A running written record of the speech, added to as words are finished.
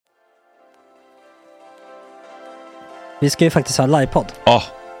Vi ska ju faktiskt ha livepodd. Ja,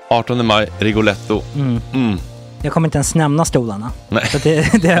 18 maj, Rigoletto. Jag kommer inte ens nämna stolarna. Nej. För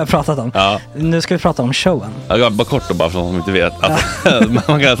det har jag pratat om. Ja. Nu ska vi prata om showen. Ja, bara kort då, bara för de som inte vet.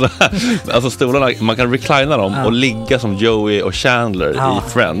 Man kan alltså stolarna, man kan reclina dem och ligga som Joey och Chandler i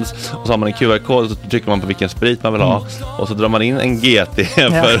Friends. Och så har man en QR-kod och så trycker man på vilken sprit man vill ha. Och så drar man in en GT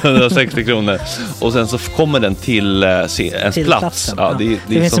för 160 kronor. Och sen så kommer den till ens plats. Ja, det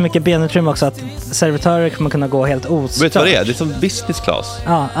finns så mycket benutrymme också att servitörer kommer kunna gå helt ostört. Vet du vad det är? Det är som business class.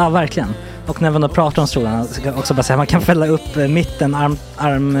 Ja, verkligen. Och när man då pratar om stolarna så kan jag också bara säga att man kan fälla upp mitten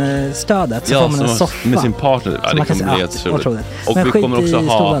armstödet så får man en soffa med sin partner. Ja, det kommer bli helt otroligt. Och men vi kommer också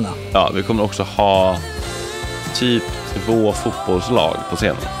stolarna. vi kommer också ha typ 2 fotbollslag på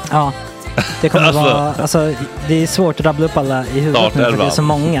scenen. Ja. Det kommer vara, alltså det är svårt att rabbla upp alla i huvudet nu för det är så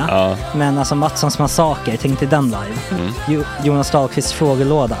många. Ja. Men alltså Mattssons massaker, tänk till den live. Jonas Dahlqvists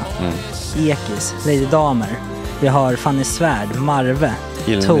frågelåda. Ekis, Lady Damer. Vi har Fanny Svärd, Marve,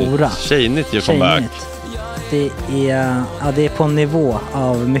 Tora. Tjejnytt gör comeback. Det är på en nivå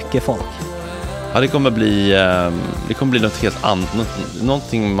av mycket folk. Ja, det kommer bli något helt annat.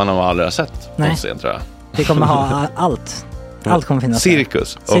 Någonting man har aldrig sett på scen, tror jag. Vi kommer ha allt. Allt kommer finnas.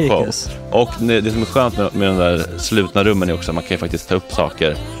 Cirkus. Och det som är skönt med de där slutna rummen är också att man kan ju faktiskt ta upp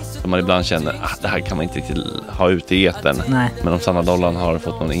saker som man ibland känner det här kan man inte riktigt ha ute i etern. Nej. Men om Sanna Dollan har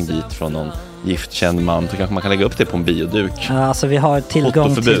fått någon invit från någon giftkänd man så kanske man kan lägga upp det på en bioduk. Ja, alltså vi har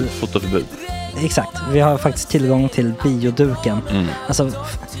tillgång till fotoförbud. Exakt, vi har faktiskt tillgång till bioduken. Alltså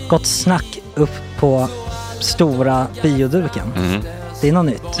gott snack upp på stora bioduken. Det är något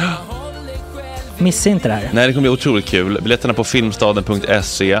nytt. Missa inte det här. Nej, det kommer bli otroligt kul. Biljetterna på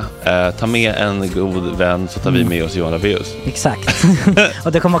filmstaden.se. Ta med en god vän så tar vi med oss Johan Rabaeus. Exakt.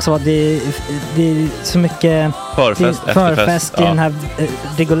 Och det kommer också vara det är så mycket förfest i den här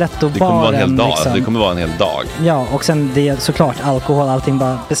Rigoletto-baren. Det kommer vara en hel dag. Liksom. Det kommer vara en hel dag. Ja, och sen det är såklart alkohol, allting.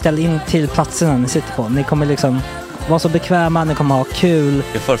 Bara beställ in till platserna ni sitter på. Ni kommer liksom vara så bekväma, ni kommer ha kul.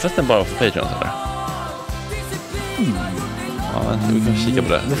 Är förfesten bara för Patreon eller? Ja, vi kan kika på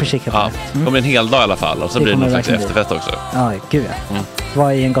det. Vi får kika på det. Det kommer en hel dag i alla fall. Och så blir det någon slags efterfest också. Ja, gud ja.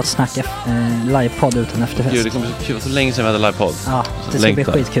 Vad är en gott snack livepodd utan efterfest? Gud, det kommer bli så länge sedan vi hade livepodd. Ja, det ska bli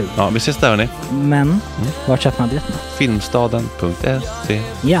skitkul. Ja, vi ses där hörni. Men, var köper man biljetterna? Filmstaden.se.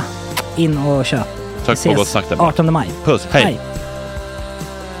 Ja, in och köp. Tack på gott snack där. 18 maj. Puss, hej.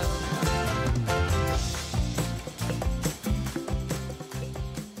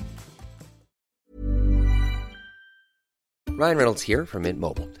 Ryan Reynolds here from Mint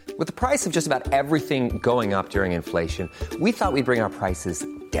Mobile. With the price of just about everything going up during inflation, we thought we'd bring our prices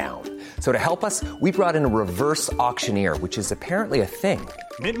down. So to help us, we brought in a reverse auctioneer, which is apparently a thing.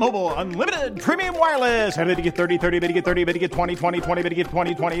 Mint Mobile Unlimited Premium Wireless. How to get 30, 30, bit to get 30, bit to get 20, 20, 20, bit to get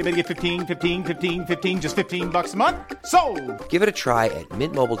 20, 20, bit to get 15, 15, 15, 15, just $15 a month? Sold! Give it a try at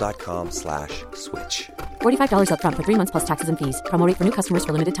mintmobile.com/switch. $45 up front for 3 months plus taxes and fees. Promo rate for new customers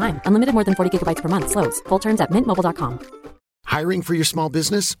for limited time. Unlimited more than 40 gigabytes per month. Slows full terms at mintmobile.com. Hiring for your small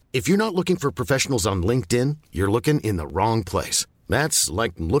business? If you're not looking for professionals on LinkedIn, you're looking in the wrong place. That's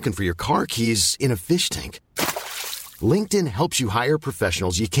like looking for your car keys in a fish tank. LinkedIn helps you hire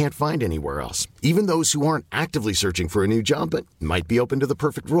professionals you can't find anywhere else, even those who aren't actively searching for a new job but might be open to the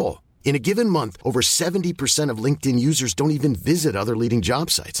perfect role. In a given month, over 70% of LinkedIn users don't even visit other leading job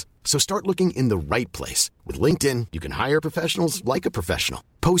sites. So start looking in the right place. With LinkedIn, you can hire professionals like a professional.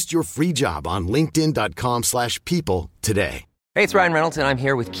 Post your free job on linkedin.com/people today. Hey, it's Ryan Reynolds, and I'm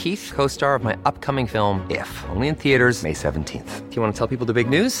here with Keith, co-star of my upcoming film, If, only in theaters May 17th. Do you want to tell people the big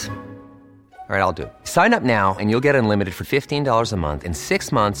news? All right, I'll do it. Sign up now and you'll get unlimited for $15 a month and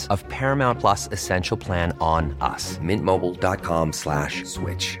 6 months of Paramount Plus Essential Plan on us.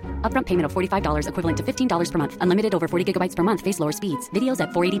 mintmobile.com/switch. Upfront payment of $45 equivalent to $15 per month. Unlimited over 40 gigabytes per month. Face lower speeds. Videos at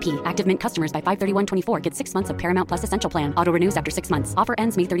 480p. Active Mint customers by 531.24 get 6 months of Paramount Plus Essential Plan. Auto renews after 6 months. Offer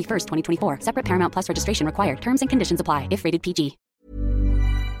ends May 31st, 2024. Separate Paramount Plus registration required. Terms and conditions apply if rated PG.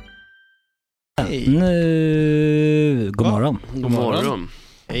 Nu, god morgon. God morgon.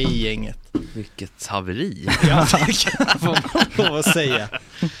 Hej gänget. Vilket haveri. Ja, det får man lov att säga.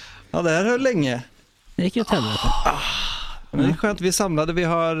 Ja, det här höll länge. Det gick ju till helvete. Men det är skönt, vi samlade. Vi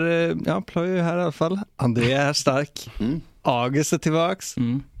har Ploy här i alla fall. André är stark. August är tillbaks.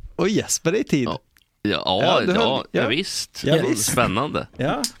 Och Jesper är i tid. Ja, visst. Ja, visst. Spännande.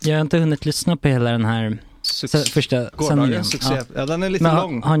 Ja. Jag har inte hunnit lyssna på hela den här första sändningen. Ja, den är lite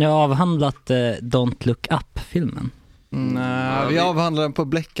lång. Har ni avhandlat Don't Look Up-filmen? Nej, vi avhandlade den på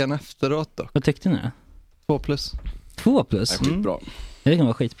Bläckan efteråt då. Vad tyckte ni? 2+. 2+? Skitbra. Jag tyckte den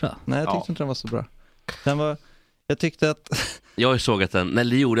var skitbra. Nej, jag tyckte inte den var så bra. Jag tyckte att... Jag såg att den... Nej,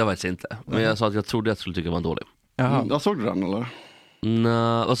 det gjorde jag faktiskt inte. Men jag sa att jag trodde att jag skulle tycka den var dålig. Jag såg du den eller?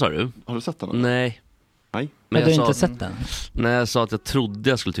 Nej, vad sa du? Har du sett den? Nej. Men du har inte sett den? Nej, jag sa att jag trodde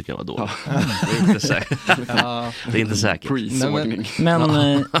jag skulle tycka den var dålig. Det är inte säkert. Det är inte säkert. Men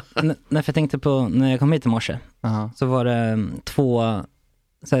när jag tänkte på, när jag kom hit i morse, så var det 2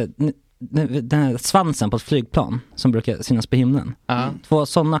 så här, den här svansen på ett flygplan som brukar synas på himlen. 2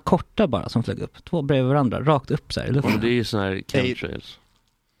 sådana korta bara som flög upp. 2 bredvid varandra, rakt upp så här i luften. Det är ju sådana här chemtrails.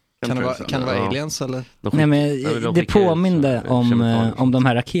 Kan det vara aliens eller? Nej, men det påminde om de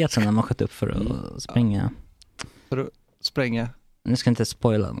här raketerna man sköt upp för att spränga. För att spränga? Nu ska inte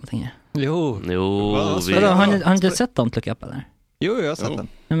spoila någonting. Jo. Har ni inte sett dem trycka upp eller? Jo, jag har sett den.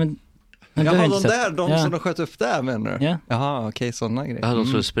 Nej, men jaha, de som de sköt upp där menar du? Ja. Jaha, okej, sådana grejer. Ja, de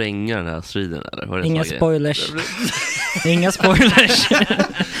skulle spränga den här striden eller? Var det inga spoilers. Inga spoilers.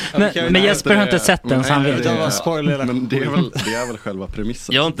 Men Jesper har inte sett den så han vet. Men det är väl själva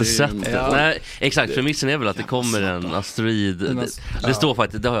premissen. Jag har inte sett det. Nej, exakt, premissen är väl att det kommer en asteroid. Det står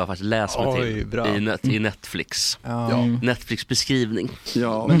faktiskt, det har jag faktiskt läst mig till i Netflix. Netflix beskrivning.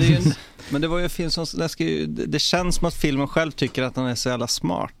 Ja. Men det var ju en film som det känns som att filmen själv tycker att den är så jävla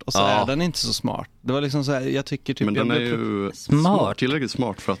smart och så är den inte så smart. Det var liksom så här, jag tycker typ. Men den är ju smart. Tillräckligt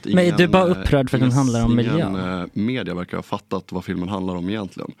smart för att men du är bara upprörd för att den handlar om miljö. Media verkar ha fattat vad filmen handlar om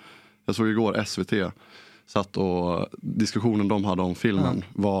egentligen. Jag såg igår SVT satt och diskussionen de hade om filmen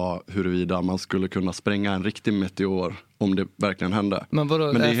var huruvida man skulle kunna spränga en riktig meteor om det verkligen hände. Men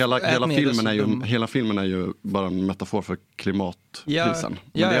det hela filmen är ju bara en metafor för klimatkrisen.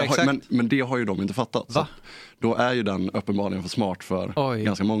 Men det har ju de inte fattat. Så då är ju den uppenbarligen för smart för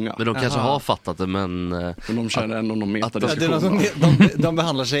ganska många. Men de kanske har fattat det, men de känner ändå någon metadiskussion. De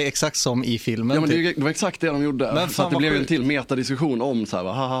behandlar sig exakt som i filmen. Ja, men det var exakt det de gjorde. Men så att det blev en till metadiskussion om så här,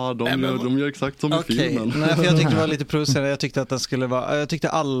 haha, de gör exakt som i filmen. Nej, för jag tyckte det var lite provocerande. Jag tyckte att den skulle vara, jag tyckte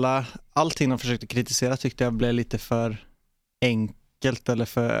allting de försökte kritisera tyckte jag blev lite för enkelt eller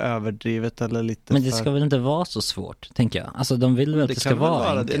för överdrivet eller lite. Men det ska väl inte vara så svårt, tänker jag. Alltså de vill väl att det ska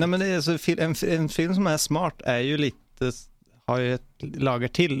vara enkelt. Nej, men det är så, en film som är smart är ju lite, har ju ett lager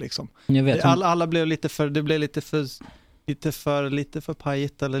till liksom. Jag vet, alla blev lite för, det blev lite för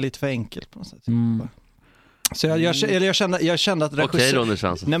pajigt eller lite för enkelt på något sätt. Så jag kände att regissören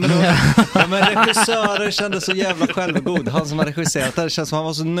kände så jävla självgod. Han som har regisserat det känns som han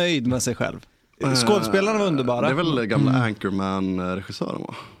var så nöjd med sig själv. Skådespelarna var underbara. Det är väl gamla Anchorman-regissören,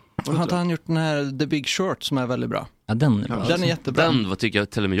 va? Har han gjort den här The Big Short som är väldigt bra? Ja, den är bra. Den är jättebra. Den tycker jag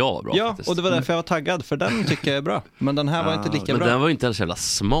till och med jag var bra. Ja, faktiskt. Och det var därför jag var taggad, för den tycker jag är bra. Men den här var inte lika bra. Men den var ju inte alls jävla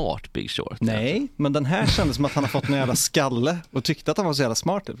smart, Big Short. Nej, men den här kändes som att han har fått en jävla skalle och tyckte att han var så jävla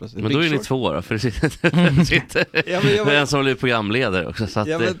smart. Men Big då är ni 2 då, för det sitter en som blir programledare också. Så att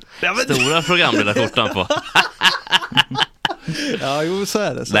stora programledarkortan på. Ja, jo, så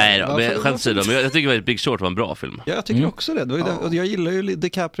är det. Nej då, men skämt åsido, men jag tycker att Big Short var en bra film. Ja, jag tycker också det. Jag gillar ju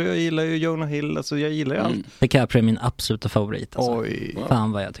DiCaprio, jag gillar ju Jonah Hill, alltså jag gillar ju allt. DiCaprio är min absoluta favorit. Alltså. Oj.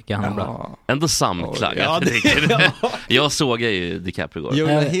 Fan vad jag tycker han är bra. Ändå samklang. Jag såg ju DiCaprio går.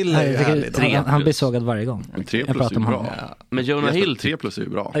 Jonah Hill är ju härligt. Han blir sågad varje gång. 3 plus är ju bra. Men Jonah Hill 3 plus är ju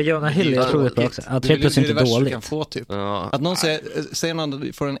bra. Jonah Hill är otroligt bra också. 3 plus är inte dåligt. Att någon säger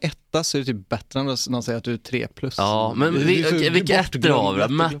någon får en 1 så är det typ bättre än att någon säger att du är 3 plus. Ja, men vilka ettor av det?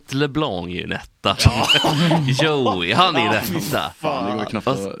 Matt LeBlanc är ju en 1. Joey, han är en 1. Fan, det går knappt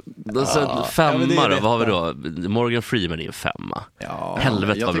att... 5 då, vad har vi då? Morgan Freeman är en 5.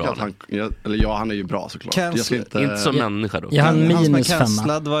 Helvete vad bra. Han är ju bra såklart. Inte som människa då. Jag har en minus 5.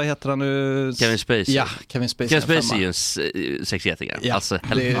 Vad heter han nu? Kevin Spacey. Ja, Kevin Spacey är ju en sexjätingar. Alltså,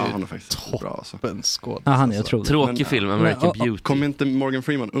 han är faktiskt bra alltså. Ja, han är otroligt. Tråkig film, American Beauty. Kommer inte Morgan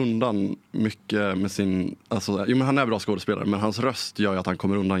Freeman undan mycket med sin... Alltså, men han är bra skådespelare, men hans röst gör ju att han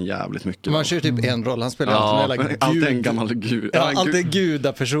kommer undan jävligt mycket. Man kör typ en roll, han spelar alltid en gammal gud. Ja, alltid en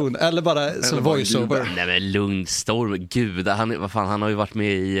gudaperson, eller bara som voiceover. Nej men lugn, Storm, gud, han har ju varit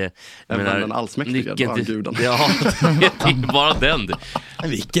med i... den allsmäktiga, då han guden. Ja, bara den.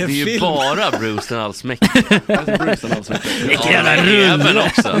 Vilken film! Det är ju bara Bruce den allsmäktiga. Bruce den allsmäktiga. Vilken jävla rulle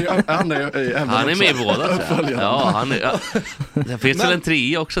också. Han är med i båda, tror jag. Ja, det finns väl en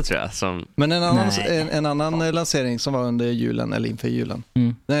 3 också, tror jag. Som... Men en annan lansering som var under julen, eller inför julen.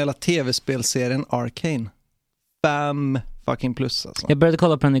 Den hela tv-spelserien Arcane. 5 fucking plus alltså. Jag började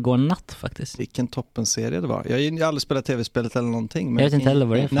kolla på den igår natt faktiskt. Vilken toppenserie det var. Jag har aldrig spelat tv-spelet eller någonting. Men jag vet inte heller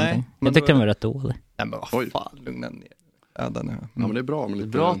vad det är för någonting. Jag tyckte den var rätt dålig. Nej men vad fan, lugna ner. Ja, men det är bra.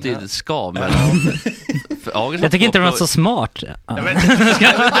 Men bra att det ska, men Jag tycker inte den var så smart.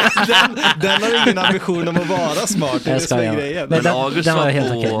 Den har ingen ambition om att vara smart. Det är som är grejen. Men August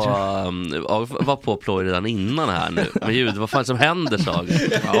var på ploj redan innan här nu. Men ljud, vad fan som händer så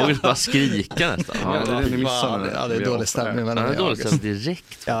August bara skrika nästan. Det är dålig stämning. Det är dålig stämning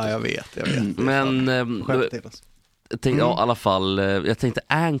direkt. Ja, jag vet. Men i alla fall, jag tänkte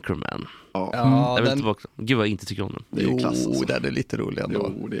Anchorman. Jag vet inte gud vad jag inte tycker om den. Det är klassiskt. Det är lite roligt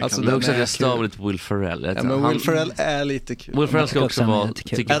ändå. Det är också att jag stör lite på Will Ferrell. Men Will Ferrell är lite kul. Will Ferrell ska också vara,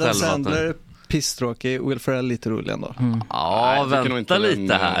 tycker Adam Sandler pisstråkig, Will Ferrell lite rolig ändå. Ja, vänta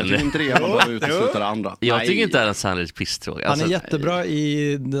lite här. Jag tycker inte det bara utesluta det andra. Jag tycker inte Adam Sandler är pisstråkig. Han är jättebra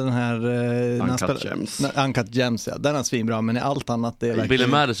i den här Uncut Gems. Den är svinbra, men i allt annat det är verkligen... Billy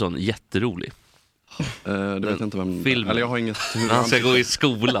Madison, jätterolig. Du vet inte vem filmen. Eller jag har inget. Han ska gå i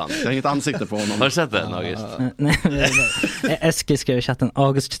skolan. Jag har inget ansikte på honom. Har du sett den, August? Nej. Eskil skrev i chatten: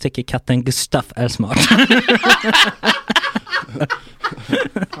 August tycker katten Gustaf är smart.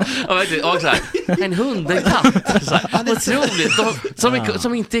 En hund, en katt. Otroligt.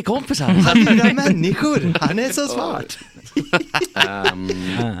 Som inte är kompisar. Fyra människor. Han är så smart.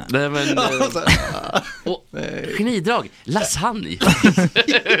 Nej, men genidrag, lasagne.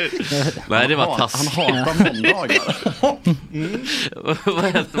 Nej, det var taskigt. Han hatar måndagar.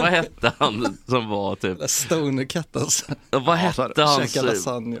 Vad hette han som var typ Stoner-katt alltså. Vad hette han?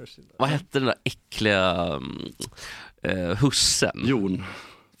 Vad hette den där äckliga hussen? Jon.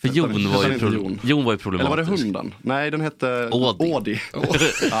 För Jon var ju problematisk. Eller var det hunden? Nej, den hette Ådi.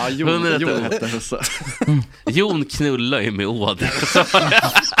 Ja, Jon hette husse. Jon knullar ju med Ådi.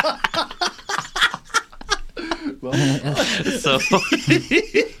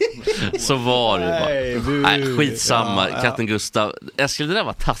 Så var det bara. Nej, skitsamma, katten Gustav. Eskil, det där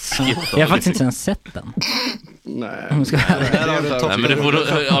var taskigt. Jag har faktiskt inte ens sett den. Nej. Men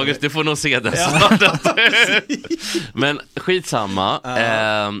August, du får nog se det. Men skitsamma.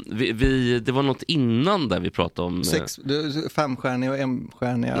 Det var något innan där vi pratade om 5-stjärniga och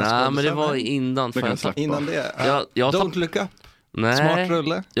 1-stjärniga. Nej, men det var innan det. Don't look up. Nej, smart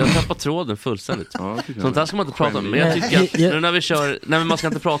rulle. Jag tappar tråden fullständigt. Sånt här ska man inte prata om. Men jag tycker att nu när vi kör, nej, men man ska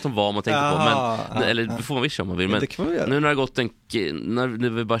inte prata om vad man tänker på, men eller det får man visst om man vill, men nu när det har gått när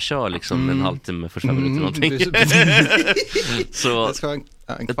vi bara kör liksom en halvtimme för 5 minuter någonting. Så det ska vara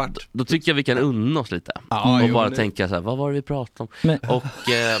en kvart. Då tycker jag vi kan unna oss lite och bara tänka så här, vad var det vi pratade om? Och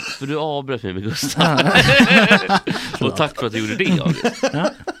för du avbröt mig med Gustav. Och tack för att du gjorde det, August.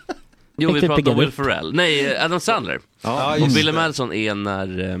 Jo, vi pratade om Will Ferrell. Nej, Adam Sandler. Och Billy Madison är när...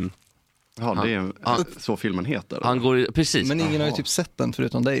 Ja, det är så filmen heter. Han går precis. Men ingen har ju typ sett den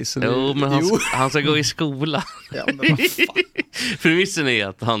förutom dig. Så jo, men han ska gå i skola. Ja, men vad fan. Premissen är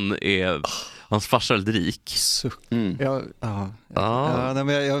att hans farsa är lite rik.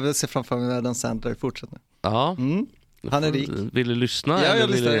 Jag vill se framför mig Adam Sandler fortsätter. Ja. Han är rik. Vill du lyssna? Ja, jag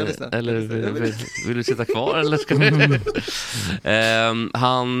lyssnar. Eller vill du sitta kvar? Eller ska vi...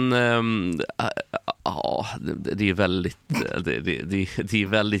 det är väldigt det är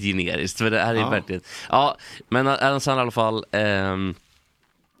väldigt generiskt. För det är verkligen... Ja, men Adam Sandler i alla fall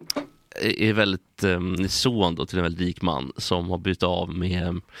är väldigt son då till en väldigt rik man som har bytt av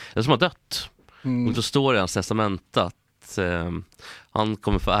med... som har dött. Och då står det i hans testament att han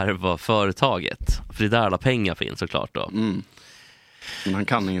kommer få ärva företaget. För det är där alla pengar finns såklart då. Men han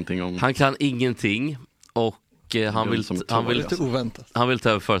kan ingenting om... Han kan ingenting. Och han vill ta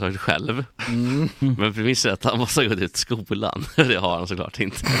över företaget själv. Men precis att han måste gå ut skolan. Det har han såklart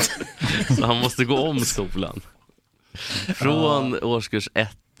inte. Så han måste gå om skolan. Från årskurs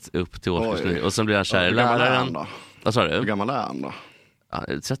 1 upp till årskurs 9. Och sen blir han kär i läraren. Vad sa du? Hur gammal är han då?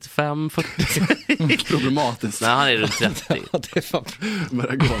 35, 40. Problematiskt. Nej, han är runt 30. Det är fan...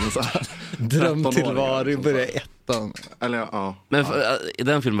 Börjar gå med så här. Drömtillvaro börjar 1. Eller ja. Men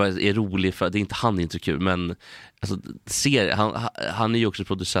den filmen är rolig för det är han är inte kul, men alltså, han är ju också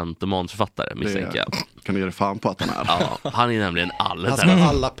producent och manusförfattare, misstänker jag. Kan du ge det fan på att han är? Ja, han är nämligen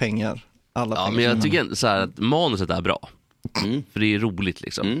alla pengar. Men jag tycker så här att manuset är bra. För det är roligt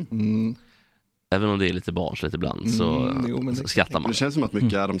liksom. Även om det är lite barnsligt ibland så skrattar man. Det känns som att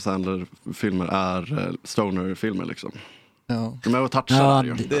mycket Adam Sandler-filmer är stoner-filmer liksom. Ja. De är att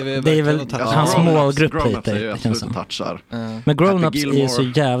touchar det är väl hans målgrupp heter. Men Grown-Ups är så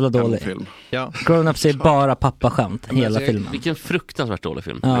jävla dålig. Grown-Ups är bara pappaskämt hela filmen. Vilken fruktansvärt dålig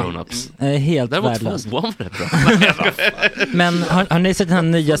film, Grown-Ups. Helt värdelös. Men har ni sett den här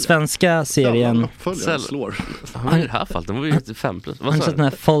nya svenska serien? I det här fallet, de var ju 5+. Har ni sett den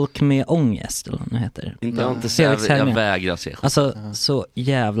här Folk med ångest eller vad den heter? Jag vägrar se. Alltså, så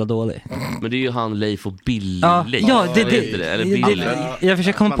jävla dålig. Men det är ju han Leif och Billy. Ja, jag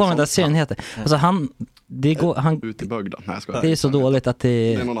försöker komma på vad den där serien heter. Alltså det går, ut i Bögda. Nej, det är så dåligt att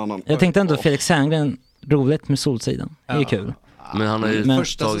det är någon annan. Jag tänkte ändå Felix Herngren, roligt med Solsidan. Det är kul. Men han har ju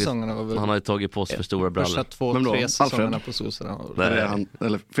han har ju tagit på sig för stora brallor. Första 2-3 säsongerna på Solsidan.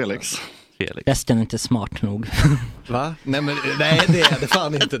 Eller Felix. Resten är inte smart nog. Va? Nej, det är det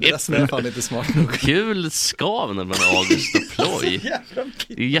fan inte. Det är fan inte smart nog. Kul skav mellan August och Ploy.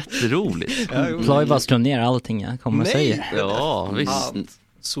 Det är jätteroligt. Ploy bara slår ner allting jag kommer säga. Ja, visst.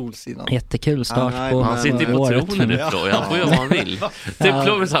 Solsidan. Jättekul start på han sitter på tronen nu, Ploy. Han får göra vad han vill. Det är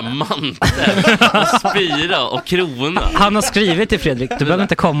Ploy med så här mantel och spira och krona. Han har skrivit till Fredrik, du behöver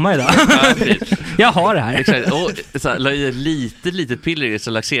inte komma idag. Jag har det här. Exakt. Och så här, la i lite piller i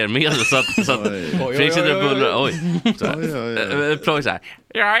så laxermedel så att Fredrik sitter och bullrar. Ploy så här,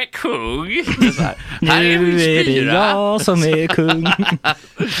 jag är kung. Så här nu är det jag som är kung.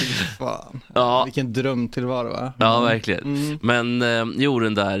 Fan. Ja. Vilken drömtillvaro, va? Ja, verkligen. Men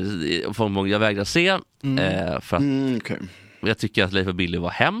den där från jag vägrar se för att jag tycker att Leif och Billy var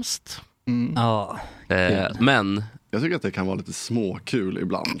hemskt. Ja. Men jag tycker att det kan vara lite småkul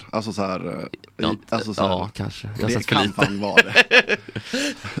ibland. Alltså så här, kanske. Det kan fan vara det.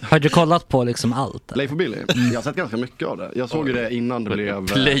 Har du kollat på liksom allt? Leif och Billy? Jag har sett ganska mycket av det. Jag såg det innan det blev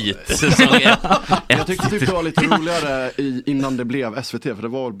jag tyckte typ det var lite roligare innan det blev SVT. För det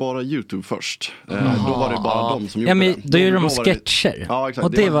var bara YouTube först. Då var det bara de som gjorde men då är de sketcher. Ja, exakt.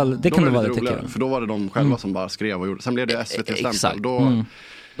 Och det kan vara lite kul. För då var det de själva som bara skrev och gjorde. Sen blev det SVT-stämpel.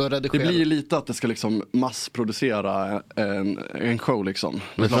 Det blir ju lite att det ska liksom massproducera en show liksom.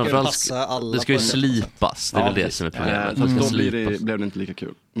 Men framförallt det ska ju slipas. Det är väl det som är problemet. Då blev det inte lika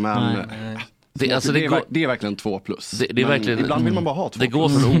kul. Men det är verkligen 2+. Det är verkligen, ibland vill man bara ha 2+. Det går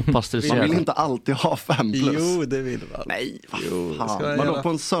från opastöriserat. Man vill inte alltid ha 5+. Jo, det vill man. Nej, man då på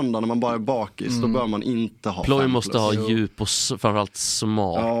en söndag när man bara är bakis, då bör man inte ha 5+. Ploy måste ha djup och framförallt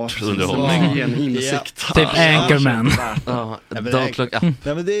smart underhållning. En insikt. Typ Anchorman.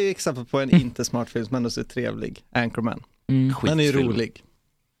 Men det är ju exempel på en inte smart film som ändå är trevlig. Anchorman. Den är ju rolig.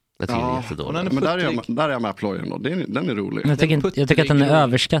 Jag tycker det är jättedåligt. Men där är jag med Ployen då. Den är rolig. Jag tycker att den är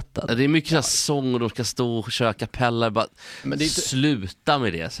överskattad. Det är mycket så här sång och de ska stå och köra kapeller. Bara sluta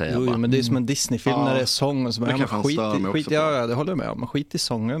med det, säger jag bara. Men det är som en Disney-film när det är sång och så bara, skit, det håller jag med om. Men skit i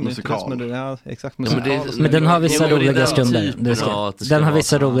sången. Musikal. Exakt. Men den har vissa roliga stunder. Den har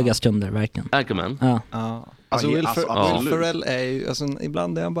vissa roliga stunder, verkligen. Anchorman? Ja. Alltså Will Ferrell är ju, alltså,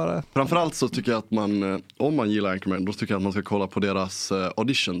 ibland är han bara... Framförallt så tycker jag att man, om man gillar Anchorman, då tycker jag att man ska kolla på deras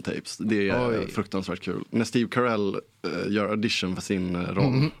audition tapes. Det är fruktansvärt kul. När Steve Carell gör audition för sin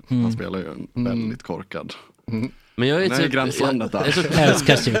roll, han spelar ju en väldigt korkad. Men jag är jag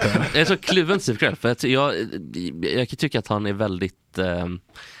är så kluven Steve Carell, för att jag tycker att han är väldigt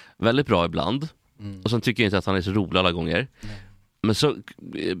väldigt bra ibland. Och sen tycker jag inte att han är så rolig alla gånger. Men så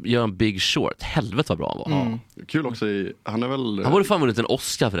gör han Big Short. Helvete vad bra han var. Kul också han borde fan vunnit en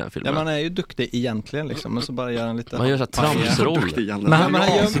Oscar för den filmen. Ja, man är ju duktig egentligen liksom. Men så bara gör han lite... Man gör så här tramsroll.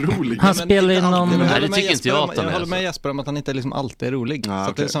 Han spelar ju någon... Nej, det tycker inte jag att han är. Jag håller med Jesper om att han inte liksom alltid är rolig. Så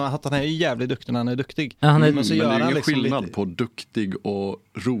att det är som att han är ju jävligt duktig när han är duktig. Men så gör han ingen liksom skillnad på duktig och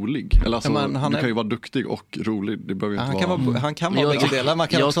rolig. Eller alltså, du kan ju vara duktig och rolig. Det behöver inte vara... Han kan vara bägge delar. Man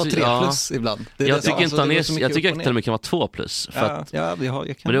kan också ha 3+ ibland. Jag tycker inte han är... Jag tycker att det kan vara 2+. Men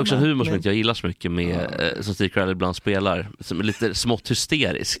det är också humor som inte jag gillar så mycket med som Steve Carell ibland spelar, som är lite smått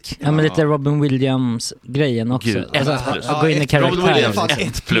hysterisk. Ja, men lite Robin Williams-grejen också. Gud, gå in i karaktär. Robin Williams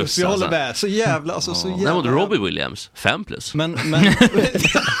 1+. Jag håller med. Så jävla... Nej, Robin Williams 5+. Men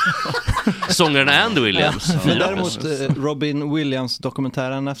sångaren Andy Williams. Men däremot Robin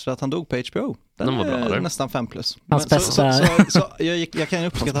Williams-dokumentären efter att han dog på HBO. Den var bra, nästan 5+. Hans bästa... Jag kan ju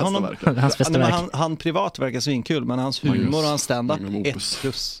uppskatta honom. Han privat verkar svinkul, men hans humor och hans stand-up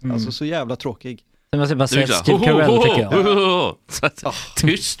 1+. Alltså så jävla tråkig. Jag måste bara säga Steve Carell tycker jag.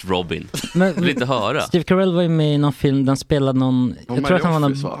 Tyst Robin. Vill inte höra. Steve Carell var ju med i någon film, den spelade någon... Jag tror att han var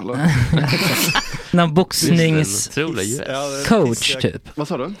någon boxningscoach typ. Vad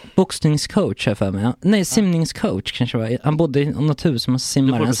sa du? Boxningscoach här för mig. Nej, simningscoach kanske var. Han bodde i något hus som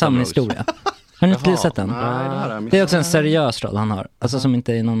simmar, en sann historia. Har ni inte sett den? Nej, det är också en seriös roll han har. Alltså som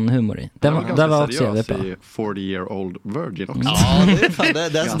inte är någon humor i. Den var också jävligt bra. 40-year-old virgin också. Ja, det är fan,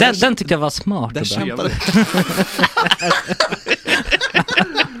 den tyckte jag var smart.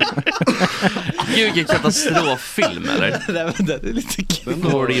 Gud, vilken katastroffilm, eller? Det är lite kul.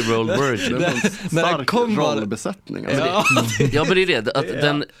 40-year-old virgin. När det kom rollbesättning. Ja, men det är det. Att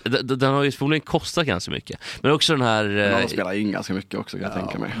den har ju förmodligen kostat ganska mycket. Men också den här... de spelar in ganska mycket också, kan jag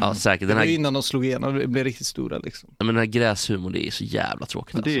tänka mig. Ja, säkert. Det var innan de slog igenom, det blev riktigt stora liksom. Ja, men den här gräshumorn, det är så jävla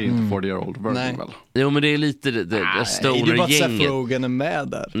tråkigt. Men det är inte 40-year-old virgin väl? Jo, men det är lite det stoner-gänget. Det är bara Seth Rogen är med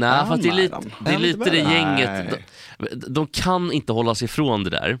där. Nej, för att det är lite det gänget. De kan inte hålla sig ifrån det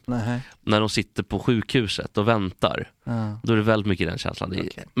där. Nej. När de sitter på sjukhuset och väntar. Då är det väldigt mycket den känslan. Okay.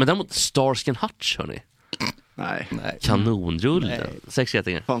 Men däremot Starsky & Hutch, hörni. Nej. Kanonrullen. 6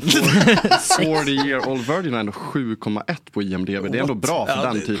 getingar. 40-year-old virgin är ändå 7,1 på IMDb. Det är ändå bra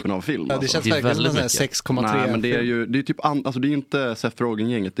för den typen av film. Ja, det känns verkligen 6,3. Nej, men det är ju typ alltså det är inte Seth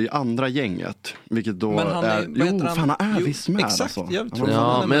Rogen-gänget, det är andra gänget, vilket då han är visst med. Exakt, alltså.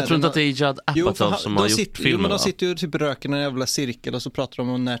 Men jag tror inte att det är Judd Apatow som har gjort filmen. Men de sitter ju typ röken i en jävla cirkel och så pratar de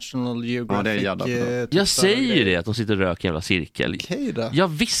om National Geographic. Jag säger ju det, att de sitter och röker i en jävla cirkel. Okej då. Jag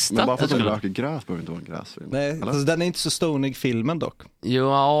visste men bara för att de röker gräs behöver inte vara en gräsfilm. Nej, alltså, den är inte så stonig filmen dock.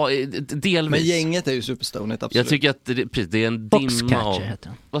 Ja, delvis. Men gänget är ju superstonigt, absolut. Jag tycker att det är en dimma Foxcatcher heter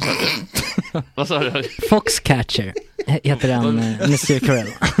den. Vad sa du? Vad sa du? Foxcatcher heter den, Mr. Carell.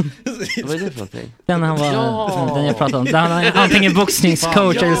 Vad är det för någonting? Den jag pratade om. Den är antingen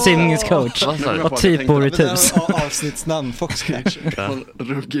boxningscoach eller simningscoach. Och typ bor i hus. Avsnittsnamn, Foxcatcher.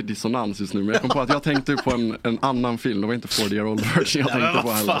 Ruggig dissonans just nu. Men jag kom på att jag tänkte på en annan film. Det var inte 40-year-old version jag tänkte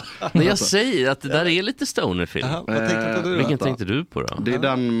på heller. Men jag säger att det där är lite stonerfilm. Vilken tänkte du på då? Det är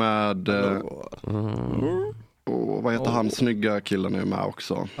den med... vad heter han? Snygga killen är med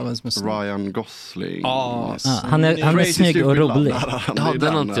också. Ryan Gosling. Han är snygg och rolig. Ja,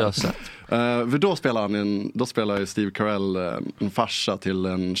 den har inte jag sett. Då spelar ju Steve Carell en farsa till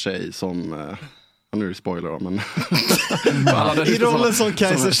en tjej som... nu är det spoiler då, men... I rollen som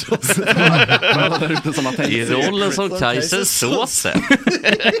Kaiser Soze. I rollen som Kaiser Soze.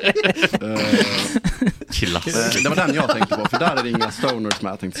 Det var den jag tänkte på, för där är det inga stoners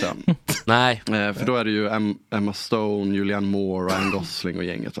med, jag tänkte säga. Nej. För då är det ju Emma Stone, Julianne Moore, Ryan Gosling och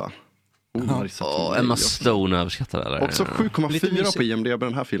gänget, va? Emma Stone överskattad eller? Också 7,4 på IMDb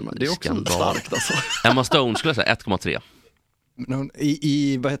den här filmen. Det är också starkt alltså. Emma Stone skulle jag säga 1,3.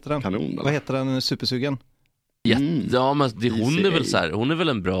 Vad heter den? Kanon, vad heter den, supersugen? Ja, men hon är väl så här, hon är väl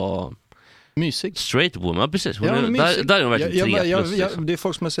en bra mysig straight woman, precis. Där är hon verkligen 3+. Liksom. Det är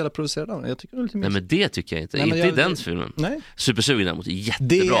folk som är så jävla producerade av. Jag tycker det är lite mysig. Nej, men det tycker jag inte. Inte i den filmen. Nej. Supersugen däremot är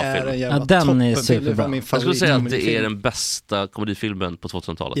jättebra film. Ja, den är superbra. Jag skulle säga att det är den bästa komedifilmen på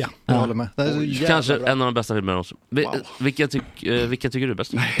 2000-talet. Ja, jag håller med. Kanske en av de bästa filmerna också. Vilka tycker du är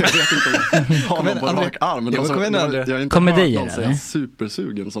bäst? Nej, jag vet inte om jag har någon på rak arm. Jag är inte komedier, eller?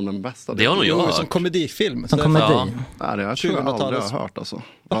 Supersugen som den bästa. Det har nog jag. Som komedifilm. Som komedi. Nej, det tror jag aldrig har hört alltså.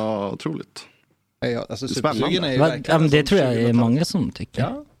 Ja, otroligt. Ja, alltså supersugen är ju verkligen... Det tror jag är många som tycker.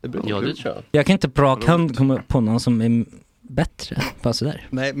 Ja, det tror jag. Jag kan inte på rak hand komma på någon som är bättre, bara sådär.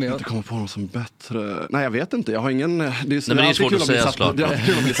 Nej, men jag inte kommer på någon som är bättre. Nej, jag vet inte. Jag har ingen... Det är svårt att säga såklart. Det är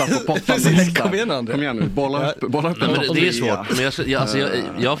kul att bli satt på pottan. Kom igen, André. Kom igen nu, bolla upp. Det är svårt. Men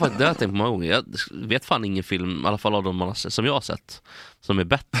jag har faktiskt tänkt på många gånger. Jag vet fan ingen film, i alla fall av de som jag har sett, som är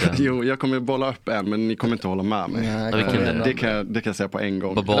bättre. Jo, jag kommer bolla upp en, men ni kommer inte hålla med mig. Det kan jag säga på en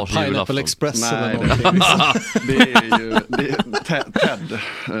gång. Pineapple Express eller någonting. Det är ju Ted.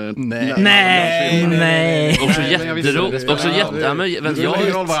 Nej. Också jätteroligt. Jag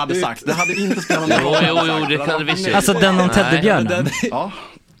vet vad jag hade sagt. Det hade inte spelat någon roll. Jo, det kan det visst. Alltså den om teddybjörnen. Ja.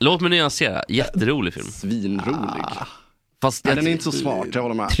 Låt mig nyansera. Jätterolig film. Svinrolig. Fast den är inte så smart, jag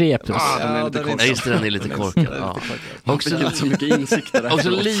håller med. 3+. Den är lite korkad. Just det, den är lite korkad. Också så mycket insikter. Också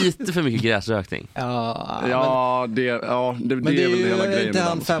lite för mycket gräsrökning. Det är väl hela grejen. Det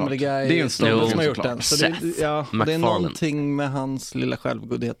är en Family Guy. Det är en stor som har gjort den. Så det är någonting med hans lilla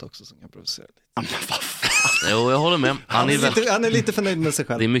självgodhet också som kan provocera lite. Jo, jag håller med. Han är lite förnöjd med sig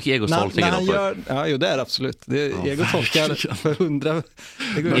själv. Det är mycket egostolkning. Ja, det är absolut. Det är egotolkar för 100.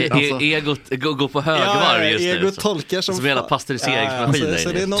 Egot går på högvarv just nu. Egotolkar som hela pasteuriseringsmaskiner.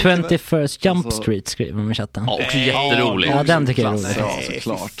 21st Jump Street skriver man med chatten. Ja, också jätterolig. Ja, den tycker jag är rolig. Ja,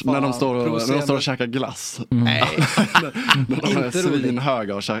 såklart. När de står och käkar glass. Nej. De är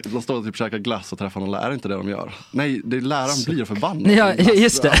svinhöga och de står och typ käkar glass och träffar någon lärare. Är inte det de gör? Nej, det är läraren blir förbannad. Ja,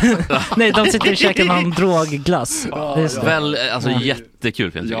 just det. Nej, de sitter och käkar någon drog Mjölglass. Väl, alltså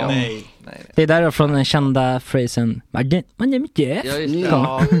jättekul film tycker jag. Nej. Det är därifrån den kända frasen man är mycket.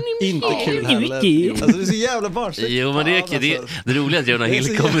 Ja, inte kul heller. Alltså det är så jävla barnsligt. Jo, men det är roligt att Jonah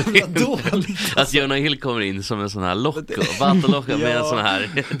Hill kommer in. Att Jonah Hill kommer in som en sån här vattenlocka med en sån här.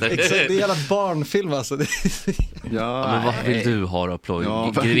 Exakt, det är jävla barnfilm alltså. Ja, men vad vill du ha då, Ploj?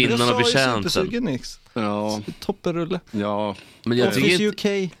 Grevinnan och betjänten. Ja. Toppenrulle. Ja. Men jag tycker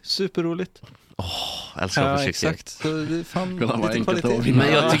UK, superroligt. Älskar Office UK. Exakt. Så det är fan lite kvalitet.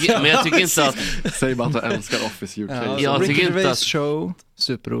 Men jag tycker inte att... Säg bara att du älskar Office UK. Jag tycker inte att... show,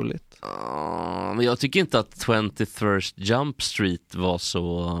 superroligt. Men jag tycker inte att 21st Jump Street var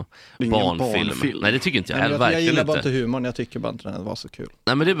så barnfilm. Nej, det tycker inte jag. Jag gillar bara inte humorn, jag tycker bara inte den var så kul.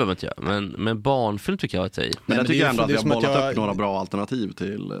 Nej, men det behöver inte jag. Men barnfilm tycker jag är Men jag tycker ändå att vi har bollat upp några bra alternativ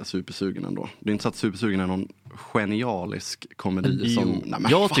till Supersugen ändå. Det är inte så att Supersugen är någon genialisk komedi som... Nej,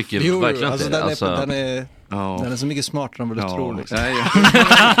 jag tycker verkligen alltså, den är så mycket smartare än vad du tror liksom.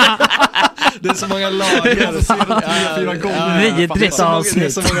 Det är så många lager. Vidrigt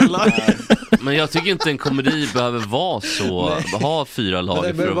avsnitt. Men jag tycker inte en komedi behöver vara så. Ha 4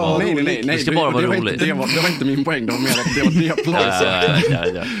 lager för att vara. Nej. Det ska bara vara roligt. Det var inte min poäng. Det var mer att det var det plan.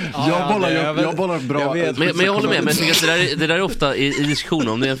 Jag bollar bra. Men jag håller med. Men jag tycker att det där är ofta i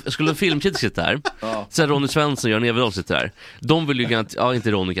diskussioner. Om det skulle en filmkritik sitta här, så Ronny Svensson och Göran Everdahl sitter här. De vill ju garanterat,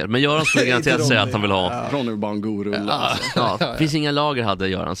 inte Ronny, men Göran skulle garanterat säga att han vill ha. Ronny vill bara en god rulle. Finns inga lager, hade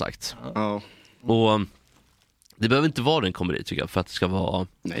Göran sagt. Och det behöver inte vara en komedi tycker jag, för att det ska vara...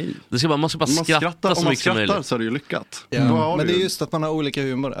 Nej. Det ska bara, man ska bara skratta så mycket som möjligt. Om man skrattar så är det ju lyckat. Ja. Men det är just att man har olika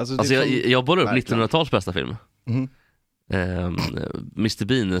humor. Alltså jag bollar upp 1900-tals bästa film. Mr.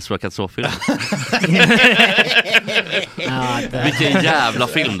 Bean, Stora katastroffilm. Vilken jävla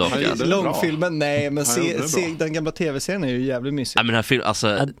film dock. Långfilmen, nej, men se den gamla tv-serien är ju jävligt mysig. Men den här filmen,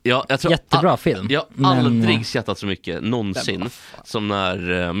 alltså, jag tror jättebra film. Jag har aldrig skrattat så mycket någonsin som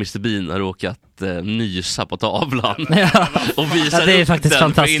när Mr. Bean har råkat nysa på tavlan och visar det är upp faktiskt den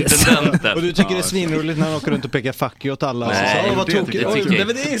fantastiskt. för intendenten. Och du tycker det är svinroligt när han åker runt och pekar fuck you åt alla. Nej, vad tokigt. Men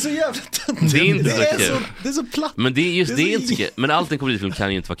det är så jävla det är inte så kul. Det är så platt. Men det är just det är inte så kul. Men allt en komedifilm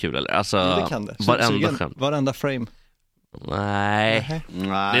kan ju inte vara kul eller? Alltså, det kan det. Varenda frame. Nej,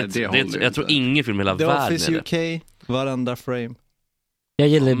 jag tror ingen film i hela The världen Office UK, varenda frame. Jag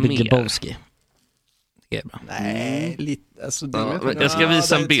gillar Big Lebowski. Det är bra. Nej, lite alltså, jag ska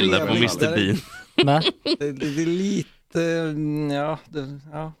visa en bild på Mr. Bean. Det är lite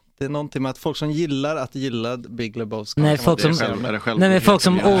det är någonting med att folk som gillar Big Lebowski. Nej,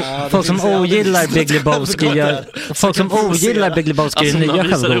 folk som ogillar Big Lebowski gör folk som ogillar Big Lebowski är nya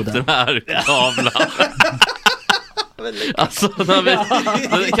självgoda. Alltså, upp den här tavlan. Alltså,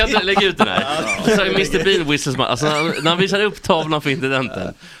 kan du lägga ut den här? Så Mr. Bean whistles, alltså, när han visar upp tavlan för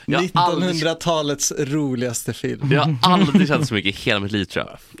intendenten. 1900-talets roligaste film. Jag har aldrig sett så mycket i hela mitt liv, tror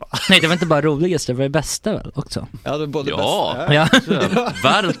jag. Nej, det var inte bara roligaste, det var det bästa väl också. Ja, det var både bästa.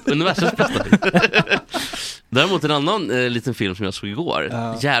 Världens universums bästa film. Däremot en annan liten film som jag såg igår,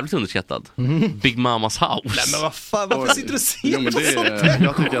 jävligt underskattad. Big Mamas House. Nej, men vad fan, varför sitter du och ser på sånt?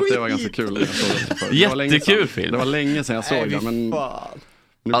 Jag tycker att det var ganska kul. Jättekul film. Det var länge sedan jag såg det, men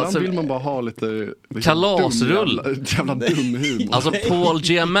ibland alltså, vill man bara ha lite kalasrull. Jävla dum humor. Alltså Paul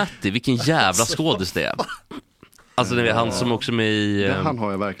Giamatti, vilken jävla skådis det är. Alltså det är han som också med i... Han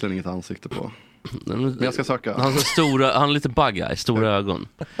har jag verkligen inget ansikte på. Men jag ska söka. Han är lite buggy, stora ögon.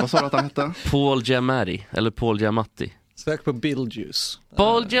 Vad sa du att han hette? Paul Giamatti, eller Paul Giamatti. Sök på Beetlejuice.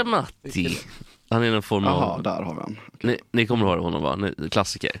 Paul Giamatti. Han är en form av... Jaha, där har vi han. Ni kommer ihåg honom, va?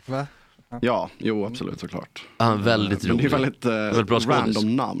 Klassiker. Va? Ja, jo absolut, såklart. Han är väldigt rolig. Men det är väldigt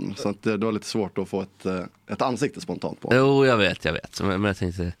random namn, så att det var lite svårt att få ett ansikte spontant på. Jo, jag vet. Men jag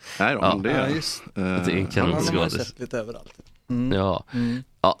tänkte... Nej då, men det är... just. Det är en kanonskådis. Man har sett lite överallt. Ja.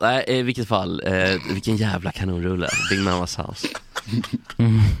 Ja, nej, i vilket fall, vilken jävla kanonrulle. Big Mamas House.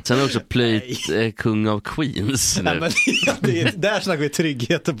 Sen har också plöjt Kung av Queens nu. Nej, men där snackar vi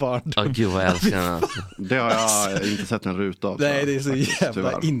trygghet och barn. Ja, gud vad jag älskar den. Det har jag inte sett en ruta av. Nej, det är så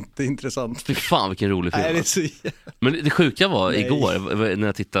jävla inte intressant. Fy fan vilken rolig film. Nej, det är så jävla... Men det sjuka var igår när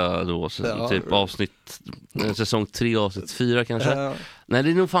jag tittade då typ avsnitt säsong 3, avsnitt 4 kanske. Nej,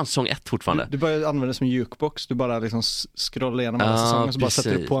 det är nog fan säsong 1 fortfarande. Du börjar använda det som jukebox. Du bara liksom scrollar igenom alla säsonger, så bara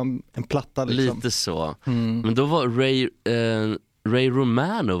sätter du på en platta liksom. Lite så. Men då var Ray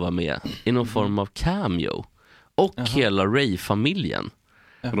Romano var med i någon form av cameo. Och hela Ray-familjen.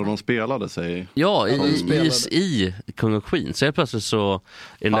 Då de spelade sig. Ja, i Kung och Queen. Så plötsligt så...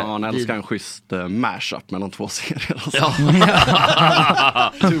 Man älskar en schysst mashup mellan 2 serier. Alltså. Ja.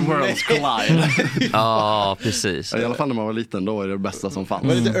 Two worlds collide. Ja, precis. I alla fall när man var liten, då är det bästa som fanns.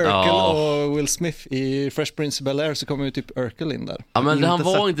 Var det inte Urkel och Will Smith i Fresh Prince of Bel-Air, så kommer ju typ Urkel in där. Ja, men han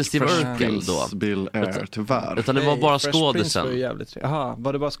var inte Steve Urkel då. Bel-Air, tyvärr. Utan det var bara skådisen. Jaha,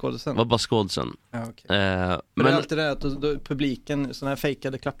 var det bara skådisen? Det var bara skådisen. Ja, okay. Men det är alltid det att då publiken, sån här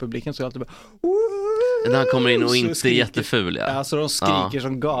fejkade klapppubliken, så är alltid bara... När han kommer in och inte skriker, är jätteful. Ja, så de skriker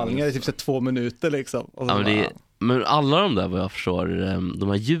som galningar i typ så 2 minuter liksom. Och så men alla de där, vad jag förstår, de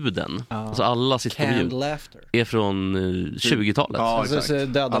här ljuden, alltså alla sitter på ljud, är från 20-talet. Ja, alltså, så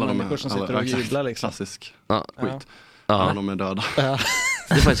döda alla människor som sitter och jublar liksom. Klassisk skit. Ja, de är döda. Ja.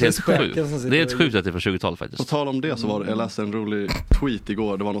 Det är faktiskt helt sjukt. Det är helt sjukt att det är från 20-talet faktiskt. På tal om det så var det, jag läste en rolig tweet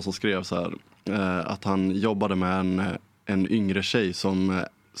igår. Det var någon som skrev så här att han jobbade med en yngre tjej som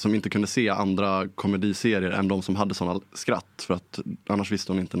inte kunde se andra komediserier än de som hade sådana skratt, för att annars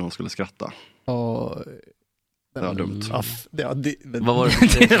visste hon inte när hon skulle skratta. Det var dumt. Vad var det för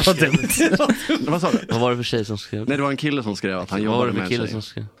tjej? Det var dumt. Vad sa du? Vad var det för tjej som skrev? Nej, det var en kille som skrev att han jobbade med en tjej.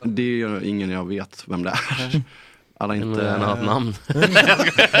 Skrev? Det är ju ingen jag vet vem det är. Alla inte... Han har ett namn.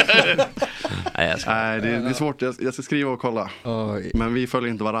 Nej, det är svårt. Jag ska skriva och kolla. Men vi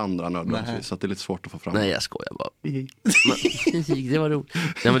följer inte varandra nödvändigtvis, så att det är lite svårt att få fram. Nej, jag skojar bara. Det var roligt.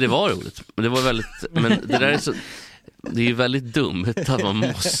 Ja, men det var roligt. Men det var väldigt... Men det där är så... Det är ju väldigt dumt att man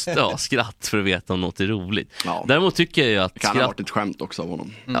måste ha skratt för att veta om något är roligt. Ja. Däremot tycker jag ju att... Det kan ha varit ett skämt också av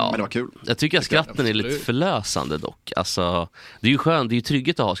honom. Ja. Men det var kul. Jag tycker att skratten är lite förlösande dock. Alltså, det är ju skönt, det är ju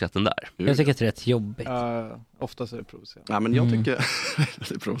trygghet att ha skratten där. Jag tycker att det är rätt jobbigt. Oftast är det provocerande. Nej, men jag tycker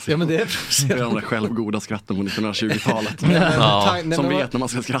det är provocerande. Ja, men det är provocerande. Det är de där självgoda skratten på 1920-talet. Som vet när man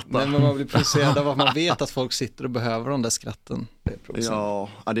ska skratta. Nej, men man blir provocerad av att man vet att folk sitter och behöver de där skratten. Det är provocerande.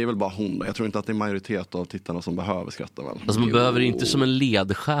 Ja, det är väl bara hon. Jag tror inte att det är majoritet av tittarna som behöver skratta väl. Alltså man behöver inte som en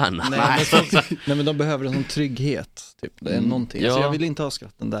ledstjärna. Nej, men de behöver en sån trygghet. Typ. Det är någonting. Ja. Så jag vill inte ha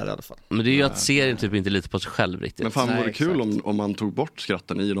skratten där i alla fall. Men det är ju att serien typ inte lite på sig själv riktigt. Men fan, vore det kul om man tog bort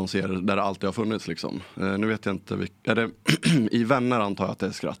skratten i de serier där det alltid har funnits liksom. Nu vet jag inte är det i Vänner antar jag att det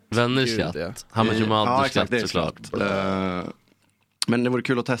är skratt. Vänner skratt. Hamid Jumad skratt såklart. Men det vore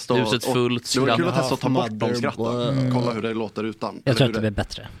kul att testa Huset fullt skratt. Det vore kul att testa att ta bort de skratten. Kolla hur det låter utan. Jag tror att det blir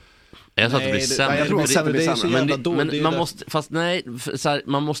bättre. Jag tror att det blir sämre. Jag tror att det blir sämre. Men man måste, fast nej, så här,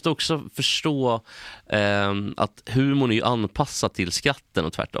 man måste också förstå att humorn är ju anpassad till skratten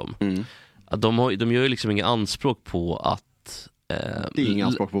och tvärtom. Att de gör ju liksom inga anspråk på att det är inga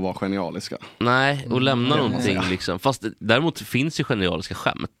anspråk på att vara genialiska. Nej, och lämna någonting liksom. Fast däremot finns ju genialiska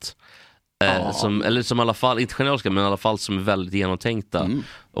skämt. Eller som i alla fall, inte genialiska, men i alla fall som är väldigt genomtänkta.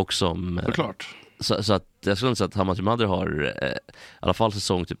 Och som... Såklart. Så att jag skulle inte säga att How Much Your Mother har i alla fall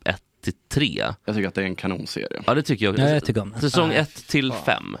säsong typ 1-3. Jag tycker att det är en kanonserie. Ja, det tycker jag. Ja, jag tycker om. Säsong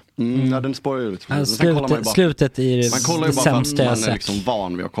 1-5. Ja, den spår ju lite. Slutet är det sämsta jag sett. Man kollar ju bara man är liksom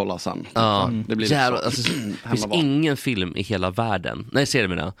van vid att kolla sen. Ja. Det blir alltså, det finns ingen film i hela världen, serie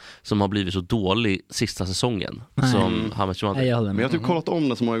menar, som har blivit så dålig sista säsongen som How Much Your Mother. Men jag har typ kollat om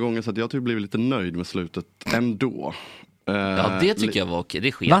det så många gånger så att jag har typ blivit lite nöjd med slutet ändå. Ja, det tycker jag var okej.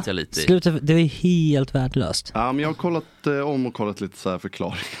 Det sket jag lite i. Slutet, det var ju helt värdelöst. Ja, men jag har kollat om och kollat lite så här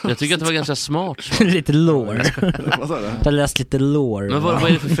förklaringar. Jag tycker att det var ganska smart. Lite lore. Vad sa du? Jag har läst lite lore. Men vad är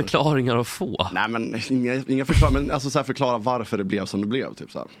det för förklaringar att få? Nej, men inga förklaringar, men alltså så här förklara varför det blev som det blev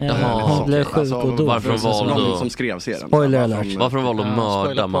typ så här. Ja, hon blev sjuk och dog. Varför någon som skrev serien. Spoiler alert. Varför de valde att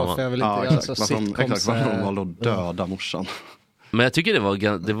mörda mamma? Ja, exakt. Varför de valde att döda morsan. Men jag tycker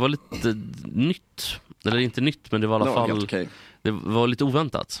det var lite nytt. Eller inte nytt, men det var i alla fall det var lite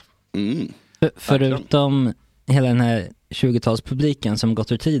oväntat. Förutom hela den här 20-talspubliken som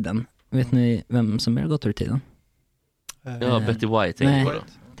gått ur tiden. Vet ni vem som har gått ur tiden? Ja, Betty White tänker på det.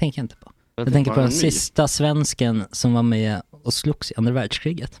 Tänker jag inte på. Jag tänker på den sista svensken som var med och slogs i andra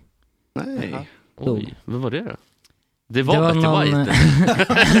världskriget. Nej. Oj, vem var det då? Det var Betty White.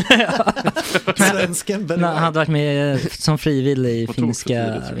 Han hade varit med som frivillig i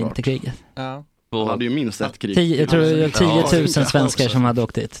finska vinterkriget. Ja. Han hade ju minst ett krig. Jag tror det var 10 000 svenskar som hade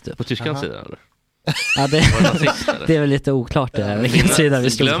åkt dit. Typ. På tyskans sida eller? Ja, det är väl lite oklart det här. Vilken sida vi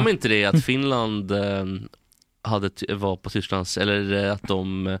stod. Glöm inte det att Finland var på Tysklands, eller att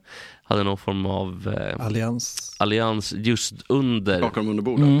de hade någon form av allians just under. Skakar de under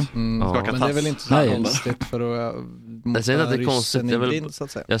bordet. Men det är väl inte så konstigt för att jag säger inte att det är konstigt.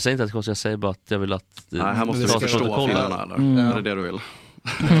 Jag säger inte att det är konstigt, jag säger bara att jag vill att här måste vi förstå Finland eller? Är det du vill?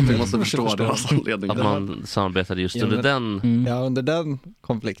 Vi måste förstå deras anledning. Att man samarbetade just under den. Ja, under den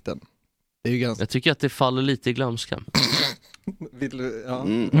konflikten. Det är ju ganska... Jag tycker att det faller lite i glömskan.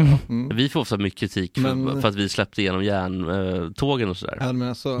 Vi får ofta mycket kritik för att vi släppte igenom järntågen och sådär. Ja, men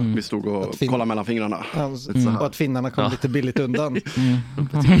alltså, Vi stod och kollade mellan fingrarna. Och att finnarna kom lite billigt undan.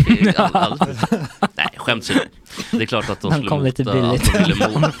 Nej, skämt sig. Det är klart att de skulle kom lite billigt.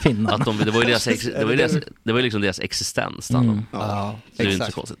 Det var ju liksom deras existens. Så det är ju inte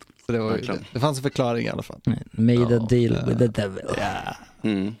så konstigt. Så det fanns en förklaring i alla fall. Made a deal with the devil.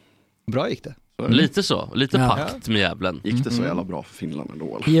 Bra gick det. Lite så, lite pakt med djävulen. Gick det så jävla bra för Finland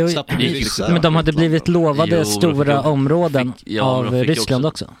ändå? Men de hade blivit lovade stora områden av Ryssland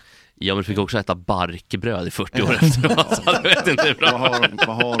också. Ja, men fick också äta barkbröd i 40 år efteråt. Jag vet inte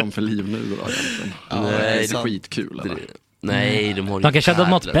vad har de för liv nu då egentligen? Nej, det är skitkul eller? Nej, de kanske hade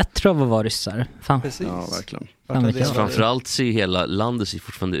något bättre av att vara ryssar. Fan. Ja, verkligen. Framförallt ser hela landet ser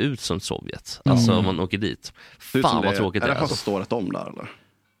fortfarande ut som Sovjet. Alltså om man åker dit. Fan vad tråkigt det är. Är det höståret om där eller?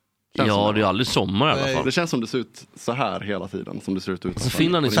 Ja, det är aldrig sommar i alla fall. Det känns som det ser ut så här hela tiden. Som det ser ut utanför. Alltså,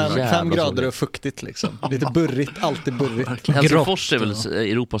 Finland är så jävla 5 grader och fuktigt liksom. Lite burrigt, alltid burrigt. Helsingfors är väl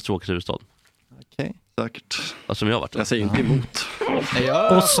Europas tråkigaste huvudstad. Okej. Säkert. Alltså, som jag har varit. Jag säger inte emot.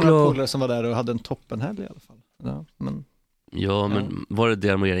 Jag har polare som var där och hade en toppenhelg i alla fall. Men var det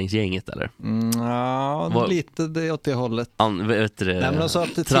demoneringsgänget eller? Lite det åt det hållet.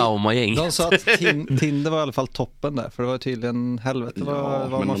 Traumagänget. De sa att Tinder var i alla fall toppen där. För det var tydligen helvete vad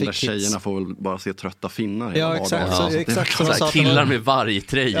men man de fick där tjejerna får väl bara se trötta finnar. Ja, exakt. Så killar med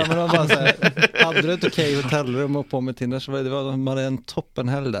vargtröja. Ja, men de bara såhär, hade du ett okej hotellrum och på med Tinder så man hade en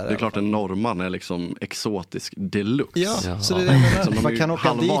toppenhelg där. Det är klart en norrman är liksom exotisk deluxe. Ja. Så det är det. Man kan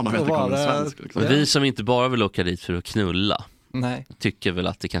åka dit och vara svensk, liksom. Vi som inte bara vill åka dit för att knulla. Nej. Tycker väl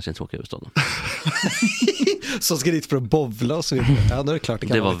att det kanske är en tråkig huvudstad. Så ska dit för att bovla och så vidare. Ja, då är det klart.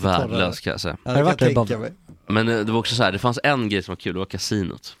 Det var värdelöst kan jag säga. Ja, det kan men det var också så här, det fanns en grej som var kul, det var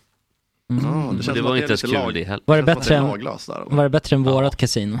kasinot. Det var inte ens kul det heller. Var det bättre än vårat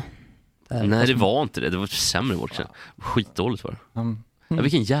kasino? Nej, det var inte det. Det var sämre vårt. Skitdåligt var det. Ja,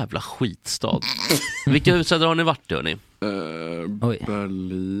 vilken jävla skitstad. Vilka huvudstäder har ni varit i, hörni?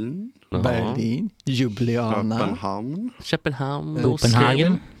 Berlin, Ljubljana, Köpenhamn,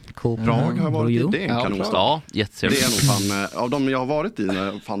 Copenhagen. Prag har varit i, det är en kanonstad. Ja, jättetrevligt. Det är nog fan, av dem jag har varit i,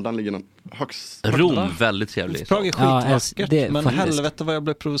 den ligger högst. Rom, väldigt trevligt. Prag är skitvackert, men helvete vad jag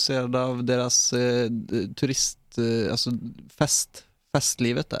blev provocerad av deras turist, alltså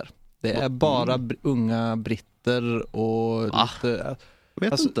festlivet där. Det är bara unga britter och lite... Jag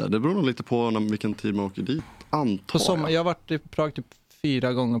vet inte, det beror nog lite på vilken tid man åker dit, antar jag. Jag har varit i Prag typ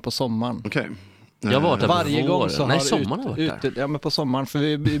 4 gånger på sommaren. Okej. Jag har varit där varje gång så har sommaren varit där. Ja, men på sommaren, för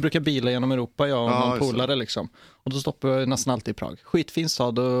vi brukar bila genom Europa, jag och någon polare liksom. Och då stoppar jag nästan alltid i Prag. Skitfin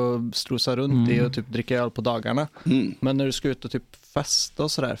stad och strosar runt i och typ dricker öl på dagarna. Men när du ska ut och typ festa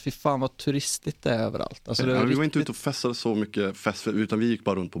och sådär, fy fan vad turistigt det är överallt. Alltså, vi var inte ute och festade så mycket fest, utan vi gick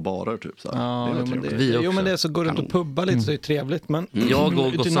bara runt på barer typ. Så men det är så går runt och pubba lite så är det trevligt. Men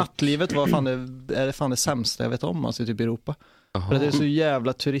ute i nattlivet är det fan det sämsta jag vet om, alltså typ i Europa. För det är så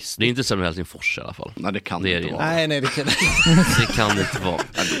jävla turistiskt. Det är inte som Helsingfors i alla fall. Nej, det kan det inte vara. Nej, det kan det kan det inte vara.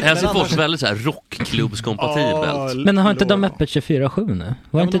 Helsingfors är väldigt så här rockklubbskompatibelt. Men har inte de öppet 24/7 nu?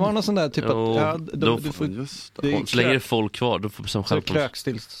 Var inte det någon sån där typ så länge det är folk kvar, då får man själv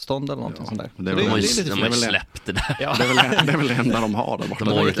krökstillstånd eller någonting sånt där. De har släppt det där. Det är väl det enda de har där borta.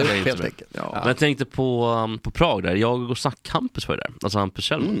 Men jag tänkte på Prag där. Jag och Snack Campus var där. Alltså Hampus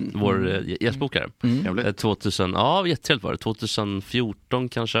Kjell, vår gästbokare. 2000, jättetrevligt var det. 2014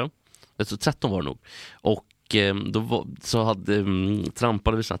 kanske. 2013 var det nog. Och så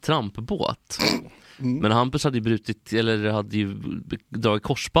trampade vi sån här trampbåt. Men Hampus hade ju hade ju dragit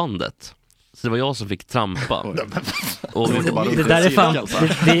korsbandet. Så det var jag som fick trampa. Och det där är fan,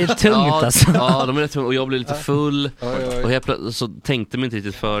 det är tungt alltså. Ja, de är rätt tunga. Och jag blev lite full. Och helt så tänkte mig inte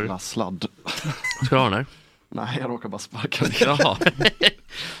riktigt för... Sladd. Ska du ha den här? Nej, jag råkar bara sparka ner. Jaha.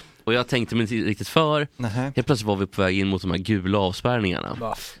 Och jag tänkte mig inte riktigt för. Helt plötsligt var vi på väg in mot de här gula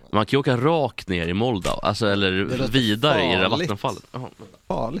avspärrningarna. Man kan ju åka rakt ner i Moldau. Alltså, eller vidare i det där vattenfallet.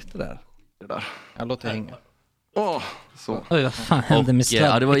 Farligt det där. Jag låter hänga. Så. Oj, vad fan hände med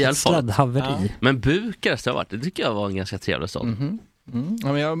sladdhaveri? Men Bukarest har varit, det tycker jag var en ganska trevlig stad.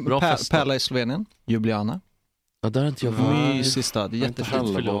 Ja, men Pärla i Slovenien, Ljubljana. Ja, där har inte jag varit. Mysig stad,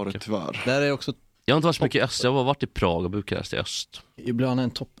 jättefint. Tyvärr. Där är också... Jag har inte varit så mycket i öst, jag har varit i Prag och Bukarest i öst. Ljubljana är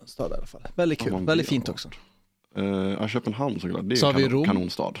en toppenstad i alla fall. Väldigt kul, väldigt fint också. Köpenhamn såklart, det är en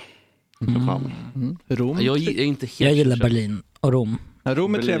kanonstad. Rom. Jag är inte helt jag gillar Berlin och Rom. Ja,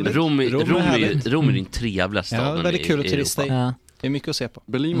 Rom är trevligt. Rom är din trevliga stad. Ja, väldigt kul att turista i. Ja. Det är mycket att se på.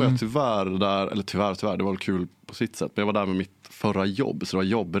 Berlin var jag tyvärr där, eller tyvärr, det var kul på sitt sätt. Men jag var där med mitt förra jobb, så det var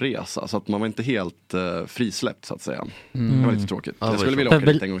jobbresa. Så att man var inte helt frisläppt så att säga. Det var lite tråkigt. Jag skulle vilja åka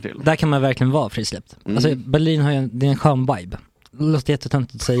dit en gång till. Där kan man verkligen vara frisläppt. Alltså Berlin har ju det är en skön vibe. Det låter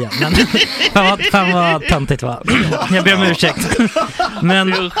jättetöntigt att säga, men fan vad töntigt va. Jag ber om ursäkt. Men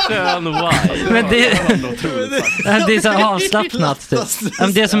det är en skön vibe. Men det är så avslappnat typ.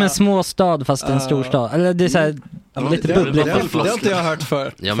 Det är som en småstad fast en storstad. Eller det är så här, lite bubbligt. Det har inte jag hört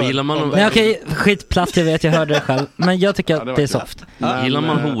för. Ja, men gillar man Nej, okej, skitplatt, jag vet, jag hörde det själv. Men jag tycker att det är soft. Gillar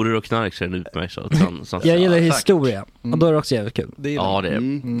man horor och knark så är det utmärkt så. Jag gillar historia, och då är det också jävligt kul. Ja, det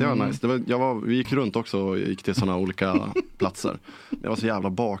var nice. Vi gick runt också och gick till sådana olika platser. Det var så jävla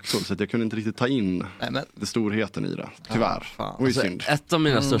bakfull så att jag kunde inte riktigt ta in det storheten i det. Tyvärr. Alltså, ett av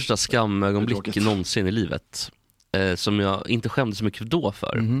mina största skamögonblick någonsin i livet, som jag inte skämde så mycket då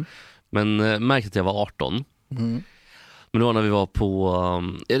för. Men märkte att jag var 18. Men det var när vi var på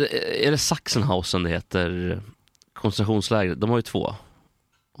är det Sachsenhausen det heter, koncentrationsläger. De har ju 2.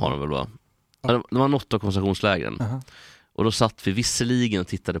 Har de väl va? Ja, det var något av koncentrationslägren. Och då satt vi visserligen och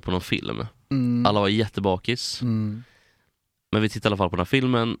tittade på någon film. Alla var jättebakis. Men vi tittade i alla fall på den här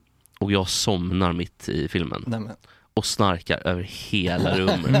filmen och jag somnar mitt i filmen. Och snarkar över hela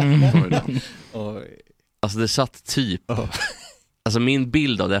rummet. Alltså det satt typ alltså min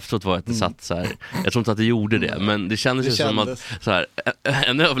bild av det efteråt var att det satt så här. Jag tror inte att det gjorde det, men det kändes ju som att så här,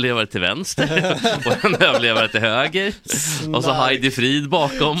 en överlevare till vänster och en överlevare till höger. Och så Heidi Frid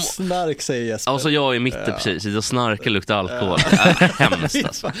bakom. Snark säger Jesper. Och så jag i mitten precis. Och snarkar luktar alkohol. Hemskt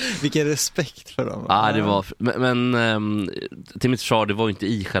alltså. Vilken respekt för dem. Ja, det var men till mitt försvar, det var ju inte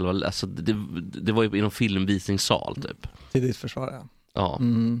i själva, alltså det var ju i någon filmvisningssal typ. Till ditt försvar, ja. Ja.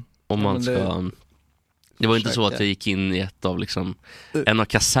 Om man ska det var inte så att jag gick in i ett av liksom en av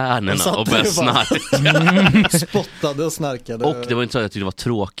kasernerna och började snarka. Spottade och snarkade. Och det var inte så att jag tyckte det var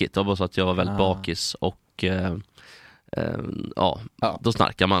tråkigt. Det var bara så att jag var väldigt bakis. Och då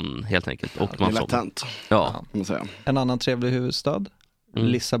snarkar man helt enkelt. Och man latent. Ja. En annan trevlig huvudstad.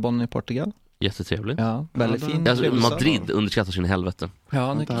 Lissabon i Portugal. Jättetrevlig. Ja, väldigt fin. Alltså, Madrid underskattar sin helvete.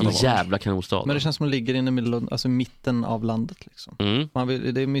 Ja, det är jävla kanonstad. Men det känns som att ligger inne alltså mitten av landet liksom.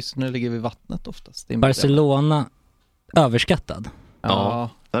 Det är mysigt när det ligger vid vattnet oftast. Barcelona överskattad. Ja.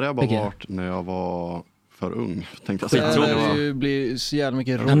 Där har jag bara varit när jag var för ung, tänkte jag säga. Det blir så jävla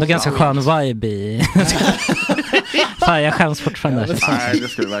mycket rosa. Ändå ganska skön vibe i. Fan, jag skäms fortfarande. Nej, det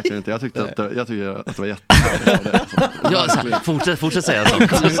skulle jag verkligen inte. Jag tyckte att det var jättehärligt. Ja, fortsätt säga så.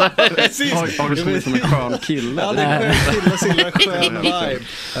 Har du kommit som en skön kille? Ja, det är en skön vibe.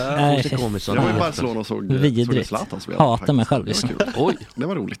 Jag var i Barcelona och såg Zlatan spela. Hatar mig själv. Oj, det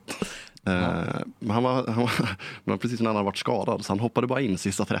var roligt. Men han var precis när han hade varit skadad, så han hoppade bara in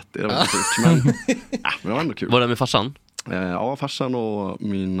sista 30. Det var sjukt, men det var ändå kul. Var det med farsan? Ja, farsan och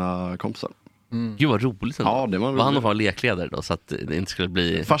mina kompisar. Gud vad roligt ändå. Ja, det var han att vara lekledare då, så att det inte skulle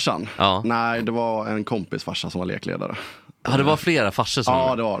bli... Farsan? Ja. Nej, det var en kompis farsa som var lekledare. Ja, det var flera farsor som...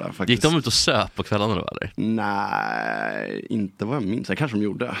 Ja, det var det faktiskt. Gick de ut och söp på kvällarna då, eller? Nej, inte vad jag minns. Det kanske de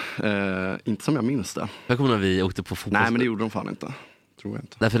gjorde. Inte som jag minns det. Jag kommer när vi åkte på fotboll. Nej, men det gjorde de fan inte. Tror jag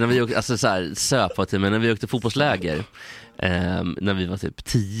inte. Därför när vi åkte, alltså så här, söp var till, men när vi åkte fotbollsläger när vi var typ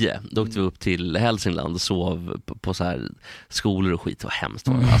 10, då åkte vi upp till Hälsingland och sov på så här skolor och skit. Det var hemskt.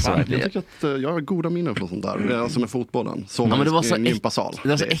 Alltså, jag tycker att jag har goda minnen från sånt där. Alltså med fotbollen. Så men det var så gympasal. Det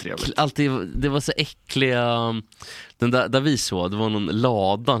var så äckliga. Den där vi såg, det var någon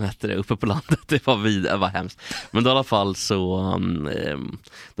ladan hette det uppe på landet. Det var hemskt. Men då i alla fall så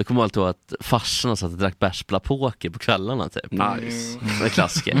det kom alltid att farsorna satt och drack bärsplapoker på kvällarna typ. Nice. Det är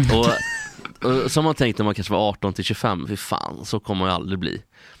klassiker. Och som man tänkte när man kanske var 18-25, fy fan, så kommer man ju aldrig bli.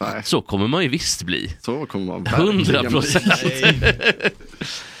 Nej. Så kommer man ju visst bli. Så kommer man 100%.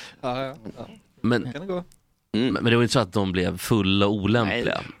 Ja. Men kan det gå. Men det var inte så att de blev fulla och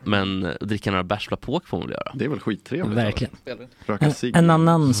olämpliga. Men att dricka några bärsplapoker får man väl göra. Det är väl skittrevligt. Verkligen. En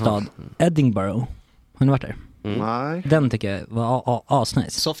annan stad, Edinburgh. Har ni varit där? Nej. Den tycker jag var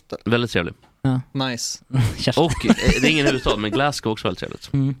asnice. Soft. Väldigt trevlig. Ja. Nice. Och det är ingen huvudstad, men Glasgow också väldigt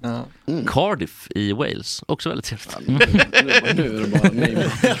trevligt. Cardiff i Wales också väldigt trevligt. Nu är det bara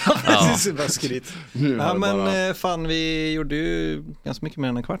precis, bara skryt. Ja, men fan, vi gjorde ju ganska mycket mer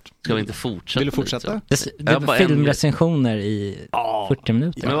än en kvart. Ska vi inte fortsätta? Vill du fortsätta? Det var filmrecensioner i 40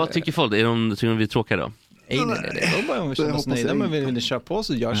 minuter. Men vad tycker folk? Tycker de vi är tråkiga då? Nej, det var bara om vi känner oss nöjda, men vi vill köra på,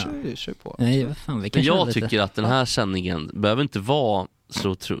 så jag kör på. Nej, fan, vi kan jag tycker att den här sändningen behöver inte vara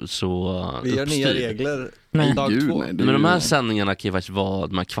så vi gör nya regler Nej. Men de här sändningarna kan ju faktiskt vara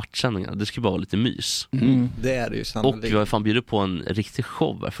de här kvartssändningarna. Det ska bara vara lite mys. Det är det ju sannolikt. Och vi har fan bjudit på en riktig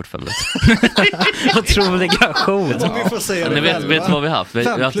show här 45 minuter. Otroliga show. Vi får se det. Ni vet vad vi har haft? Vi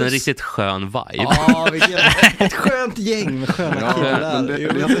har haft en riktigt skön vibe. Ja, ett skönt gäng med sköna killar. Det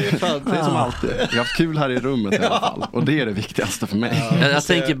är som alltid. Vi har haft kul här i rummet i alla fall. Och det är det viktigaste för mig. Jag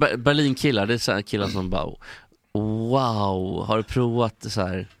tänker Berlin-killar, det är så här killar som bara wow, har du provat så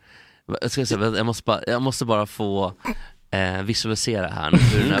här? Jag måste bara få visualisera här nu.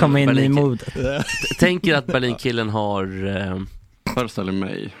 Komma in i modet. Tänker att Berlin-killen har föreställer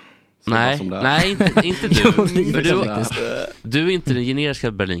mig. Nej, inte du. Du är inte den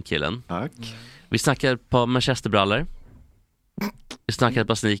generiska Berlin-killen. Tack. Vi snackar på manchesterbrallor. Vi snackar ett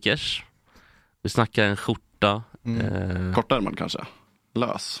par sneakers. Vi snackar en skjorta. Kortärmad kanske.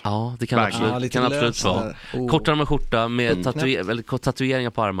 Lös. Ja, det kan absolut vara. Kortärmad skjorta med tatueringar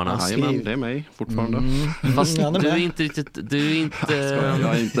på armarna. Jajamän, det är mig fortfarande. Fast du är inte riktigt... Jag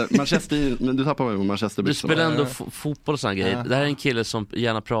är inte... Manchester, men du tappar mig på Manchester. Du spelar ändå fotboll och sådana grejer. Det här är en kille som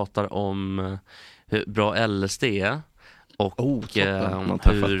gärna pratar om hur bra LSD är. Och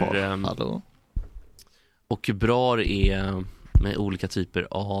hur bra det är med olika typer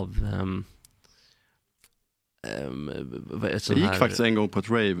av... Jag gick faktiskt en gång på ett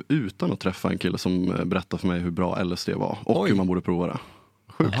rave utan att träffa en kille som berättade för mig hur bra LSD var och hur man borde prova det.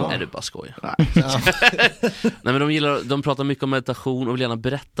 Sjukt. Är det bara skoj? Nej. Nej, men de pratar mycket om meditation och vill gärna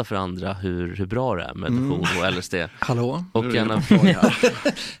berätta för andra hur bra det är med meditation och LSD. Hallå? Och gärna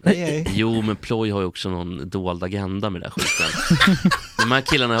Jo, men Ploy har ju också någon dold agenda med det här skiten. De här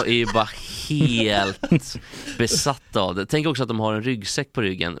killarna är ju bara helt besatta av det. Tänk också att de har en ryggsäck på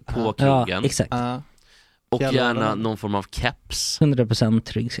ryggen på krogen. Ja, exakt. Och gärna någon form av caps.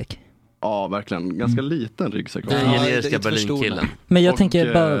 100% ryggsäck. Ja, verkligen. Ganska liten ryggsäck. Den generiska Berlin-killen. Men jag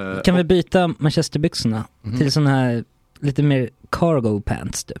tänker, kan vi byta manchesterbyxorna till sån här lite mer cargo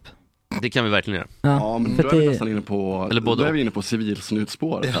pants typ? Det kan vi verkligen göra. Ja, men då är vi nästan inne på, då är vi inne på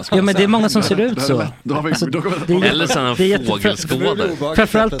civilsnutspåret. Ja, men det är många som ser ut så. Eller sådana fågelskådor.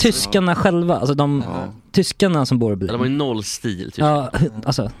 Framförallt tyskarna själva. Alltså tyskarna som bor i Berlin. De har ju noll stil. Ja,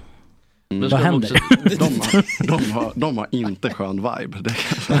 alltså... Vad händer? De har inte skön vibe.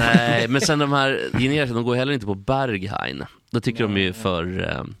 Nej, men sen de här generiska, de går heller inte på Berghain. Då tycker de ju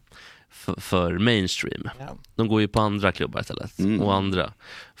för mainstream. De går ju på andra klubbar istället. Och andra.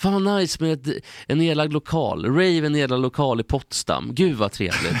 Fan vad nice med en nedlagd lokal. Rave, en nedlagd lokal i Potsdam. Gud vad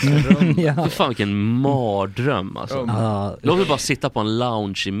trevligt. Fan vilken mardröm alltså. Låt mig bara sitta på en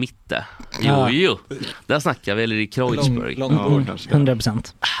lounge i mitten. Jo. Där snackar vi, eller i Kreuzberg.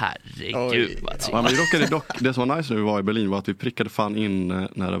 100%. Herregud vad trevligt. Det som var nice när vi var i Berlin var att vi prickade fan in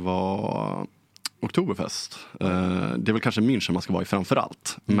när det var Oktoberfest. Det är väl kanske München man ska vara i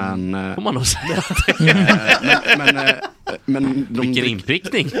framförallt. Men får man nog säga men vilken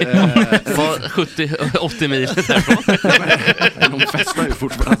inprickning. 70-80 mil därifrån. De festar ju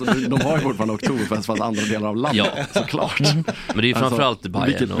fortfarande, alltså, de har ju fortfarande Oktoberfest fast andra delar av landet, såklart. Men det är ju framförallt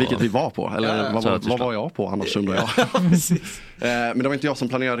Bayern. Vilket vi var på, eller vad var jag på annars undrar jag. Men det var inte jag som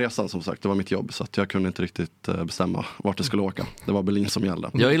planerade resan som sagt, det var mitt jobb så att jag kunde inte riktigt bestämma vart det skulle åka. Det var Berlin som gällde.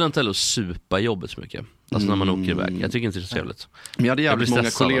 Jag gillar inte heller att supa jobbet så mycket. Alltså när man åker iväg. Jag tycker inte det är så trevligt. Men jag hade jävligt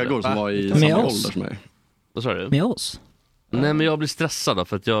många kollegor som var i samma ålder som mig. Vad sa du? Med oss? Nej, men jag blir stressad då,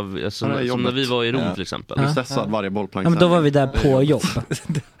 för att som när vi var i Rom till exempel. Jag blir stressad varje bollplank. Ja, men då var vi där på jobb.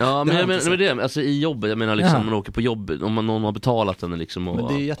 Ja, men jag menar det, alltså i jobbet, jag menar liksom man åker på jobb, om någon har betalat den liksom. Och... Men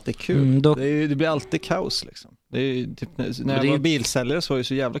det är jättekul. Det blir alltid kaos liksom. Det är typ, när jag var bilsäljare så var det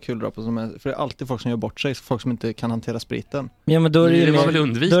så jävla kul att dra på för det är alltid folk som gör bort sig, folk som inte kan hantera spriten. Ja, men då är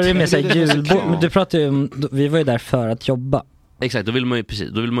det mer så här julbord. Men du pratar ju om, vi var ju där för att jobba. Exakt, då vill man ju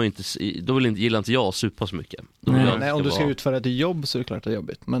inte gillar inte jag supa så mycket. Nej, om du ska utföra ett jobb så är det klart det är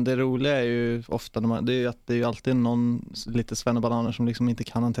jobbigt. Men det roliga är ju ofta det är ju alltid någon lite svennebananer som liksom inte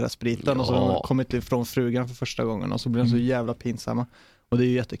kan hantera spriten och så har de kommit ifrån frugan för första gången och så blir de så jävla pinsamma. Och det är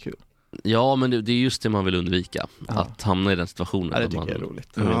ju jättekul. Ja, men det är just det man vill undvika. Att hamna i den situationen. Ja, det tycker jag är roligt.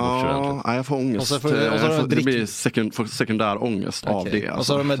 Ja, jag får ångest. Och så det blir sekundär ångest av det. Och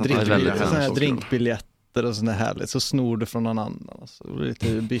så har de med drinkbiljetter och sånt härligt, så snor du från någon annan alltså,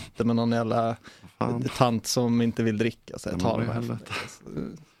 lite byte med någon jävla tant som inte vill dricka så jag tar det här.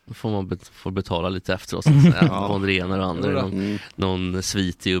 Då får man betala lite efteråt på en ena och andra någon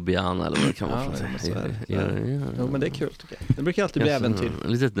svit i Ubiana eller vad det kan vara. Jo, men det är kul tycker jag. Det brukar alltid bli äventyr.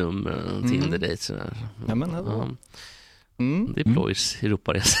 Litet nummer, Tinder-date sådär. Ja, men det är Ploys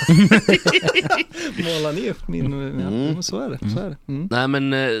Europaresa. Målar ni upp min... Så är det. Nej, men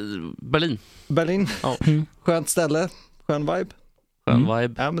Berlin. Ja. Skönt ställe, skön vibe. Skön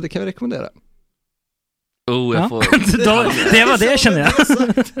vibe. Ja, men det kan vi rekommendera. Jag får... det var det känner jag.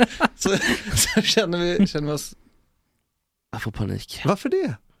 så känner vi oss... Jag får panik. Varför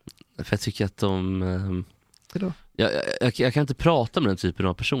det? För jag tycker att de... Jag kan inte prata med den typen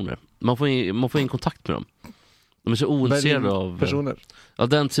av personer. Man får in kontakt med dem. De är så ointresserade av personer. Ja,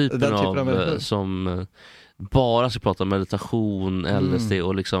 den typen av som bara ska prata om meditation, LSD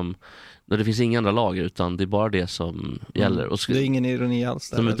och liksom, det finns inga andra lager utan det är bara det som gäller. Och det är ingen ironi alls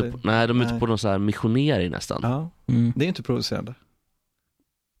där, de är ute på någon så här missionering nästan. Ja. Det är inte provocerande.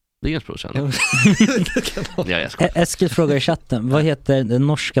 Det är inget provocerande. Eskil frågar i chatten, vad heter den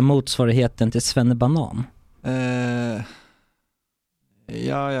norska motsvarigheten till Svennebanan?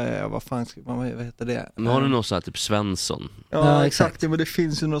 Vad heter det? Men har du något så här typ Svensson? Ja, exakt. Men det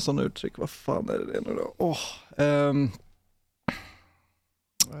finns ju några sådana uttryck. Vad fan är det nu då?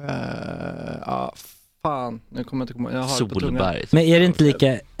 Fan. Nu kommer jag inte komma. Jag har Solberg. Men är det inte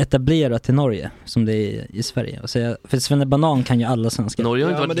lika etablerat i Norge som det är i Sverige? För Svennebanan kan ju alla svenskar. Norge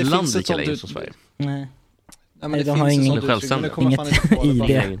har inte varit land lika länge som Sverige. Nej. Men de har inget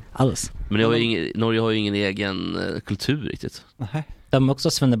ID alls. Men Norge har ju ingen egen kultur riktigt. Nej. De har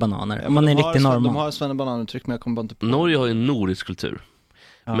också svennebananer. Om man är riktigt normal. De har svennebananuttryck, men jag kommer bara inte på. Norge har ju en nordisk kultur.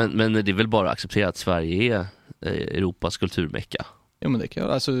 Ja. Men det är väl bara att acceptera att Sverige är Europas kulturmecka. Ja, men det kan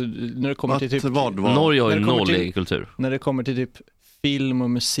jag. Alltså när det kommer till typ Norge har ju noll egen kultur. När det kommer till typ film och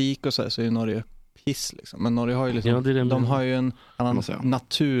musik och så är ju Norge piss liksom. Men Norge har ju liksom, de har ju en annan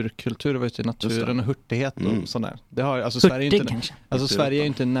naturkultur, vet du, naturen och hurtigheten och sådär. Det har alltså Sverige är ju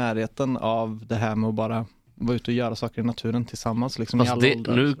inte i närheten av det här med att bara vara ute och göra saker i naturen tillsammans liksom. Fast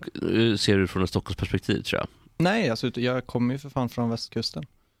nu ser du från ett Stockholmsperspektiv, tror jag. Nej, alltså jag kommer ju för fan från västkusten.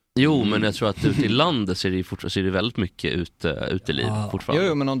 Jo, men jag tror att ute i landet så är det väldigt mycket uteliv fortfarande.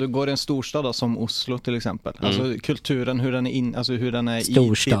 Jo, men om du går i en storstad då, som Oslo till exempel. Alltså kulturen, hur den är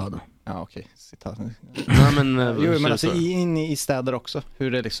storstad. Ja, okej. Men alltså inne i städer också.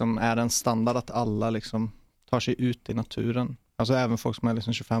 Hur det liksom är en standard att alla liksom tar sig ut i naturen. Alltså även folk som är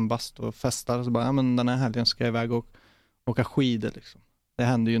liksom 25 bast och festar. Så bara, ja men den här helgen ska jag iväg och åka skidor liksom. Det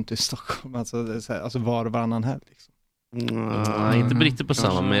händer ju inte i Stockholm. Alltså var och varannan helg liksom. Nej, inte riktigt på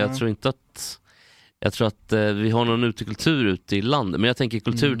samma, men jag tror att vi har någon utekultur ute i landet. Men jag tänker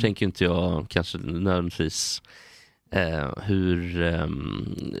kultur tänker inte jag kanske nödvändigtvis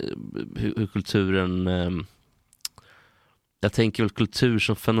hur kulturen jag tänker väl kultur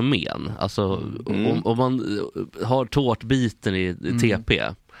som fenomen. Alltså om man har tårtbiten i TP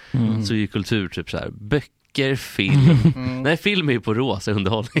så är ju kultur typ så här böcker, film. Nej, film är ju på rosa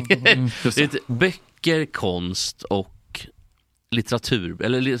underhållning. Böcker, konst och litteratur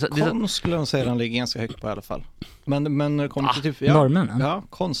eller konst skulle jag säga den ligger ganska högt på i alla fall. Men när det kommer till typ normen. Ja,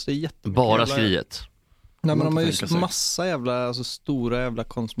 konst är jättemycket. Bara skriet. Nej, men de har ju massa jävla, alltså stora jävla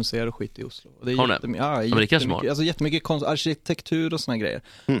konstmuseer och skit i Oslo. Och det är jättemycket, alltså jättemycket konst, arkitektur och såna grejer.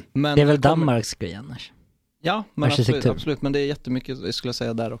 Men det är väl Danmarks grej annars. Ja, men absolut, men det är jättemycket skulle jag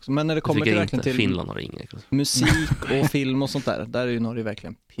säga där också. Men när det kommer till Finland har inget. Musik och film och sånt där är ju Norge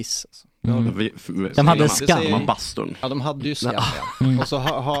verkligen piss alltså. De hade Skam. Ja, de hade ju Skam. Och så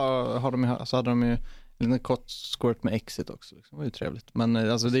hade de ju en kort squirt med Exit också liksom. Det var ju trevligt.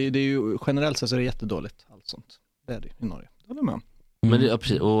 Men alltså det är ju generellt så är det jättedåligt allt sånt. Det är det i Norge. Det håller med.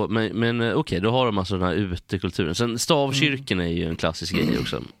 Men okej, då har de alltså den här utekulturen. Sen stavkyrken är ju en klassisk grej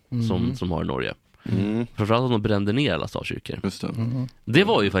också som har i Norge. Framförallt att de brände ner alla stavkyrkor. Just det. Det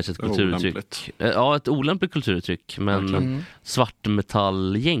var ju faktiskt ett kulturuttryck. Ja, ett olämpligt kulturuttryck. Men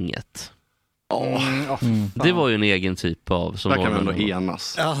svartmetallgänget, det var ju en egen typ av som där kan man ändå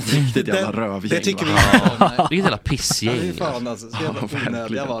enas. Riktigt jävla rövgäng. Det tycker vi. Vilket jävla pissgäng.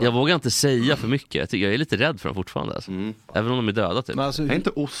 Jag vågar inte säga för mycket. Jag är lite rädd för dem fortfarande alltså. Även om de är döda typ. Alltså, är inte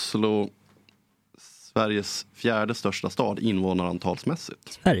Oslo Sveriges fjärde största stad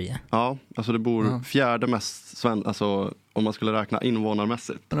invånarantalsmässigt? Sverige? Ja, alltså det bor fjärde mest alltså om man skulle räkna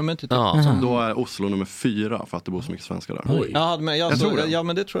invånarmässigt. Då är Oslo nummer 4 för att det bor så mycket svenskar där. Oj. Ja, men jag tror det. Ja,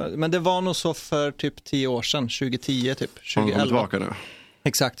 men det tror jag. Men det var nog så för typ 10 år sedan, 2010 typ, 2011. Tillbaka nu.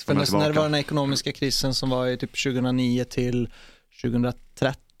 Exakt, för när det var den ekonomiska krisen som var i typ 2009 till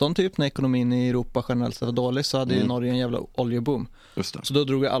 2013 typ, när ekonomin i Europa generellt sett var dålig, så hade ju Norge en jävla oljeboom. Just det. Så då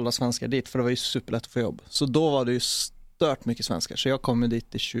drog alla svenskar dit, för det var ju superlätt att få jobb. Så då var det ju stört mycket svenskar, så jag kom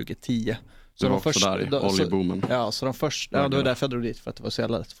dit i 2010. Så det var också där i oljeboomen. Så de första, det var därför jag drog dit, för att det var så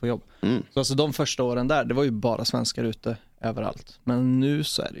jävla lätt att få jobb. Så alltså de första åren där, det var ju bara svenskar ute överallt. Men nu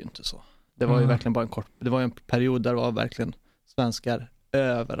så är det ju inte så. Det var ju verkligen bara det var en period där det var verkligen svenskar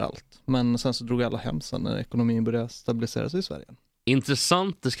överallt. Men sen så drog alla hem sen när ekonomin började stabilisera sig i Sverige.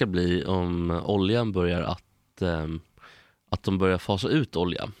 Intressant det ska bli om oljan börjar att de börjar fasa ut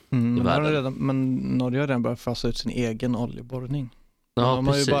olja i världen. Men Norge har redan börjat fasa ut sin egen oljeborrning. Ja, de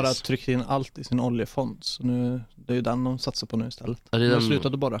har ju bara tryckt in allt i sin oljefond. Så nu, det är ju den de satsar på nu istället. Ja, de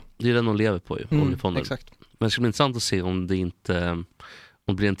slutade bara. Det är den de lever på ju, oljefonden. Exakt. Men det ska bli intressant att se om det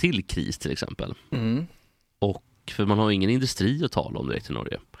blir en till kris till exempel. Och för man har ju ingen industri att tala om direkt i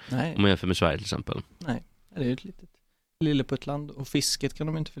Norge. Nej. Om man jämför med Sverige till exempel. Nej, det är ju ett litet lilleputtland. Och fisket kan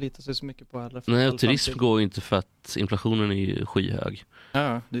de inte förlita sig så mycket på heller. Nej, och turism går ju inte för att inflationen är ju skyhög.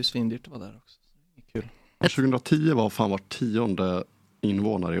 Ja, det är ju svindyrt att vara där också. Det är kul. 2010 var fan var 10:e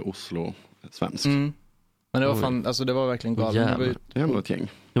invånare i Oslo svensk. Men det var fan, alltså det var verkligen galet. Det är ändå ett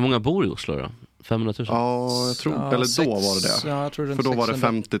gäng. Hur många bor i Oslo då? 500 000? Ja, jag tror, eller då var det det. Ja, jag tror det. För då var det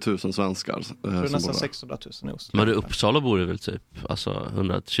 50 000 svenskar. Jag tror nästan 600 000 i Oslo. Men i Uppsala bor det väl typ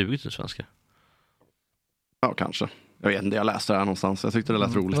 120 000 svenskar? Ja, kanske. Jag vet inte, jag läste det här någonstans. Jag tyckte det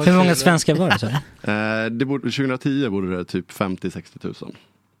lät roligt. Hur många svenskar var det så? 2010 borde det typ 50-60 000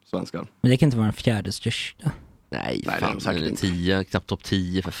 svenskar. Men det kan inte vara den fjärde största. Nej, fan, det är 10, knappt topp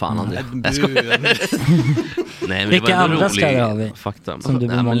 10 för fan. Nej, men vilka andra städer har vi? Fakta. Som du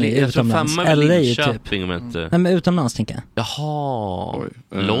bor många utomlands. LA typ. Nej, men utomlands tänker jag. Jaha.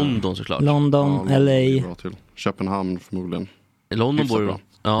 London såklart. London, LA. Köpenhamn förmodligen. London bor.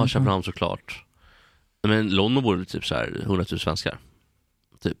 Ja, Köpenhamn såklart. Men London bor typ så här 100 000 svenskar.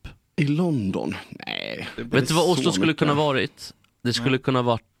 Typ. I London? Nej. Vet du vad Oslo skulle kunna varit? Det skulle kunna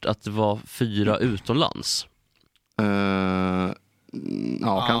varit att det var 4 utomlands.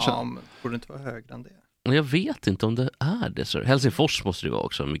 Ja, kanske. Borde det inte vara högre än det? Jag vet inte om det är det. Så. Helsingfors måste det vara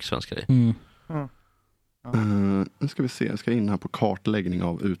också, mycket svenskar i. Nu ska vi se, jag ska in här på kartläggning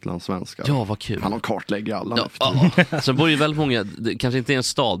av utlandssvenskar. Ja, vad kul. Han har kartlägger alla. Sen bor ju väldigt många, kanske inte i en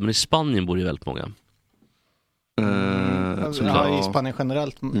stad, men i Spanien bor ju väldigt många. I Spanien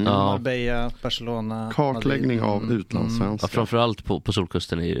generellt. Marbella, Barcelona. Kartläggning av utlandssvenskar. Framförallt på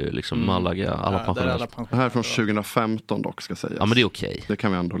solkusten är ju liksom Malaga, alla pensionärer. Det här är från 2015 dock, ska sägas. Ja, men det är okej. Det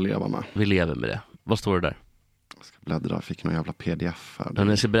kan vi ändå leva med. Vi lever med det. Vad står det där? Jag ska bläddra, jag fick någon jävla pdf här. Men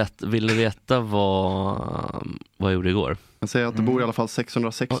jag ska berätta, vill ni veta vad jag gjorde igår? Jag säger att det bor i alla fall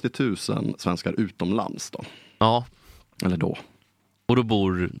 660 000 svenskar utomlands då. Ja. Eller då. Och då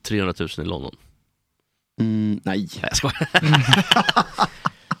bor 300 000 i London. Nej. Jag skojar.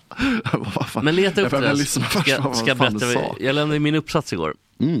 Men leta upp det. Ska berätta. Jag lämnade min uppsats igår.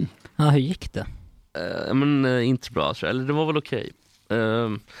 Ja, hur gick det? Men inte bra, tror jag. Eller det var väl okej.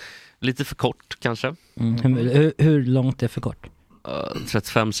 Lite för kort kanske. Hur långt är för kort?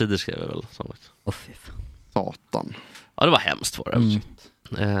 35 sidor skrev jag väl. Satan. Ja, det var hemskt för det.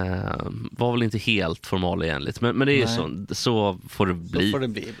 Var väl inte helt formalenligt, men det är ju så får det bli. Så får det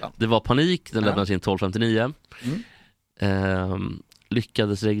bli ibland. Det var panik, den lämnades in 12:59.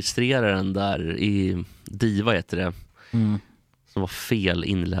 Lyckades registrera den där i Diva heter det. Som var fel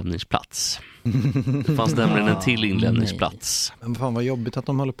inlämningsplats. Det fanns nämligen en till inlämningsplats. Men fan vad jobbigt att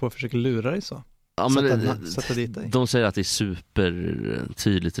de håller på att försöka lura dig så. Ja, men sätta dit dig. De säger att det är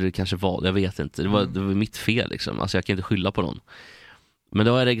supertydligt, och det kanske var, jag vet inte. Det var mitt fel liksom. Alltså jag kan inte skylla på någon. Men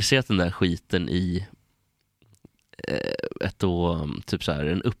då har jag registrerat den där skiten i typ så här,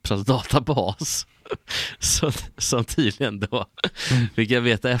 en uppsatsdatabas. Som tydligen då, vilket jag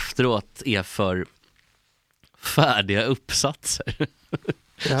vet efteråt är för färdiga uppsatser.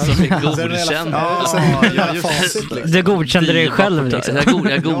 Som är godkända. Du godkände dig själv liksom.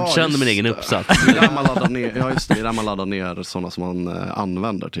 Jag godkände min egen uppsats. Det är där man laddar ner sådana som man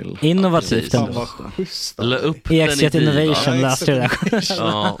använder till. Innovativt ändå. EX Innovation läste det där.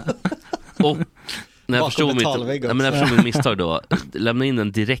 Ja. Och när jag förstod mitt misstag då, lämna in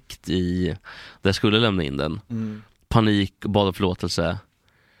den direkt i där jag skulle lämna in den. Panik, bad om förlåtelse.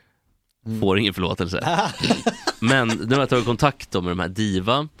 Får ingen förlåtelse. Men nu har jag tagit kontakt med de här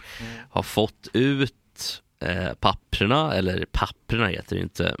Diva. Har fått ut papperna. Eller papperna heter det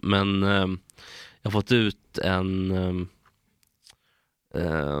inte. Men jag har fått ut en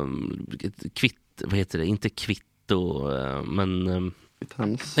vad heter det? Inte kvitto, men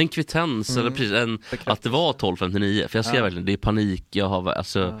en kvittens eller precis att det var 12:59. För jag skrev verkligen, det är panik. Jag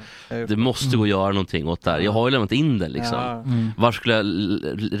har det måste gå att göra någonting åt det här. Jag har ju lämnat in den liksom. Varför skulle jag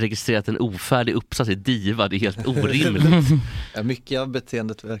registrerat en ofärdig uppsats i Diva? Det är helt orimligt. Mycket av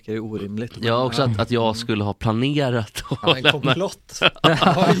beteendet verkar ju orimligt. Ja, också att jag skulle ha planerat en komplott.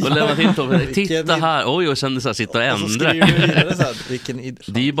 Och lämnat in titta här. Oj, och sen så här, sitta och ändra.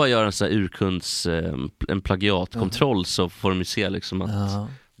 Det är ju bara att göra en sån här urkunds en plagiatkontroll, så får de ju se liksom att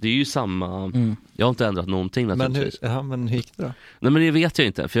det är ju samma. Jag har inte ändrat någonting naturligtvis. Men hur gick det då? Nej, men det vet jag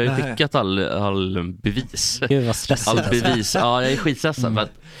inte, för jag har ju skickat all bevis. Gud vad stressigt. All bevis. Ja, jag är skitstressad för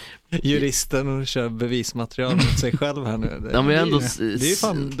att Juristen och kör bevismaterial mot sig själv här nu. Ja, men jag ändå... Det är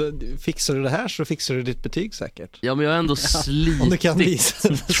fan, fixar du det här så fixar du ditt betyg säkert. Ja, men jag har ändå slitit. Om du kan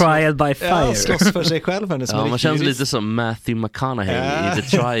visa. Trial by fire. Ja, slåss för sig själv här nu. Ja, man känns lite som Matthew McConaughey i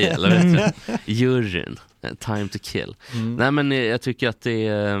The Trial, vet du? Juryn. Time to kill. Nej, men jag tycker att det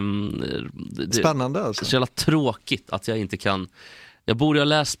är spännande alltså. Så jävla tråkigt att jag inte kan. Jag borde ha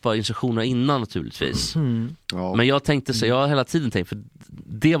läst på instruktionerna innan naturligtvis. Ja. Men jag tänkte så, jag har hela tiden tänkt, för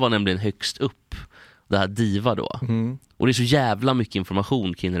det var nämligen högst upp det här Diva då. Och det är så jävla mycket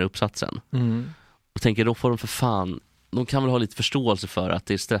information kring den här uppsatsen. Och tänker, då får de för fan, de kan väl ha lite förståelse för att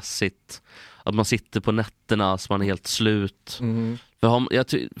det är stressigt, att man sitter på nätterna så man är helt slut.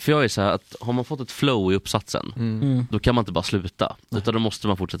 För jag är så här att har man fått ett flow i uppsatsen, då kan man inte bara sluta, utan då måste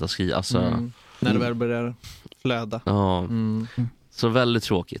man fortsätta skriva. Alltså, när det väl börjar flöda. Ja. Så väldigt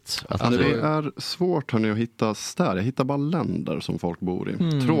tråkigt. Att det är svårt att hitta städer. Jag hittar bara länder som folk bor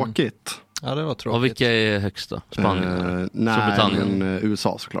i. Tråkigt. Ja, det var tråkigt. Och vilka är högst då? Spanien? Nej,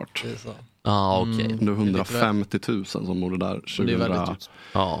 USA såklart. Okej. Det är 150 000 som bor där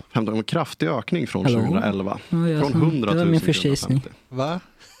 2015. En kraftig ökning från 2011. Från 100 000 det var min första gissning. Va?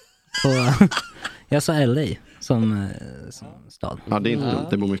 Jag sa LA som stad. Ja, det är inte dumt.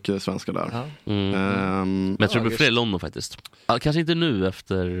 Det bor mycket svenskar där. Men jag tror det blir fler i London faktiskt. Kanske inte nu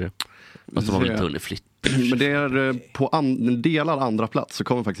efter att de har blivit hunnit flytt. Men det är på en delad andra plats så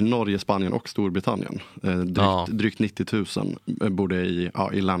kommer faktiskt Norge, Spanien och Storbritannien. Drygt 90 000 bor det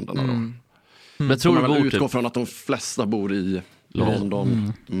i länderna då. Men jag tror man utgår från att de flesta bor i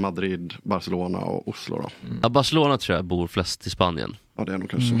London, Madrid, Barcelona och Oslo då. Ja, Barcelona tror jag bor flest i Spanien. Ja, det är nog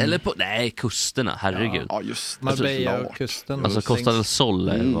kanske. Eller på, kusterna, herregud. Ja, just Marbella och kusten. Alltså Costa del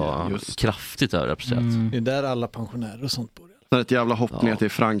Sol var kraftigt överrepresenterat. Det är där alla pensionärer och sånt bor. Det är ett jävla hopp ner till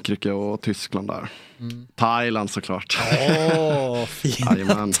Frankrike och Tyskland där. Thailand såklart.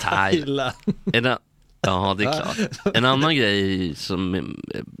 Fint. Thailand. Ja, det är klart. En annan grej som,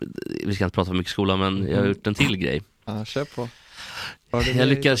 vi ska inte prata för mycket skola, men jag har gjort en till grej. Ja, kör på. Jag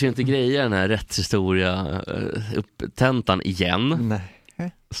lyckades ju inte greja den här rättshistoria upptentan igen.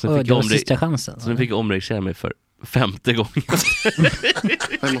 Nej. Det var sista chansen. Så nu fick jag omregistrera mig för 5:e gången.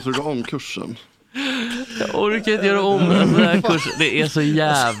 Men måste du gå om kursen? Jag orkar inte göra om den här kursen. Det är så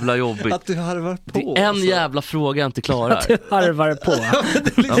jävla jobbigt. Att du harvar på. Det är en jävla fråga jag inte klarar. Att du harvar på.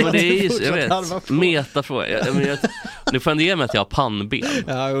 Ja, men det är ju, jag vet, metafråga. Nu får jag ge mig att jag har pannben.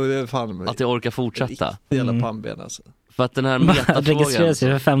 Ja, det är fan. Att jag orkar fortsätta. Hela pannben alltså. För att den här metafrågan... Registrera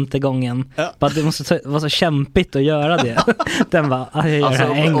sig för 5:e gången. Ja. Det måste vara så kämpigt att göra det. Den var, jag gör det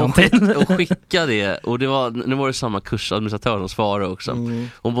här en gång till. Och skicka det. Och nu var det samma kursadministratör som svarade också.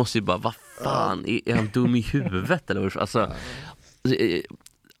 Hon måste ju bara, vad fan, är han dum i huvudet? Eller? Alltså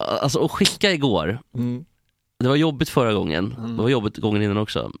att skicka igår. Det var jobbigt förra gången. Det var jobbigt gången innan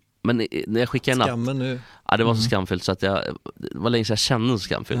också. Men när jag skickade en natt... Skammen nu. Ja, det var så skamfyllt så att det var länge sedan jag kände så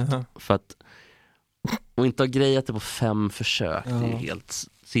skamfyllt. För att och inte ha grejat det på 5 försök. Det är helt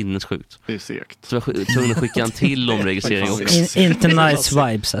sinnessjukt. Det är segt. Så jag var tvungen att skicka en till omregistrering också. Inte nice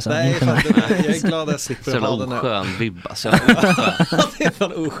vibes alltså. Nej, inte jag är glad att jag slipper ha den här. Oskön vibb alltså. Det är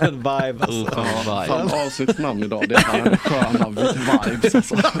fan oskön vibe alltså. Fan avsnittsnamn idag. Det är en sköna vibes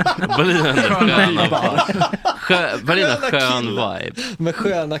alltså. Berlina skön vibe. Med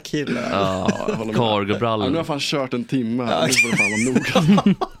sköna killar. Ja, cargobrallor. Nu har jag fan kört en timme här. Nu får det fan vara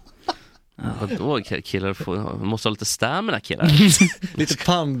noga. Vadå killar, måste ha lite stamina killar. Lite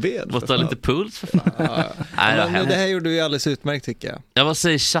pannben. Måste ha lite puls för fan. Men det här gjorde du ju alldeles utmärkt tycker jag. Ja, vad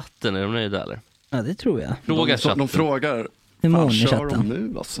säger chatten? Är de nöjda eller? Ja, det tror jag. Fråga chatten. De frågar, fan kör de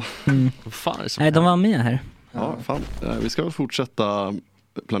nu alltså? Nej, de var med här. Ja, fan. Vi ska väl fortsätta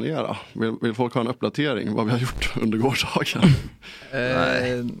planera. Vill folk ha en uppdatering vad vi har gjort under gårdagen?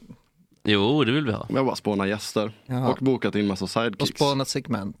 Jo, det vill vi ha. Vi har bara spånat gäster och bokat in massa sidekicks. Och spånat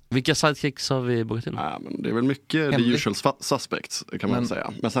segment. Vilka sidekicks har vi bokat in? Nej, men det är väl mycket the usual suspects kan man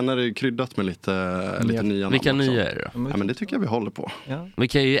säga. Men sen är det kryddat med lite nya namn. Vilka nya är det då? Ja, men det tycker jag vi håller på.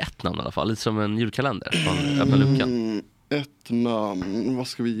 Vilka är ju ett namn i alla fall, lite som en julkalender från Öppna luckan. Ett namn, vad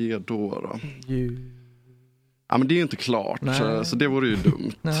ska vi ge då? Ja, men det är ju inte klart, så det vore ju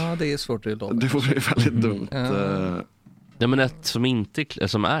dumt. Ja, det är svårt att låta. Det vore ju väldigt dumt. Ja, men ett som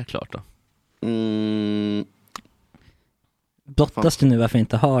är klart då? Blottas det nu varför jag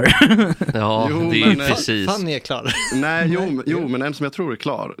inte har? Ja, det är ju precis. Fan är klar. Nej, jo, men en som jag tror är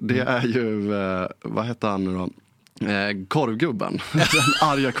klar, det är ju, vad heter han nu då? Korvgubben. Den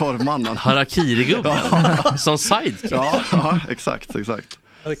arga korvmannen. Harakiri-gubben. Som sidekick. Ja, exakt.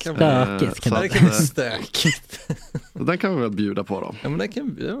 Det kan bli stökigt. Den kan vi väl bjuda på då. Ja, men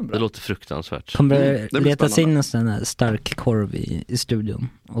det låter fruktansvärt. Kommer letas in en sån här stark korv i studion.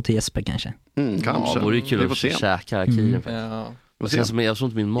 Och till Jesper kanske. Kanske. Ja, det vore ju kul att käka arkiven. Ja. Jag tror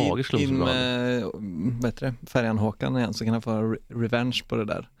inte min mage slår så bra. Med Färjan Håkan igen så kan han få revenge på det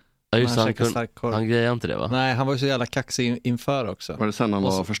där. Ja, just han grejer inte det, va? Nej, han var ju så jävla kaxig inför också. Var det sen han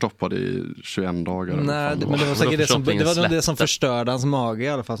var förstoppad i 21 dagar? Nej, men det var säkert det som förstörde hans mage i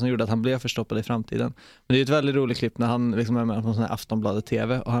alla fall, som gjorde att han blev förstoppad i framtiden. Men det är ju ett väldigt roligt klipp när han liksom är med på sån här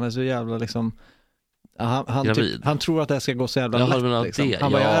Aftonbladet-TV och han är så jävla liksom... Han tror att det ska gå så jävla lätt. Liksom.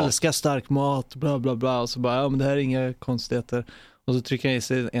 Han bara, jag älskar stark mat, bla bla bla. Och så bara, men det här är inga konstigheter. Och så trycker han i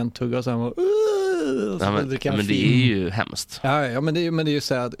sig en tugga och så han bara... men det är ju hemskt. Ja, men det är ju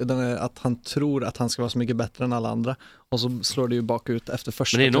så att han tror att han ska vara så mycket bättre än alla andra. Och så slår det ju bakut efter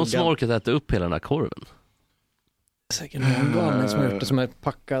första tuggan. Men det är någon som har orkat äta upp hela den här korven. Säkert någon galning som har gjort det, som är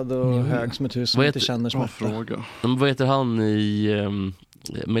packad och hög som ett hus som inte känner smärta. Vad heter han i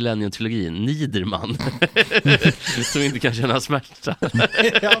Millennium-trilogin? Niederman. Som inte kan känna smärta.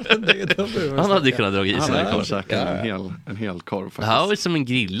 Han hade kunnat dra i sig en korv. En hel korv faktiskt. Det här var som en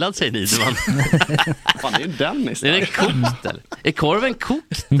grillad, säger Niederman. Fan, det är Dennis. Är det kokt eller? Är korven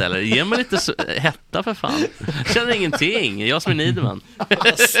kokt eller? Ge mig lite hetta för fan. Känner ingenting. Jag som är Niederman.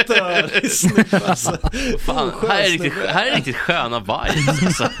 Fan, här är riktigt sköna vibes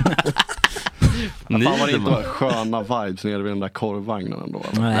alltså. Fan, var det inte sköna vibes nere vid den där korvvagnen ändå?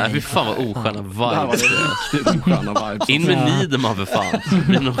 Nej, fy fan vad osköna vibes. Vibes. In med Niederman för fan. Det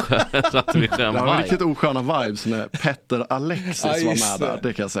blir nog skön det var riktigt osköna vibes när Petter Alexis var med där,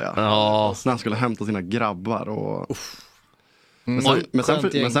 det kan jag säga. Ja. När han skulle hämta sina grabbar och...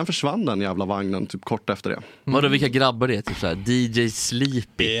 Men sen försvann den jävla vagnen typ kort efter det. Vadå, vilka grabbar det är? Typ såhär DJ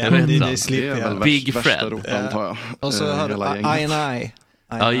Sleepy, DJ Sleepy, Big Fred antar jag. Och så har I.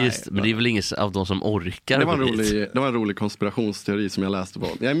 Ja just, men det är väl ingen av de som orkar. Det var en rolig konspirationsteori som jag läste på.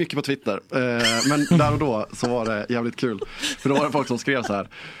 Jag är mycket på Twitter, men där och då så var det jävligt kul. För då var det folk som skrev så här: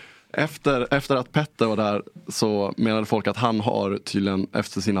 Efter att Petter var där så menade folk att han har tydligen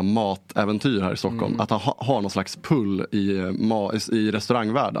efter sina matäventyr här i Stockholm att han har någon slags pull i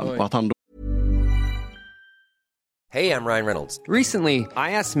restaurangvärlden och att han då... Hey, I'm Ryan Reynolds. Recently,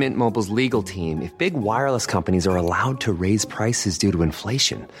 I asked Mint Mobile's legal team if big wireless companies are allowed to raise prices due to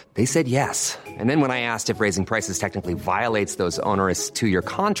inflation. They said yes. And then when I asked if raising prices technically violates those onerous two-year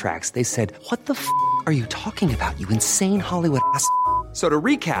contracts, they said, what the f*** are you talking about, you insane Hollywood ass? So to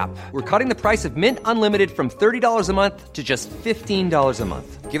recap, we're cutting the price of Mint Unlimited from $30 a month to just $15 a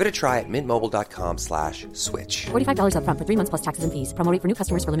month. Give it a try at mintmobile.com/switch. $45 up front for 3 months plus taxes and fees. Promo rate for new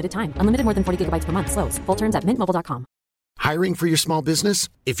customers for limited time. Unlimited more than 40 gigabytes per month. Slows full terms at mintmobile.com. Hiring for your small business?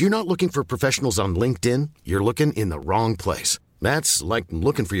 If you're not looking for professionals on LinkedIn, you're looking in the wrong place. That's like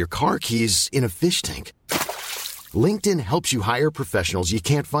looking for your car keys in a fish tank. LinkedIn helps you hire professionals you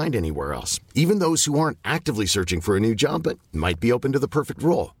can't find anywhere else, even those who aren't actively searching for a new job but might be open to the perfect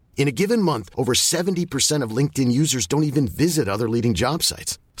role. In a given month, over 70% of LinkedIn users don't even visit other leading job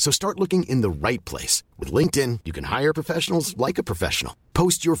sites. So start looking in the right place. With LinkedIn, you can hire professionals like a professional.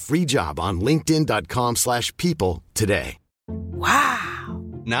 Post your free job on linkedin.com/people today. Wow.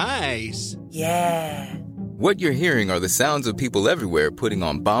 Nice. Yeah. What you're hearing are the sounds of people everywhere putting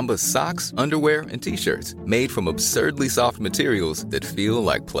on Bombas socks, underwear, and T-shirts made from absurdly soft materials that feel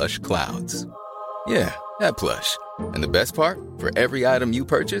like plush clouds. Yeah, that plush. And the best part? For every item you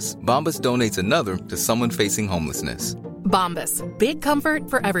purchase, Bombas donates another to someone facing homelessness. Bombas. Big comfort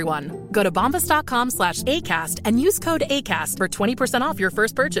for everyone. Go to bombas.com/ACAST and use code ACAST for 20% off your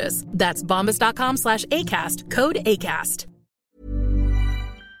first purchase. That's bombas.com/ACAST. Code ACAST.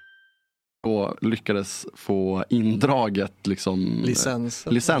 Och lyckades få indraget liksom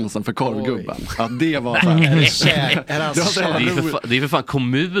licensen för korvgubben. Att det var så här, det är för fan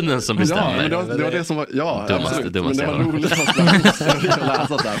kommunen som bestämmer. Ja, det var det som var dummaste. Men det var roligt att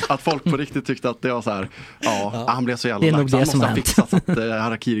läsa där. Att folk på riktigt tyckte att det var så här, han blev så jävla lax. Han måste ha fixat att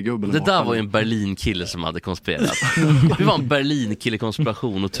harakiri-gubben. Det där var ju en Berlin-kille som hade konspirerat. Det var en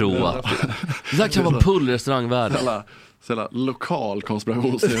Berlin-kille-konspiration att tro att det där kan vara pull i restaurangvärlden. Så lokal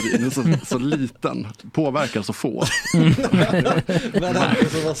konspirationsteori, så liten, påverkar så få. Men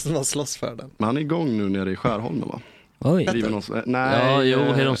så måste man slåss för den. Men han är igång nu nere i Skärholmen, va? Oj. Nej,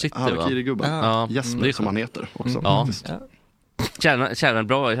 Hedon City, va? Harakiri-gubben. Jesper som han heter också. Ja. Kärnan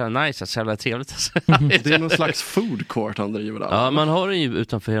bra, kärnan nice, kärnan trevligt. Alltså. Det är någon slags food court han driver där. Ja, man har den ju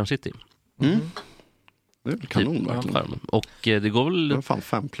utanför Hedon City. Det är kanon verkligen. Och det går väl... Det var fan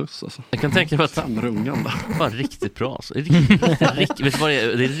 5+ alltså. Jag kan tänka mig att 5 rungande. Det var riktigt bra. Alltså. Vet du vad det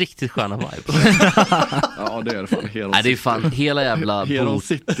är? Det är riktigt sköna vibes. Ja, det är det fan. Nej, det är fan hela jävla... Heron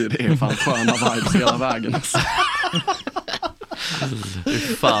City, det är fan sköna vibes hela vägen. Alltså.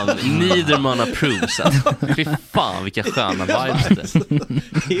 Fan, neither man approves. Fy fan, vilka sköna vibes det.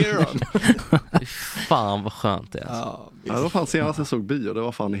 Heron. Fy fan, vad skönt det är. Alltså. Ja, det var fan senast jag såg bio, det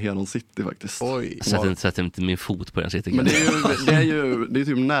var fan i Heron City faktiskt. Oj. Sätter inte min fot på den city. Men det är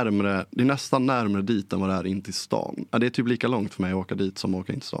typ närmare, det är nästan närmare dit än vad det är in till stan. Ja, det är typ lika långt för mig att åka dit som att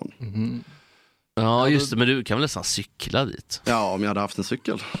åka in till stan. Mm. Ja, just det, men du kan väl nästan cykla dit? Ja, om jag hade haft en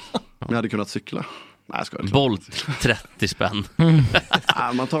cykel. Om jag hade kunnat cykla. Nej, jag skojar. Bolt, 30 spänn.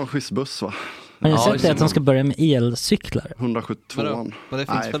 Ja, man tar en skjutsbuss va? Har ni sett det att de ska börja med elcyklar? 172. Men det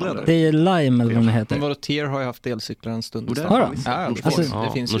finns väl redan? Det är Lime eller vad det heter. Men vadå, Tier har ju haft elcyklar en stund. Har de? Ja, det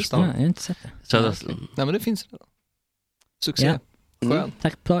finns ju stan. Jag har inte sett det. Nej, men det finns redan. Succé. Ja. Skönt.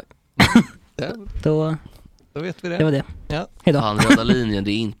 Tack, Plar. Då vet vi det. Det var det. Ja. Hejdå. Fan, röda linjen,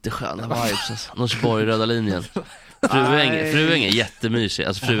 det är inte sköna vibes alltså. Norsborg, röda linjen. Fruängen är jättemysig.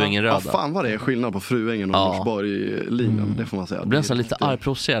 Alltså Fruängen röda. Ja, fan vad det är skillnad på Fruängen och Norsborg-linjen. Det får man säga. Jag blir nästan lite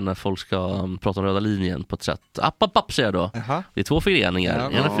argprovocerad när folk ska prata om röda linjen på ett sätt. App säger jag då. Det är 2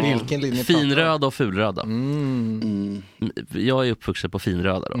 föreningar. Finröda och fulröda. Jag är uppvuxen på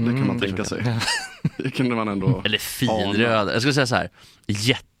finröda då. Det kan man tänka sig. Det kunde man ändå. Eller finröda. Jag skulle säga så här.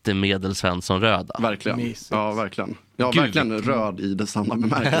 Jättemedelsvenssonröda. Verkligen. Ja, verkligen. Ja, verkligen röd i det samma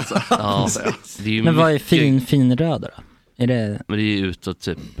bemärkelse. Ja. Men vad är finröda då? Är det... Men det är utåt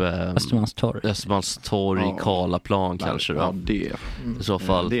typ Östermalmstorg, Karlaplan kanske då. Ja, det. I så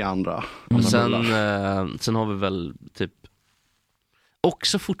fall. Det är andra. Sen har vi väl typ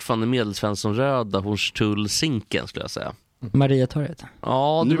också fortfarande medelsvenssonröda Hornstull Zinken skulle jag säga. Mariatorget.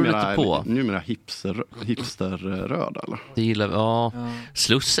 Ja, det beror lite på. Numera hipsterröd eller? Det gillar vi, ja.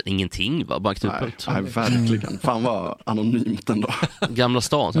 Slussen, ingenting va? Bara knutpunkt. Nej, verkligen. Fan vad anonymt ändå. Gamla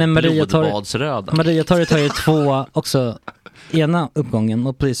stan, men Mariatorget har ju 2 också. Ena uppgången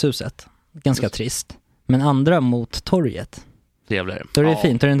mot polishuset. Ganska trist. Men andra mot torget. Trevligare. Då är det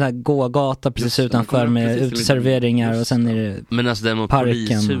fint. Då är det den där gågata precis utanför med uteserveringar och sen är det men alltså den mot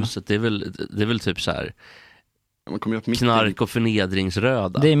polishuset, det är väl typ så här. Knark och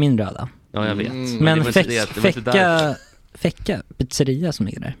förnedringsröda. Det är min röda. Ja, jag vet. Men Fäcka pizzeria som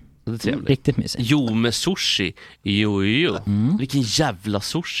ligger där. Det är trevligt. Riktigt mysigt. Jo, med sushi. Jo. Vilken jävla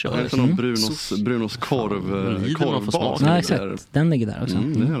sushi. Det är som Brunos korvbas. Ja, exakt. Den ligger där också.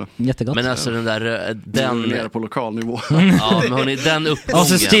 Jättegott. Men alltså den där... Den är på lokal nivå. Ja, men hörni, den uppgången... Och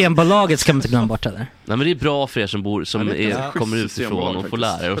Systembolaget ska man inte glömma bort där. Nej, men det är bra för er som kommer utifrån och får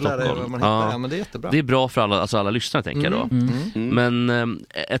lära er i Stockholm. Ja, men det är jättebra. Det är bra för alla lyssnare, tänker jag då. Men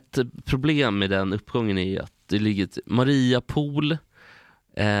ett problem med den uppgången är att det ligger ett Mariapool...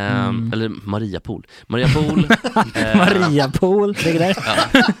 eller Mariapool ligger där.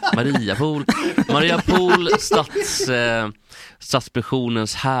 Mariapool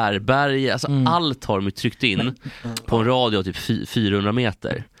Stadsmissionens härberge, alltså allt har de tryckt in på en radie av typ 400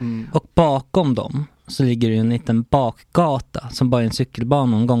 meter. Och bakom dem så ligger det en liten bakgata som bara är en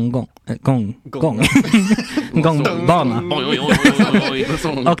cykelbana och en gångbana.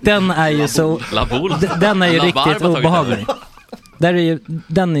 Och den är ju så den är ju riktigt obehaglig.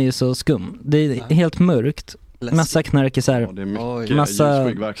 Den är ju så skum. Det är helt mörkt. Massa knarkisar. Det är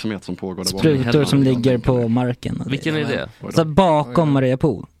mycket verksamhet som pågår där. Sprutor som ligger på marken. Vilken är det? Så bakom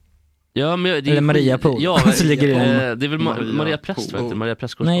Mariapool. Ja, men eller Mariapool. Ja, så ligger det är väl Maria Präst, vet du? Maria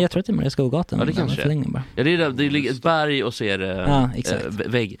Prästgård. Nej, jag tror att det är Maria Skogatan. Ja, det kanske är. Bara. Ja, det ligger ett berg och så är det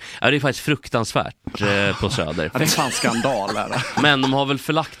vägg. Ja, det är faktiskt fruktansvärt på Söder. Ja, det är fan skandal där. Men de har väl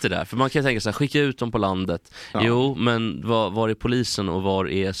förlagt det där. För man kan tänka sig, skicka ut dem på landet. Ja. Jo, men var är polisen och var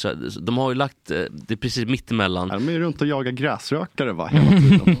är... Så, de har ju lagt det är precis mitt emellan. Ja, de är runt och jagar gräsrökare va, hela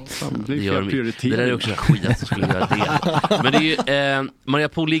tiden. Det där är också skit att de skulle göra det. Men det är ju...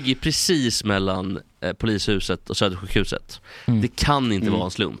 Mariapol ligger precis mellan polishuset och Södersjukhuset. Det kan inte vara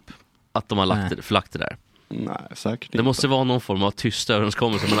en slump att de har förlagt det där. Nej, säkert det måste vara någon form av tyst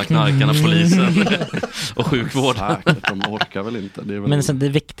överenskommelse mellan knarkarna, polisen och sjukvården. Säkert, de orkar väl inte. Det är väl... Men sen det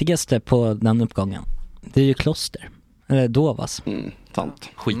viktigaste på den uppgången, det är ju kloster. Eller Dovas. Sant.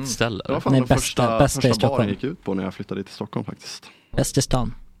 Skitställe. Det var fan den första i Stockholm. Gick ut på när jag flyttade till Stockholm faktiskt. Bäst i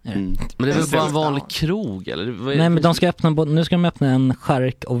stan. Men det är väl bara en vanlig krog eller? Nej, men de ska öppna nu ska de öppna en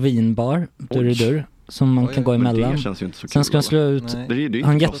chark- och vinbar dörr som man kan gå emellan. Sen ska de slå ut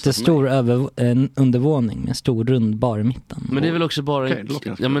en jättestor undervåning med en stor rund bar i mitten. Men det är väl också bara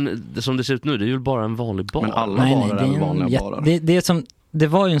men som det ser ut nu, det är ju bara en vanlig bar. Men alla barer är vanliga barer. Det är som det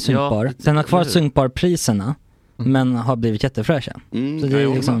var ju en synkbar. Den har kvar synkbarpriserna. Men har blivit jättefräscha. Så det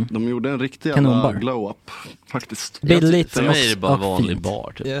är liksom de gjorde en riktig glow-up faktiskt. Billigt för mig är det bara och vanlig fint.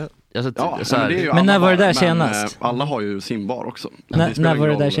 bar typ. Men när var det där senast? Alla har ju sin bar också. När var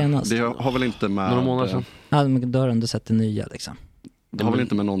det där senast? Det har väl inte med... Några månader sedan. Ja, men då har du ändå sett det nya liksom. Det har väl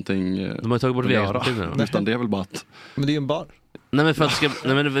inte med någonting... De har tagit bort vägmaskinerna. Utan det är väl bara att... Men det är ju en bar. Nej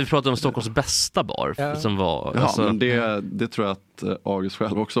men vi pratar om Stockholms bästa bar som var... Ja, men det tror jag att August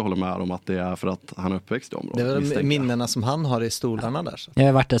själv också håller med om, att det är för att han är uppväxt i området. Det är minnena som han har i stolarna där. Så. Jag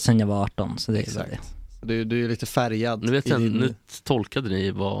har varit där sedan jag var 18, så det är det. Du är lite färgad. Nu tolkade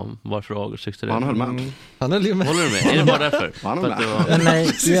ni varför August tyckte det. Han höll med. Han höll med. Håller du med? Är det bara därför? Han höll med. Nej,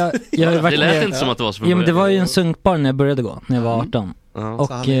 jag har varit det lät inte som att det var så. Jo, men det var ju en sunkbar när jag började gå, när jag var 18.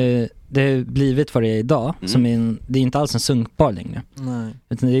 Och det har blivit vad det är idag, det är inte alls en sunkbar längre. Nej.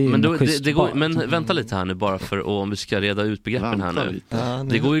 Utan det är ju det går, men vänta lite här nu bara för om vi ska reda ut begreppen här nu.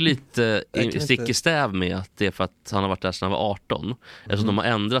 Det går ju lite stick i stäv med att det är för att han har varit där sedan han var 18. Eftersom de har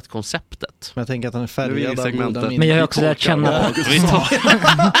ändrat konceptet. Men jag tänker att han är färgad av goda minnen. Men jag har också lärt känna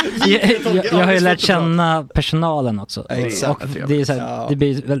jag har ju lärt känna personalen också. Exakt. Och det är så här,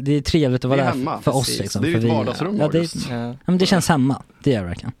 det är trevligt att vara där för oss liksom. Det är ju ett vardagsrum. Men det känns hemma. Det är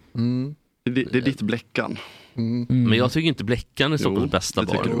verkligen. Det är ditt Bläckan. Men jag tycker inte Bläckan är Stockholms bästa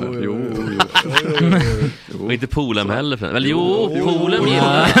bar. Jo. Och inte Polhem heller. Polhem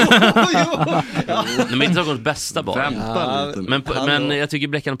gillar. Men inte Stockholms bästa bar. Men jag tycker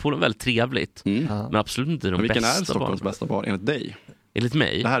Bläckan och Polhem är väldigt trevligt. Men absolut inte de bästa. Vilken är Stockholms bästa bar enligt dig? Enligt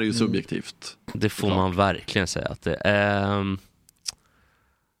mig? Det här är ju subjektivt. Det får man verkligen säga att det är.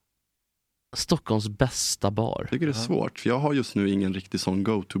 Stockholms bästa bar. Jag tycker det är svårt, för jag har just nu ingen riktig sån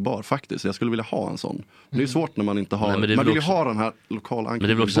go-to-bar faktiskt. Jag skulle vilja ha en sån. Men det är svårt när man inte har... man vill ju ha den här lokala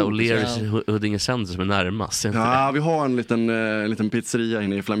anknytningen. Men det är väl också O'Learys Huddinge Center som är närmast. Ja, vi har en liten pizzeria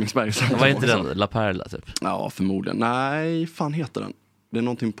inne i Flemingsberg. Vad heter den? La Perla typ? Ja, förmodligen. Nej, fan heter den? Det är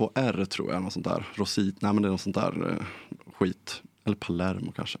någonting på R tror jag, något sånt där. Rosit, nej men det är något sånt där skit. Eller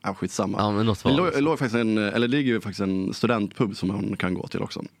Palermo kanske. Skitsamma. Ja, men något det ligger ju faktiskt en studentpub som man kan gå till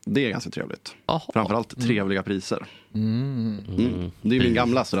också. Det är ganska trevligt. Framförallt trevliga priser. Det är ju min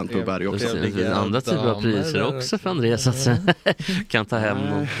gamla studentpub här också. Andra typer av priser också för Andreas att kan ta hem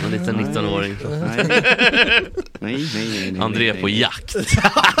någon liten 19-åring. Nej. André på jakt.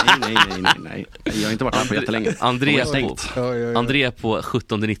 Nej. Jag har inte varit här på jättelänge. André på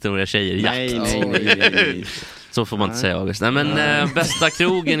 17-19-åriga tjejer jakt. Nej. Så får man inte säga, August. Nej, men bästa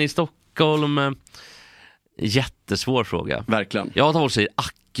krogen i Stockholm. Jättesvår fråga. Verkligen. Jag tar folk säger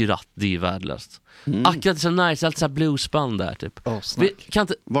akkurat, det är värdelöst. Akkurat är så nice, alltid så här bluesband där typ. Kan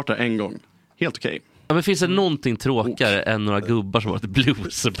inte... Vart där en gång. Helt okej. Ja, men finns det någonting tråkigare än några gubbar som har ett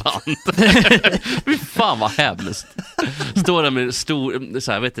bluesband? Fy fan vad hemskt. Står där med stor,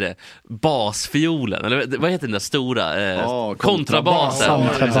 så här, vet du det, basfiolen, eller vad heter den där stora kontrabasen.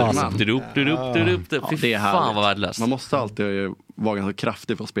 Fy fan vad värdelöst. Man måste alltid vara ganska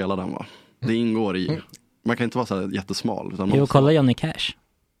kraftig för att spela den, va? Det ingår i. Man kan inte vara så här jättesmal. Jo, kolla Johnny Cash.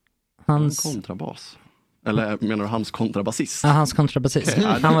 Hans kontrabas. Eller menar du hans kontrabasist? Ja, hans kontrabasist.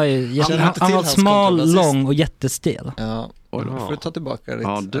 Han var ju han var smal, lång och jättestel. Ja. Och då får du ta tillbaka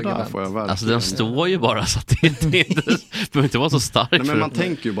ditt det där får jag verkligen. Alltså den står ju bara så att det behöver inte vara så stark. Nej, men man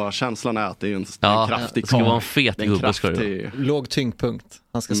tänker ju bara, känslan är att det är en kraftig det ska vara en fet gubbe, ska det. Låg tyngdpunkt.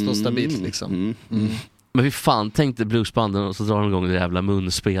 Han ska stå stabilt liksom. Men hur fan tänkte bluesbanden och så drar de igång det jävla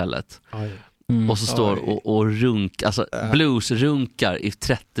munspelet. Och så står och runk, alltså blues runkar i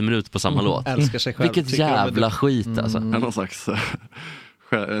 30 minuter på samma låt. Älskar sig själv. Vilket jävla skit alltså. Någon slags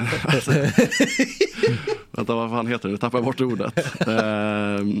vänta, vad fan heter det? Nu tappar jag bort ordet.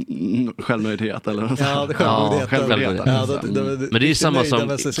 Självnöjdhet eller något. Självnöjdhet. Men det är ju samma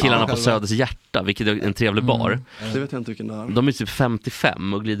som killarna på Söders hjärta, vilket är en trevlig bar. Det vet jag inte vilken det är. De är typ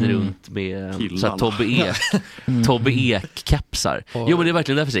 55 och glider runt med så här Tobbe Ek-kepsar. Jo, men det är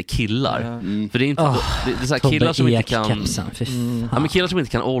verkligen därför jag säger killar. För det är inte det är så här killar som inte kan men killar som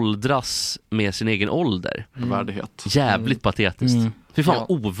inte kan åldras med sin egen ålder. Värdighet. Jävligt patetiskt. Fy fan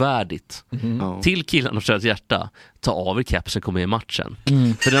ovärdigt. Till killarna och Söders hjärta, ta av er kepsen, kommer i matchen.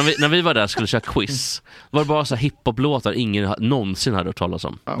 För när vi var där och skulle köra quiz, var det bara så här hiphop-låtar ingen någonsin hade hört talas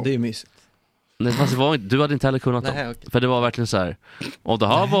om. Det är mysigt. Nej, fast du hade inte heller kunnat dem. Okay. För det var verkligen så här. Och det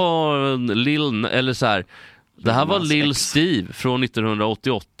här var Lil, eller så här, det här var Lil Steve från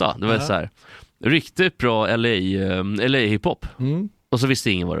 1988. Det var så här riktigt bra LA hiphop. Och så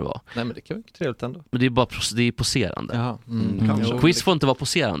visste ingen vad det var. Nej, men det kan vara trevligt ändå. Men det är poserande. Quiz får inte vara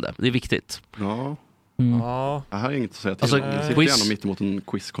poserande. Det är viktigt. Ja. Ja. Jag har inget att säga till. Alltså, sitter gärna mitt emot en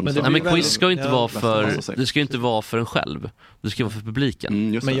quizkondensat. Men quiz ska ju inte vara för... Det ska ju inte vara för en själv. Det ska vara för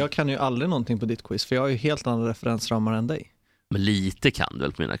publiken. Men jag kan ju aldrig någonting på ditt quiz. För jag har ju helt andra referensramar än dig. Men lite kan du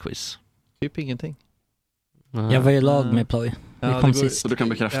väl på mina quiz? Typ ingenting. Jag var i lag med Ploy. Så du kan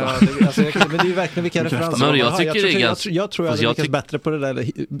bekräfta. Ja, men det är ju verkligen vilka referenser. Men jag tycker det är ganska... Jag tror jag hade lyckats bättre på det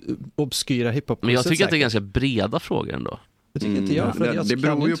där obskyra hiphop. Men jag tycker att det är ganska breda frågor ändå. Det tycker inte jag. För det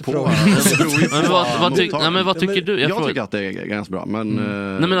beror ju på. Men vad tycker du? Jag tycker att det är ganska bra. Men,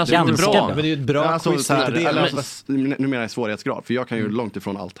 nej men alltså inte bra. Men det är ju ett bra quiz. Nu menar jag svårighetsgrad. För jag kan ju långt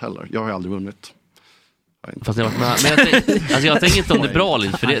ifrån allt heller. Jag har ju aldrig vunnit. Fast jag tänker inte om det är bra eller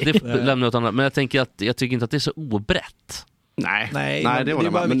inte, för det lämnar åt annat. Men jag tycker inte att det är så obrett. Nej, det var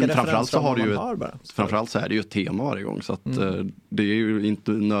det bara. Men framförallt så har du ju framförallt så är det ju ett tema varje gång, så att det är ju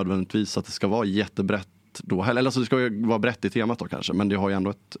inte nödvändigtvis att det ska vara jättebrett då heller. Eller så det ska ju vara brett i temat då kanske, men det har ju ändå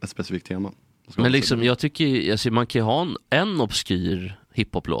ett specifikt tema. Men liksom, jag tycker alltså, man kan ju ha en obskyr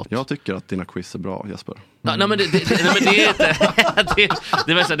hiphop-låt. Jag tycker att dina quiz är bra, Jesper. Nej, men det är inte det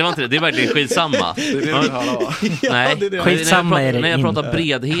var inte det. Det är verkligen skitsamma. Det är det du hör, va? Nej, skitsamma är det. När jag pratar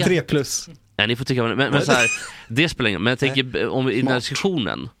bredhet 3+. Nej, ni får tycka men så här, det spelar ingen. Men jag tänker om i den här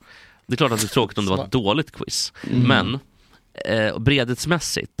diskussionen. Det är klart att det är tråkigt om det var ett dåligt quiz. Men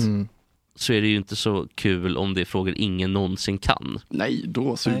bredhetsmässigt så är det ju inte så kul om det är frågor ingen någonsin kan. Nej,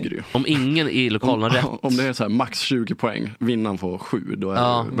 då suger det ju. Om ingen i lokalen har rätt. Om det är så här max 20 poäng, vinnaren får 7, då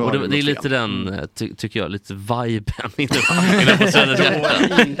är det är lite den, tycker jag, lite viben. Det var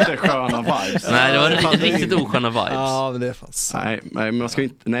inte sköna vibes. Nej, det var riktigt osköna vibes. Ja, men det är fast. Nej, men man ska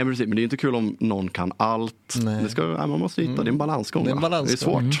inte, nej precis, men det är inte kul om någon kan allt. Man måste hitta, det är en balansgång. Det är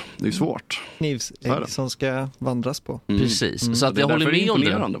svårt. Det är svårt. Knivsägg som ska vandras på. Precis, så att jag håller med om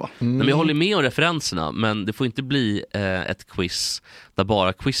det. Men jag håller med om referenserna, men det får inte bli ett quiz där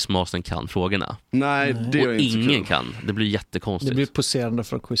bara quizmastern kan frågorna. Nej, det är och inte ingen kan. Det blir jättekonstigt. Det blir poserande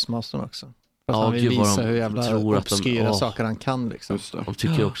från quizmastern också. Fast Ja, han vill gud, vad visa de hur jävla tror att obskyra saker han kan liksom. De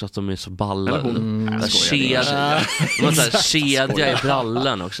tycker också att de är så balla. Eller kedja i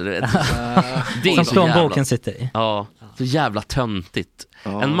brallan också. Det är som plånboken sitter i. Ja, så jävla töntigt.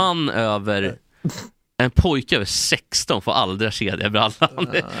 En man över... En pojke över 16 får aldrig ha kedja i brallan.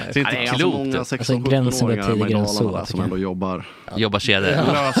 Det är inte klokt. Alltså gränsen blir tidigare än så. Som ändå jobbar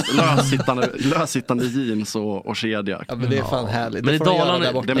kedja. Lössittande jeans och kedja. Ja, men det är fan härligt. Men i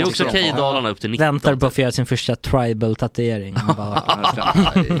Dalarna, det är också okej i Dalarna upp till 19. Väntar på att göra sin första tribal-tatuering.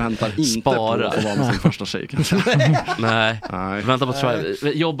 Väntar inte på att vara med sin första tjej kanske. Nej. Väntar på tribal.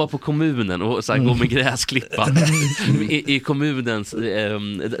 Jobba på kommunen och så här, gå med gräsklippa. I kommunens,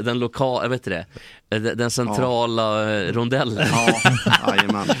 den lokala, vet du det? Den centrala rondellen.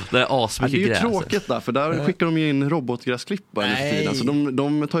 Det är asmycket gräs. Det är ju tråkigt där, för där skickar de ju in robotgräsklippa i tiden. Så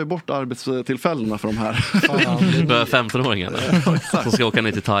de tar ju bort arbetstillfällena för de här 15-åringarna som ska åka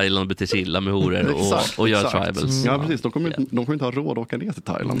ner till Thailand och bete sig illa med horor och göra tribals. Ja, precis. De kommer inte ha råd att åka ner till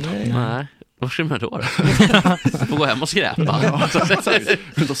Thailand. Nej. Vad ska man då? Får gå hem och skräpa.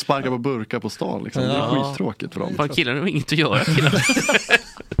 Inte sparka på burkar på stan liksom. Det är skittråkigt för dem. Fan, killarna har inget att göra.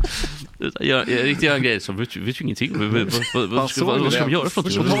 Jag riktigt gör en grej som vet ju ingenting. Vad ska de göra för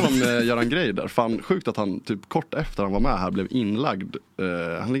något? På tal om göra en grej där. Fan, sjukt att han typ kort efter han var med här blev inlagd.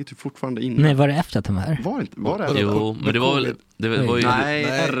 Han ligger typ fortfarande inne. Nej, var det efter att han var här? Var det efter? Jo, men det var väl... Nej,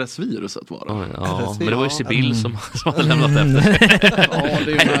 RS-viruset var det. Ja, men det var ju Sibyl som hade lämnat efter. Ja,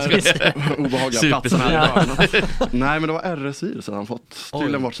 det är ju obehagliga platsen här. Nej, men det var RS-viruset han fått.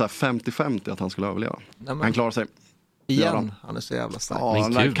 Tydligen varit så här 50-50 att han skulle överleva. Han klarar sig. Igen, han är så jävla stark. Ja,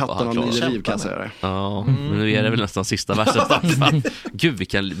 den där katten har 9 liv kan jag säga det. Ja, men nu är det väl nästan sista versen. Gud,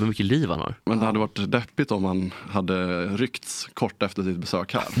 vad mycket liv han har. Men det hade varit deppigt om han hade ryckts kort efter sitt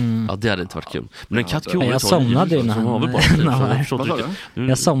besök här. Ja, det hade inte varit kul. Men en katt jag somnade ju när han var.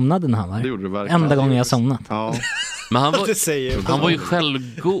 Jag somnade när han var. Det gjorde du verkligen. Enda gången jag somnat. Ja. Men han var ju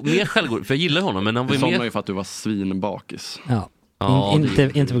mer självgod, för jag gillar honom, men han var ju somnade ju för att du var svinbakis. Ja.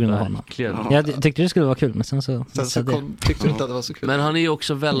 Inte på grund av honom. Jag tyckte det skulle vara kul, men sen så tyckte du inte att det var så kul. Men han är ju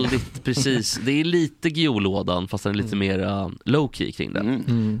också väldigt precis. Det är lite geolådan, fast han är lite mer low-key kring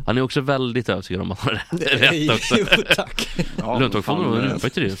den. Han är också väldigt övertygad om att han har rätt också. Jo, tack. Löntagarfonderna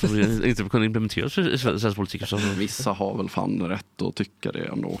inte kunna implementera svensk politik. Vissa har väl fan rätt att tycka det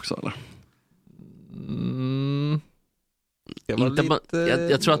ändå också, eller?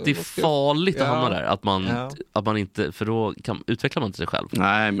 Jag tror att det är farligt att hamna där, att man inte, för då utvecklar man inte sig själv.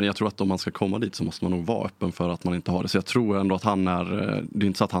 Nej, men jag tror att om man ska komma dit så måste man nog vara öppen för att man inte har det. Så jag tror ändå att han är, det är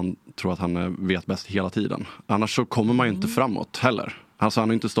inte så att han tror att han vet bäst hela tiden. Annars så kommer man ju inte framåt heller. Alltså han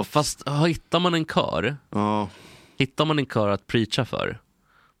har inte stått... Fast hittar man en kör att preacha för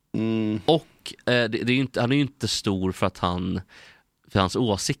och Och han är ju inte stor för att för hans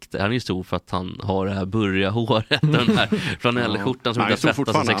åsikter. Han är ju stor för att han har det här burriga håret, den här flanellskjortan som inte har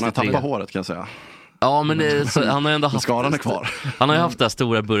tvättats sedan 63. Han har tappat håret kan jag säga. Ja, men han har ändå haft skaran är kvar. Han har ju haft det här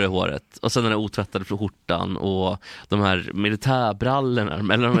stora burriga håret och sen den här otvättade skjortan och de här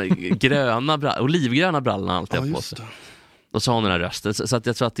militärbrallorna eller de här gröna olivgröna brallorna alltid har på sig. Och så har han den här rösten. Så att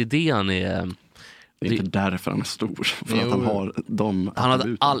jag tror att idén är... Det är inte därför han är stor. För att han har de...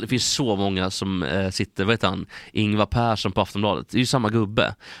 Det finns så många som sitter... Vad heter han? Ingvar Persson på Aftonbladet. Det är ju samma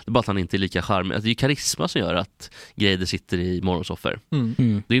gubbe. Det är bara att han inte är lika charmig. Det är ju karisma som gör att Greider sitter i morgonsoffer.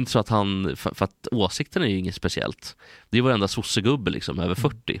 Det är inte så att han... För att åsikten är ju inget speciellt. Det är varenda sossegubbe liksom, över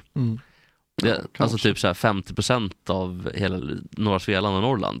 40. Alltså typ så här 50% av hela norra Svealand och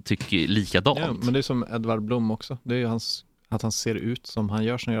Norrland tycker likadant. Ja, men det är som Edvard Blom också. Det är ju att han ser ut som han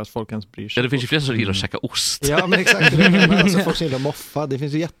gör som gör att folk ens bryr sig. Ja, det finns ju flera som gillar att käka ost. Ja, men exakt. Alltså, folk som gillar att moffa. Det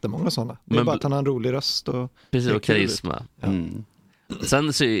finns ju jättemånga sådana. Det är bara att han har en rolig röst. Precis, och karisma. Ja.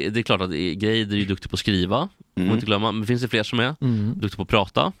 Sen så är det klart att Greider är duktig på att skriva. Får inte glömma. Men finns det fler som är duktig på att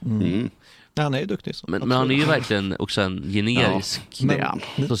prata. Ja, han är ju duktig. Men han är ju verkligen också en generisk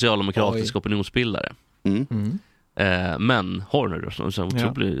socialdemokratisk opinionsbildare. Men Horner så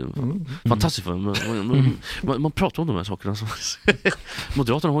otroligt fantastiskt. Man pratar om de här sakerna.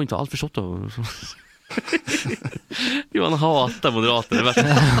 Moderaterna har inte allt förstått av. Johan hatar Moderaterna.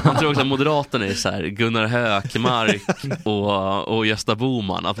 Han tror också att Moderaterna är så här Gunnar Hökmark och Gösta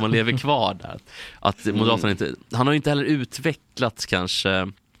Boman, att man lever kvar där. Att Moderaterna inte, han har ju inte heller utvecklats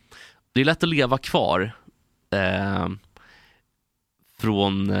kanske. Det är lätt att leva kvar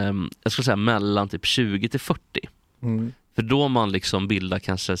från jag skulle säga mellan typ 20 till 40. För då man liksom bildar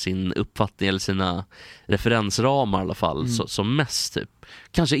kanske sin uppfattning eller sina referensramar i alla fall som mest typ.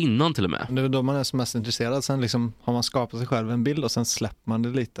 Kanske innan till och med. Det är då man är som mest intresserad. Sen liksom har man skapat sig själv en bild och sen släpper man det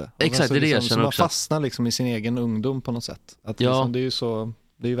lite. Exakt, det är det jag känner också. Man fastnar liksom i sin egen ungdom på något sätt. Att liksom, det är ju så,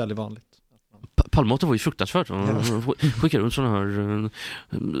 det är ju väldigt vanligt. Palmåter var ju fruktansvärt. Skickar runt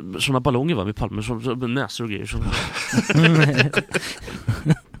såna ballonger va, med palmer som näsor och grejer.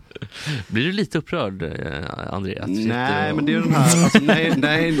 Blir du lite upprörd, André? Nej, men det är den här alltså, nej,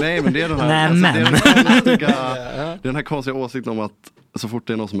 men det är den här det är den här konstiga åsikten om att så fort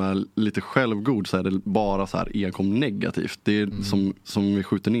det är någon som är lite självgod så är det bara så här enkom negativt. Det är som vi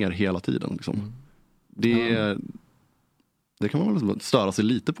skjuter ner hela tiden liksom. Det kan man väl störa sig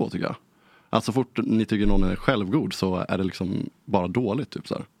lite på tycker jag. Att så fort ni tycker någon är självgod så är det liksom bara dåligt typ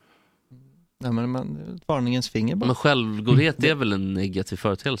så här. Ja, men varningens finger bara. Men självgodhet är väl en negativ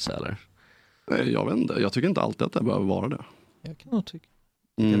företeelse eller? Jag vet inte, jag tycker inte alltid att det behöver vara det. Jag kan nog tycka.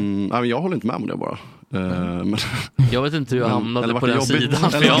 Jag håller inte med om det bara. Men, jag vet inte hur jag hamnade på den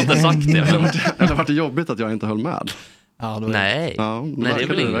sidan, för jag har inte sagt det. Eller var det jobbigt att jag inte höll med? Ja, nej. Nej, det är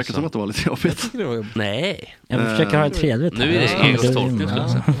väl inget. Det verkar som att det var lite jobbigt. Nej. Jag försöker ha det trevligt. Nu är det egen tolkning.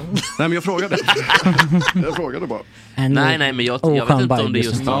 Nej, men jag frågade. Jag frågade bara. Nej, men jag vet inte om det är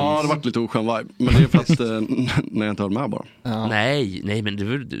just. Ja, det har varit lite oskön vibe. Men det är för att när jag inte höll med bara. Ja. Nej, men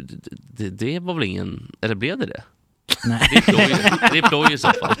det var väl ingen. Eller blev det? Nej. Det är ploj i så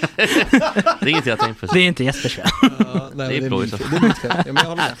fall. Det är inget jag tänkt på. Det är inte Jespers fel. Det är ploj i så fall.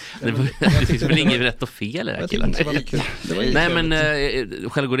 Det finns väl inget rätt och fel i det här killen. Nej, men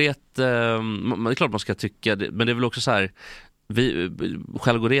självgodhet, det är klart man ska tycka det, men det är väl också så här,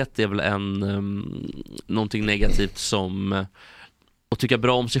 självgodhet är väl någonting negativt som att tycka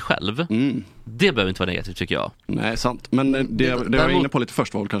bra om sig själv. Det behöver inte vara negativt tycker jag. Nej, sant. Men det jag var inne på lite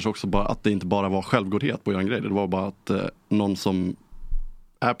först var kanske också bara att det inte bara var självgodhet på Göran Greider. Det var bara att någon som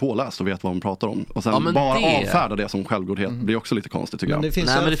är påläst och vet vad man pratar om. Och sen bara avfärda det som självgodhet blir också lite konstigt tycker jag.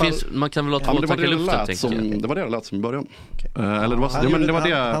 Men man kan väl ha två tankar i luften, tänker jag. Det var det lät som i början. Eller det var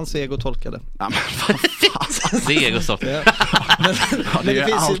det hans ego tolkade. Ja, men fan. Det är egotolkning.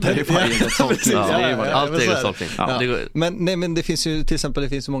 Men det finns ju till exempel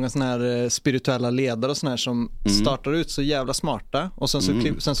många såna här spirituella ledare och såna här som startar ut så jävla smarta och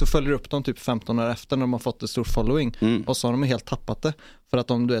sen så följer upp dem typ 15 år efter när de har fått ett stort following och så har de helt tappat det. För att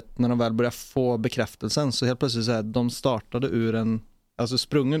när de väl börjar få bekräftelsen så helt plötsligt så här, de startade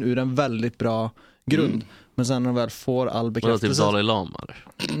sprungen ur en väldigt bra grund. Men sen när de väl får all bekräftelse. Typ Dalai Lama eller?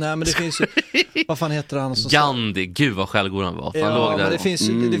 Nej, men det finns ju vad fan heter han? Gandhi, gud vad självgod han var. Han låg där. Men det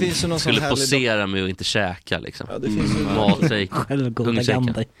finns ju någon skulle posera med och inte käka liksom. Ja, det finns ju självgoda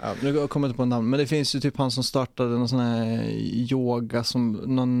Gandhi. Ja, nu kommer jag inte på namn, men det finns ju typ han som startade någon sån här yoga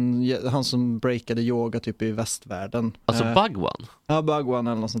han som breakade yoga typ i västvärlden. Alltså Bhagwan? Ja, Bhagwan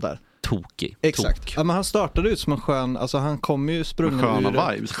eller något sånt där. tokig. Exakt. Ja, men han startade ut som en skön, alltså han kom ju sprungen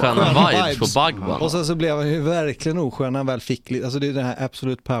sköna vibes på Bhagwan. Och sen så blev han ju verkligen oskön när han väl fick, alltså det är den här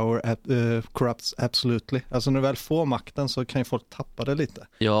absolute power corrupts absolutely. Alltså när du väl får makten så kan ju folk tappa det lite.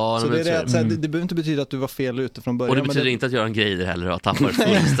 Ja, så det är det, att, det behöver inte betyda att du var fel ute från början. Och det betyder inte att göra en grej heller att tappa det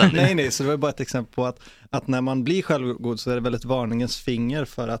fullständigt. nej, så det var bara ett exempel på att när man blir självgod så är det väl ett varningens finger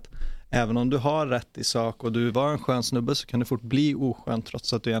för att även om du har rätt i sak och du var en skön snubbe så kan du fort bli oskön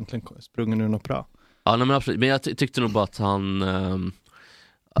trots att du egentligen sprungen ur något bra. Ja, nej, men absolut. Men jag tyckte nog bara att han...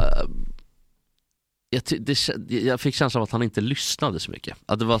 jag fick känslan av att han inte lyssnade så mycket.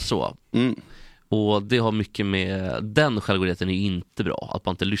 Att det var så. Och det har mycket med... Den självgodheten är ju inte bra. Att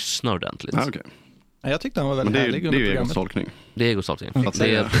man inte lyssnar ordentligt. Okay. Jag tyckte han var väldigt härlig under programmet. Det är egostolkning. Det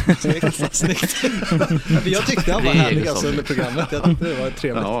är snyggt. Jag tyckte han var härlig alltså under programmet. Jag tyckte det var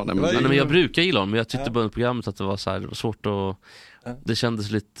trevligt. Men jag brukar gilla honom, men jag tyckte bara under programmet att det var så här, det var svårt att... Det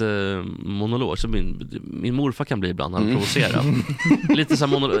kändes lite monolog. Så min morfar kan bli ibland, han provocerar. Lite så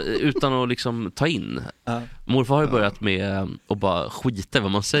här utan att liksom ta in. Morfar har ju börjat med att bara skita i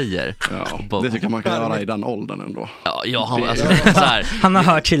vad man säger. Bara, det tycker man kan göra i den åldern ändå. Han har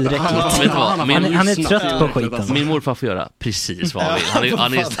hört tillräckligt. Han är trött på skiten. Min morfar får göra precis vad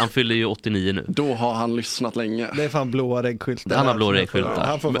han vill. Han fyller ju 89 nu. Då har han lyssnat länge. Det är fan blåa reggskyltar. Han har blå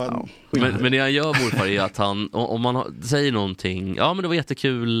reggskyltar. Men det jag gör morfar är att han, om man säger någonting, ja men det var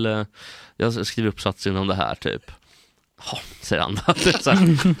jättekul, jag skriver uppsatsen om det här typ. Ja, säger han. Så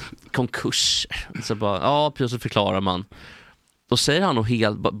här, konkurs. Så bara, ja, precis, så förklarar man. Då säger han och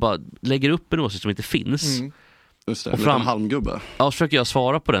helt bara lägger upp en åsikt som inte finns. Just det, och fram halmgubbe. Ja, så försöker jag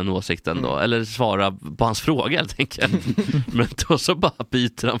svara på den åsikten då. Eller svara på hans fråga helt enkelt. Men då så bara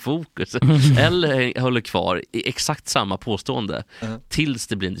byter han fokus. Eller håller kvar i exakt samma påstående. Tills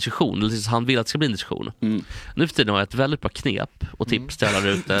det blir en diskussion. Eller tills han vill att det ska bli en diskussion. Nu för tiden har jag ett väldigt bra knep och tips till alla där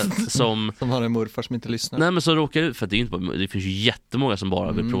ute. Som har en morfar som inte lyssnar. Nej, men så råkar ut. För det är inte bara, det finns ju jättemånga som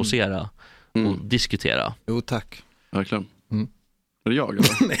bara vill provocera och diskutera. Jo, tack. Verkligen. Är det jag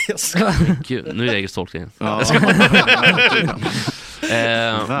eller? Nej, jag ska. Gud, nu är jag egen stoltning. Ja.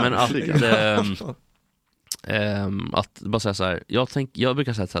 Men att bara säga så här, jag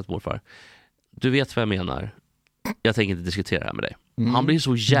brukar säga så här till morfar. Du vet vad jag menar. Jag tänker inte diskutera det här med dig. Han blir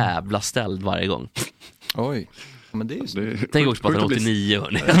så jävla ställd varje gång. Oj. Men det är ju tänk också på att han är 89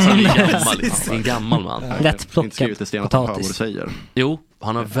 alltså, en gammal man. Lättplockad potatis. Jo,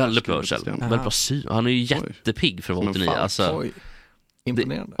 han har väldigt bra syn. Han är ju jättepigg för att vara 89. Alltså,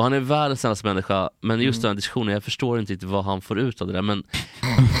 imponerande. Och han är världens snällaste människa. Men just den diskussionen, jag förstår inte riktigt vad han får ut av det där. Men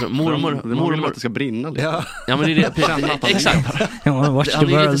mormor att det ska brinna lite. Ja, men det är det. Exakt. Han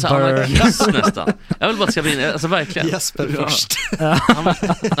är lite så här nästan. Jag vill bara att det ska brinna. Alltså verkligen. Jesper först.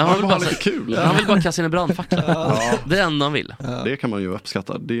 Han vill bara lite kul. Han vill bara kasta in en brandfackla. Det är det enda han vill. Det kan man ju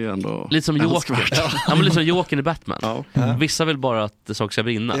uppskatta. Det är ändå lite som Joker. Han vill lite som Joker i Batman. Vissa vill bara att saker ska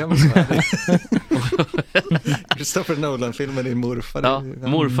brinna. Christopher Nolan-filmen är morfar. Ja,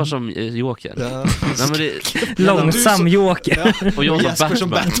 morfar som Joker. Ja. Nej, men långsam Joker. Och jag som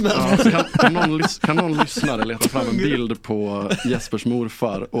Batman. Ja, kan någon lyssnare leta fram en bild på Jespers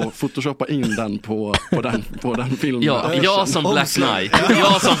morfar och photoshoppa in den på den filmen? Ja, jag som Black Knight.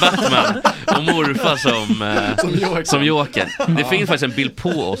 Jag som Batman. Och morfar som Joker. Det finns faktiskt en bild på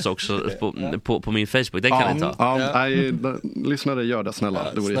oss också på min Facebook. Den kan ni ta. Ja, lyssnare, gör det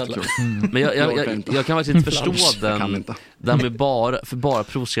snälla. Det vore jättekul. Men jag kan faktiskt inte förstå den med bara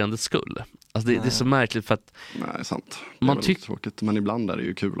provocerandets skull. Alltså det är så märkligt för att... Nej, sant. Man tycker tråkigt, men ibland är det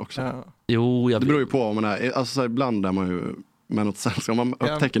ju kul också. Ja. Jo, det beror ju på om man är... Alltså så ibland är man ju med något sällskap. Man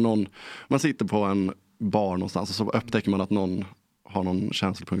upptäcker någon... Man sitter på en bar någonstans och så upptäcker man att någon har någon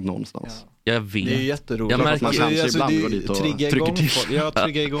känslopunkt någonstans. Ja. Jag vet. Det är jätteroligt. Jag märker man kanske ibland går dit och trycker till. Jag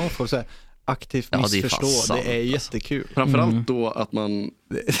triggar igång folk så här. Aktivt missförstå, det är jättekul. Framförallt då att man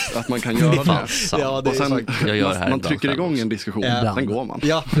kan göra det. Ja, det och sen jag gör det här man trycker igång en diskussion, sen går man.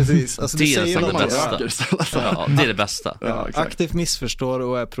 Ja, precis. Alltså, det är det bästa. Ja, det är det bästa. Ja, aktivt missförstår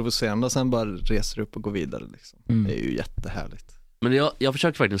och är provocerande och sen bara reser upp och går vidare. Liksom. Det är ju jättehärligt. Men jag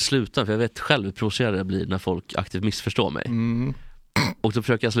försöker verkligen sluta, för jag vet själv hur provocerad jag blir när folk aktivt missförstår mig. Och då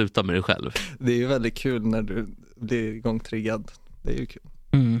försöker jag sluta med det själv. Det är ju väldigt kul när du blir igångtriggad. Det är ju kul.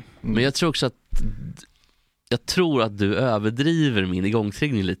 Men jag tror också att du överdriver min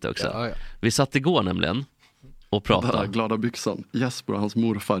igångtriggning lite också. Ja. Vi satt igår nämligen och pratade. Glada byxan. Jesper och hans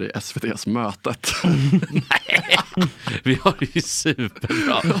morfar i SVT:s mötet. Nej, vi har det ju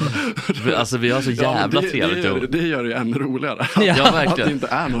superbra. Alltså vi har så jävla trevligt. Det gör det ju ännu roligare. Ja, verkligen. Att det inte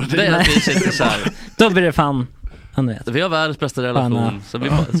är något. Det är att vi sitter så här. Då blir det fan. Vi har världens bästa relation, så vi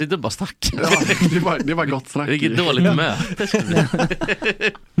sitter bara snack. Det var gott snack. Vilket dåligt möte.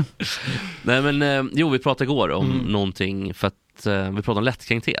 Nej men, vi pratade igår om någonting, för att vi pratade om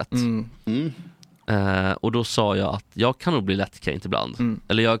lättkränkthet. Och då sa jag att jag kan nog bli lättkränkt ibland.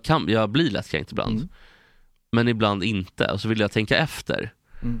 Eller jag blir lättkränkt ibland. Men ibland inte. Och så vill jag tänka efter.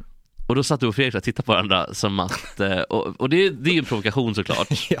 Och då satt du och Fredrik och tittade på varandra som att... och det är ju en provokation såklart.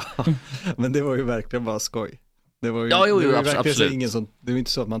 Ja, men det var ju verkligen bara skoj. Det var ju, absolut. Ingen som, det var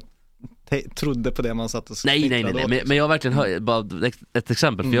inte så att man trodde på det man satt och Nej. Men jag har verkligen hört, bara ett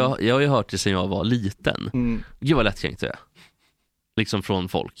exempel. För jag har ju hört det sedan jag var liten. Gud vad lättkränkt det är. Liksom från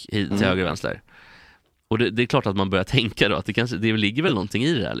folk till höger och vänster. Och det är klart att man börjar tänka då att det ligger väl någonting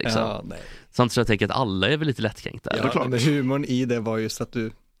i det där liksom. Ja, nej. Samtidigt så jag tänker att alla är väl lite lättkränkta. Ja, men humorn i det var just att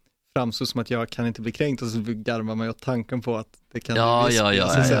du framstod som att jag kan inte bli kränkt, och så garvar man ju åt tanken på att det kan och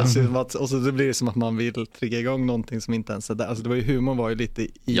så det blir det som att man vill trigga igång någonting som inte ens är där. Alltså det var ju, humorn var ju lite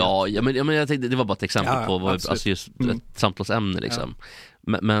i... Ja, men jag tänkte, det var bara ett exempel på vad, alltså just ett samtalsämne liksom.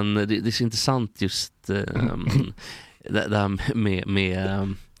 Men det är så intressant just det här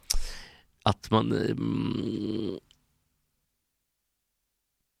med att man...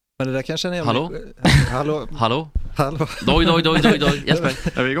 Men det där kanske är en Hallå? Doj,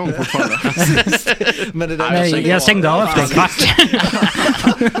 Jesper. Är vi igång fortfarande? Men det där Nej, jag stängde av efter en kvart.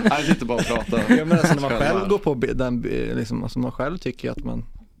 Nej, det är inte bara att prata. Jag menar, när man själv går på den, liksom, alltså man själv tycker att man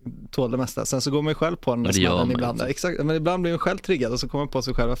tål det mesta. Sen så går man ju själv på den där smällen ibland. Exakt, men ibland blir man själv triggad och så kommer man på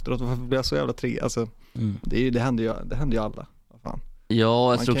sig själv efteråt. Varför blir jag så jävla triggad? Alltså, det händer ju alla. Fan.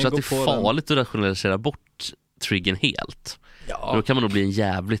 Ja, jag tror också att det är farligt att rationalisera bort triggen helt. Ja. Då kan man nog bli en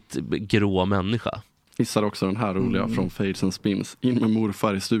jävligt grå människa. Missar också den här roliga från Fades and Spins. In med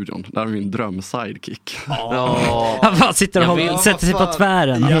morfar i studion. Där är min dröm-sidekick. Han bara sitter och sätter sig på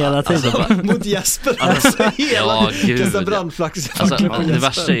tvären hela tiden. Alltså, mot Jesper. Hela brandflax. Det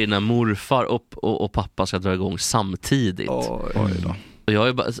värsta är när morfar och pappa ska dra igång samtidigt. Oj då. Och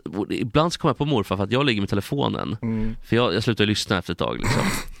ibland så kommer jag på morfar för att jag ligger med telefonen. För jag slutar lyssna efter ett tag liksom.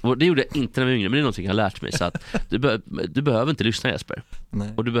 Och det gjorde jag inte när jag var yngre, men det är någonting jag har lärt mig. Så att du behöver inte lyssna, Jesper. Nej.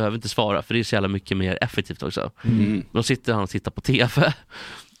 Och du behöver inte svara, för det är så jävla mycket mer effektivt också. Då sitter han och tittar på tv.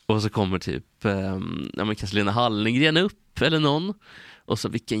 Och så kommer typ kanske Lena Hallengren upp eller någon. Och så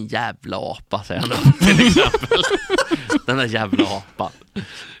vilken jävla apa, säger han då, till exempel. Den där jävla apa.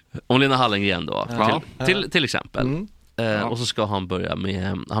 Om Lena Hallengren då, till exempel. Och så ska han börja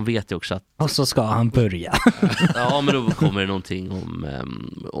med, han vet ju också att... Och så ska han börja. Ja, men då kommer det någonting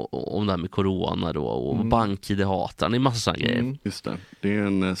om det här med corona då, och bank-ID-hatar, det är massa sådana grejer. Just det, det är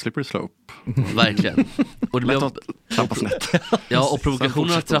en slippery slope. Verkligen. Och det blir trappas snett. Ja, och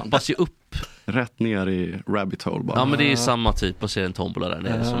provokationerna trappas ju upp. Rätt ner i rabbit hole bara. Ja, men det är ju samma typ, och se en tombola där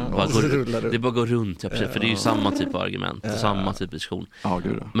nere som det bara går runt, för det är ju samma typ av argument, samma typ av diskussion.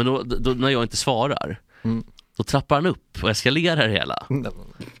 Men då när jag inte svarar, då trappar han upp och eskalerar hela.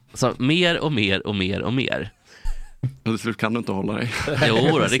 Så mer och mer och mer och mer. Till slut kan du inte hålla dig.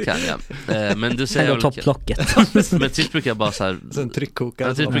 Jo, det kan jag. Men du säger topplocket. Men tills brukar jag bara så här, en tryckkokare.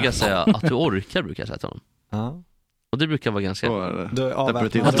 Men tills brukar jag säga att du orkar, brukar jag säga till honom. Ja. Och det brukar vara ganska... Då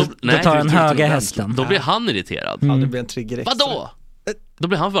tar den höga hästen. Då blir han irriterad. Ja, det blir en trigger extra. Vadå? Då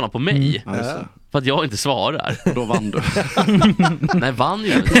blir han förbannad på mig. För att jag inte svarar. Då vann du. Nej, vann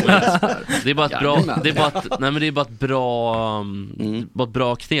ju inte. Det är bara ett bra... Det är bara ett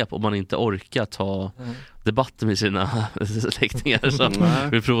bra knep om man inte orkar ta debatter med sina släktingar som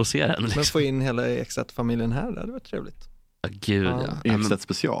vill provocera en. Men få in hela Ekstedt-familjen här, det hade varit trevligt. Ja, gud, ja. Ekstedt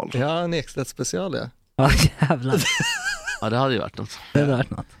special. Ja, en Ekstedt special, ja. Ja, jävlar. Ja, det hade ju varit något. Det hade varit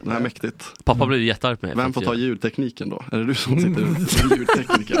något. Det är mäktigt. Pappa blev ju jättearg med mig. Vem får ta ljudtekniken då? Är det du som sitter som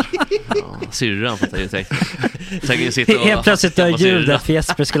ljudtekniker? Ja, syrran får ta ljudtekniken. Helt plötsligt dör ljudet för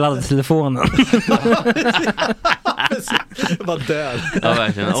Jesper skulle ladda telefonen. Var död. Ja,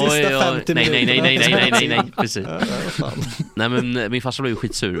 verkligen. Nej. Precis. Nej, men min farsa blev ju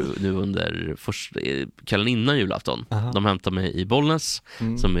skitsur nu under kvällen innan julafton. De hämtade mig i Bollnäs,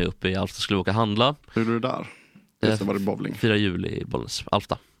 som är uppe i Alfta, skulle åka handla. Hur är du där? Just det, var det bowling. 4 juli i Bollnäs,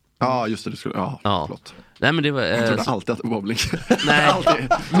 Alfta. Ja, just det, du skulle... Ja, förlåt. Nej, men det var... Jag trodde alltid att det var bowling. Nej.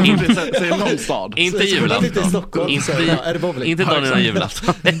 Säg någon stad. Inte julafton. Inte dagen innan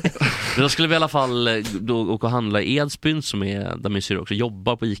julafton. Men då skulle vi i alla fall då åka och handla i Edsbyn, som är där min syster också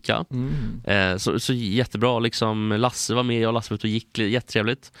jobbar på ICA. Så jättebra, liksom. Lasse var med, jag och Lasse var ute och gick,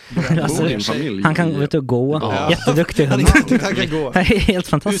 jättetrevligt. Han kan gå ut och gå. Jätteduktig hund. Han kan gå. Helt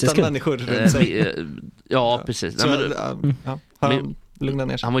fantastiskt. Utan människor runt sig. Ja, precis. lugna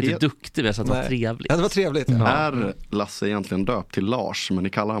ner sig. Han var inte duktig, men så att det var trevligt. Ja, det var trevligt. Ja. Är Lasse egentligen döpt till Lars, men ni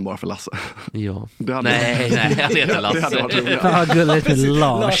kallar han bara för Lasse? Ja. Nej, han heter Lasse. Det hade varit roligt. Vad gulligt med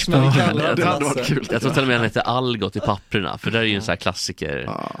Lars. Det hade varit kul. Jag tror till och med han heter Algot i papperna, för det är ju en sån här klassiker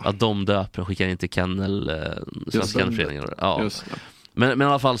att de döper och skickar in till kennel, Svenska Kennelföreningen. Ja. Just det. Men i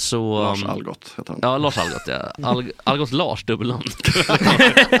alla fall så... Lars Algot heter han. Ja, Lars Algot, ja. Algot Lars, dubbelnamn.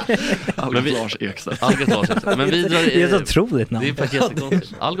 Algot Lars Ekstedt. Algot Lars Ekstedt. Men vi drar, det är ett otroligt namn. Det är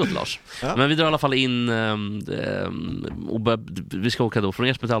paketkonstigt. Algot Lars. Ja. Men vi drar i alla fall in och vi ska åka då från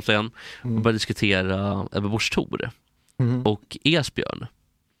Esbjörn till Alfta igen och börja diskutera Ebba Busch Thor och Esbjörn.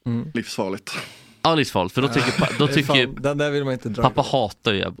 Livsfarligt. Ja, livsfarligt. För då tycker den där vill man inte dra. Pappa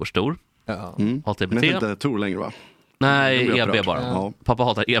hatar ju Ebba Busch Thor. Ja. Hatar EBT. Men det är inte Thor längre, va? Nej, EB bara. Ja. Pappa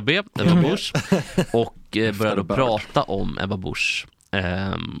hatar EB, Ebba Busch. Och började då prata om Ebba Busch.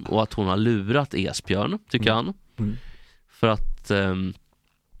 Och att hon har lurat Esbjörn, tycker han. För att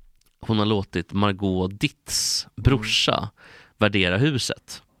hon har låtit Margot Ditts brorsa värdera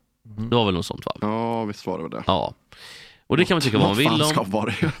huset. Det var väl något sånt, va? Ja, visst var det det. Ja. Och det kan man tycka vad man vill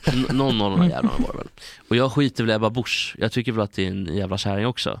om. Någon av de jävlarna var det väl. Och jag skiter väl Ebba Busch. Jag tycker väl att det är en jävla kärring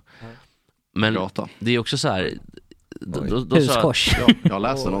också. Men det är också så här... Huskors. Jag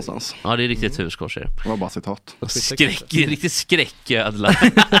läste någonstans. Ja, det är riktigt huskors. Det var bara citat. Riktigt skräcködla.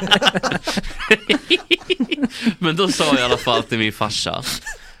 Men då sa jag i alla fall till min farsa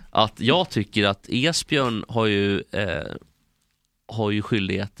att jag tycker att Esbjörn har ju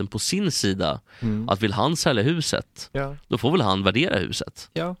skyldigheten på sin sida att vill han sälja huset, då får väl han värdera huset.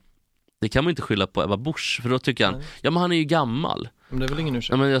 Ja. Det kan man inte skylla på Ebba Busch, för då tycker han, men han är ju gammal. Men det är väl ingen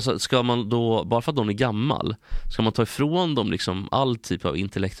ursäkt. Ja, men alltså, ska man då, bara för att de är gammal, ska man ta ifrån dem liksom all typ av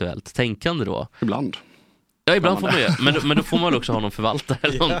intellektuellt tänkande då? Ibland. Ja, ibland får man ju, men då får man också ha någon förvaltare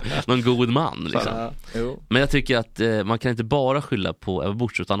eller någon god man liksom. Men jag tycker att man kan inte bara skylla på Ebba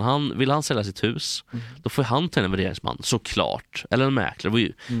Busch, utan vill han sälja sitt hus, då får han ta en värderingsman, såklart, eller en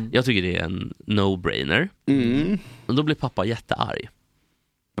mäklare. Jag tycker det är en no-brainer. Men då blir pappa jättearg.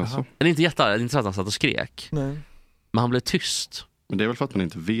 Eller inte jättearg, det är inte så att han satt och skrek. Nej. Men han blev tyst. Men det är väl för att man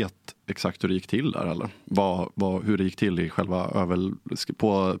inte vet exakt hur det gick till där, eller? Hur det gick till i själva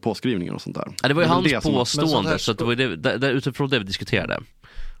påskrivningen och sånt där. Ja, det var ju hans påstående, så det var det utifrån det vi diskuterade.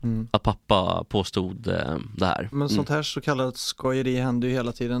 Att pappa påstod det här. Men sånt här så kallat skojeri händer ju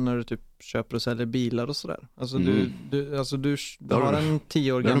hela tiden när du typ köper och säljer bilar och sådär. Alltså du har en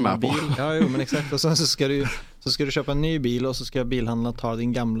 10 år gammal bil. Ja, jo, men exakt. Och sen så ska du köpa en ny bil och så ska bilhandlaren ta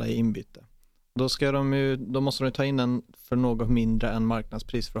din gamla i inbyte. Då måste de ta in den för något mindre än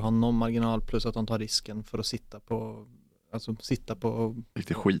marknadspris för att ha någon marginal, plus att de tar risken för att sitta på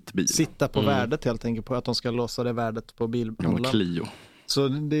riktigt skitbil. Sitta på värdet helt enkelt, på att de ska låsa det värdet på bilhandlaren. Clio. Så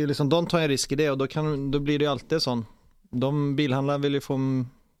det är liksom, de tar en risk i det, och då blir det ju alltid sån. De bilhandlare vill ju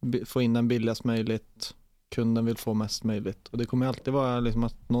få in den billigast möjligt, kunden vill få mest möjligt, och det kommer alltid vara liksom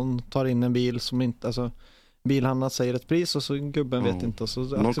att någon tar in en bil som inte, alltså bilhandlaren säger ett pris och så gubben vet inte, och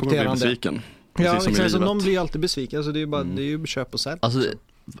så accepterar han det. Ja, exakt, så någon blir alltid besviken. Alltså det är ju köp och sälj.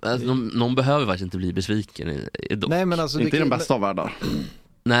 Alltså, någon behöver faktiskt inte bli besviken. Nej, men alltså, inte i den bästa av världar.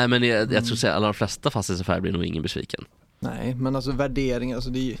 Nej, men jag tror att alla de flesta fastighetsaffärer blir nog ingen besviken. Nej, men alltså värdering, alltså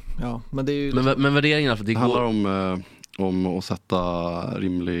men det är ju men värderingen, det handlar om att sätta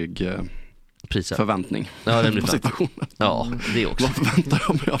rimlig priser. Förväntning. Ja, det blir på situationen. Ja, det är också. Vad förväntar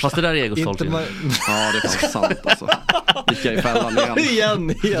jag mig? Fast det där är egostolkning. Ja, det är fan sant alltså. Vilka i fällan igen.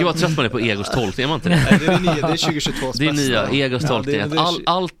 Gud vad trött man är på egostolkning, är man inte det? Nej, det är nya, det är 2022. Det är nya egostolkning.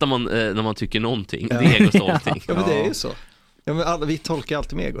 Allt när man tycker någonting, det är egostolkning. Ja, men det är ju så. Ja, men vi tolkar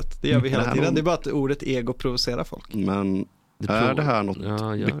alltid med egot. Det gör vi hela tiden. Det är bara att ordet ego provocerar folk. Men är det här något...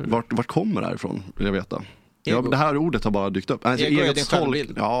 Vart kommer det här ifrån? Vill jag veta. Ja, det här ordet har bara dykt upp. Alltså, ego är din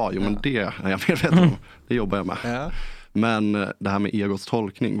självbild. Ja, men det är jag vet om. Det jobbar jag med. Ja. Men det här med egots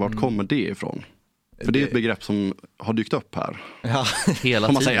tolkning, vart kommer det ifrån? För det är ett begrepp som har dykt upp här. Ja, hela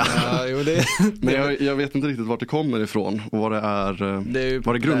tiden. Ja, men jag vet inte riktigt vart det kommer ifrån och vad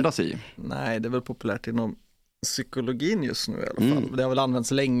det grundas i. Nej, det är väl populärt inom psykologin just nu i alla fall. Det har väl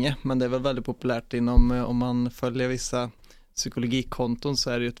använts länge, men det är väl väldigt populärt om man följer vissa psykologikonton, så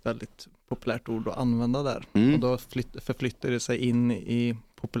är det ju ett väldigt populärt ord att använda där. Och då förflyttar det sig in i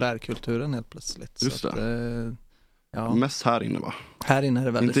populärkulturen helt plötsligt. Just så det. Mest här inne, va? Här inne är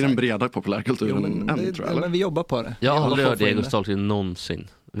det väldigt inte i den breda populärkulturen än, tror jag. Men vi jobbar på det. Jag har aldrig hört egostolkning någonsin.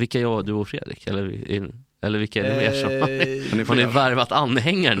 Vilka är du och Fredrik? Eller vilka är det mer som? Har ni värvat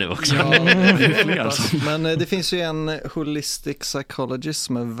anhängare nu också? Ja, men det finns ju en holistic psychologist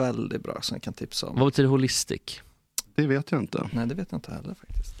som är väldigt bra, som jag kan tipsa om. Vad betyder holistic? Det vet jag inte. Nej, det vet jag inte heller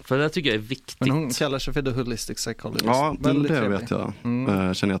faktiskt. För det tycker jag är viktigt. Men hon kallar sig för The Holistic Psychologist. Ja, det vet jag.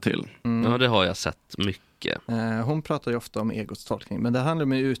 Känner jag till. Ja, det har jag sett mycket. Hon pratar ju ofta om egots tolkning. Men det handlar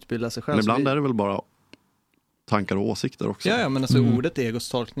om att utbilda sig själv. Men ibland är det väl bara tankar och åsikter också. Ja, men alltså ordet egos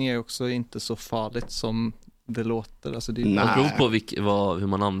tolkning är också inte så farligt som det låter. Alltså det beror på hur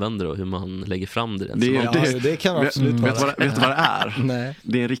man använder och hur man lägger fram det. Det kan absolut vara. Vet du vad det är? Nej.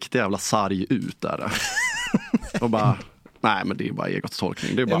 Det är en riktig jävla sarg ut där. Och bara... Nej, men det är bara egots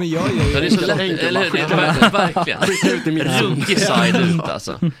tolkning. Det är bara... det är så lätt, eller hur? Det är verkligen. Ruggig side ut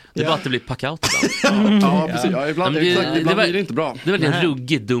alltså. Det är bara att det blir pack-out ibland. Ja, precis. Ja, ibland blir det inte bra. Det är verkligen en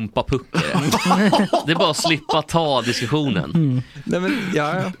ruggig dumpa pucker. Det är bara att slippa ta diskussionen. Nej,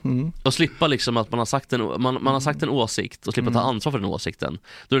 men, Och slippa liksom att man har sagt en åsikt och slippa ta ansvar för den åsikten.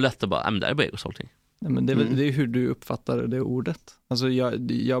 Då är det lätt att bara, men det är bara egots tolkning. Nej, men det är hur du uppfattar det ordet. Alltså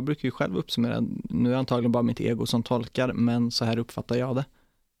jag brukar ju själv uppsummera, nu är det antagligen bara mitt ego som tolkar, men så här uppfattar jag det.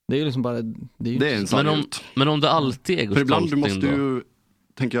 Det är ju liksom bara... Det är en sån men om det alltid är egos för ibland tolkning måste du,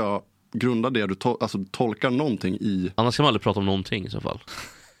 tänker jag, grunda det du tolkar någonting i. Annars kan man aldrig prata om någonting i så fall.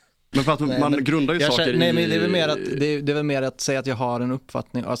 Men för att man grundar ju saker nej, men det är väl mer att säga att jag har en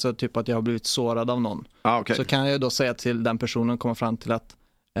uppfattning, alltså typ att jag har blivit sårad av någon. Okay. Så kan jag då säga till den personen, komma fram till att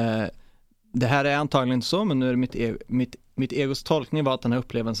det här är antagligen inte så, men nu är det mitt egos tolkning var att den här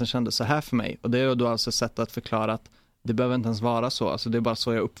upplevelsen kändes så här för mig. Och det är då alltså ett sätt att förklara att det behöver inte ens vara så. Alltså det är bara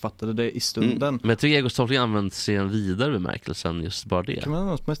så jag uppfattade det i stunden. Men jag tycker egos tolkning används i en vidare bemärkelse än just bara det. Det kan man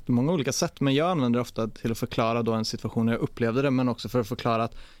använda på många olika sätt, men jag använder ofta till att förklara då en situation när jag upplevde det, men också för att förklara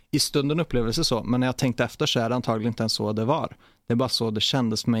att i stunden upplevde det så, men när jag tänkte efter så är det antagligen inte ens så det var. Det är bara så det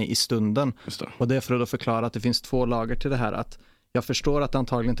kändes för mig i stunden. Och det är för att då förklara att det finns två lager till det här, att jag förstår att det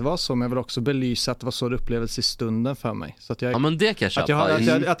antagligen inte var så, men jag vill också belysa att det var så det upplevdes i stunden för mig. Så att men det kan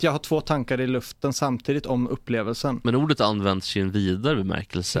jag att jag har två tankar i luften samtidigt om upplevelsen. Men ordet används i en vidare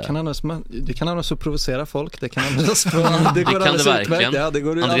bemärkelse. Det kan användas för att provocera folk. Det kan användas för... det kan det verkligen. Ja,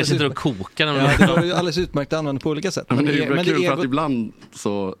 André sitter och kokar. Det går ju alldeles utmärkt att använda på olika sätt. Men det är kul för att ibland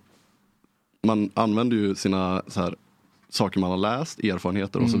så... Man använder ju sina så här, saker man har läst,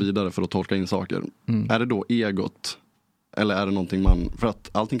 erfarenheter och så vidare för att tolka in saker. Är det då egot? Eller är det någonting för att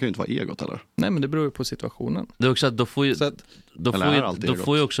allting kan ju inte vara egot eller? Nej, men det beror ju på situationen. Det är också att då får ju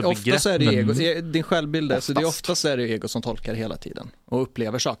också begrepp. Oftast är det ego, din självbild är, så det är oftast är det ego som tolkar hela tiden och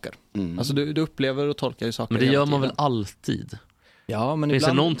upplever saker. Alltså du upplever och tolkar ju saker. Men det gör man väl alltid? Ja, men finns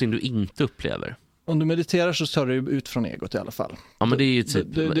det någonting du inte upplever? Om du mediterar så tar du ut från egot i alla fall. Ja, men det är ju typ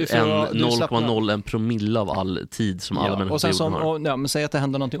 0,01 promille av all tid som alla människor har. Men säg att det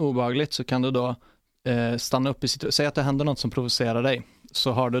händer någonting obehagligt, så kan du då stanna upp säg att det händer något som provocerar dig,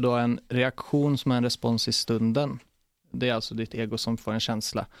 så har du då en reaktion som är en respons i stunden. Det är alltså ditt ego som får en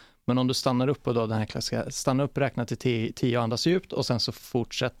känsla. Men om du stannar upp och då den här klassiska, stanna upp, räkna till 10 och andas djupt och sen så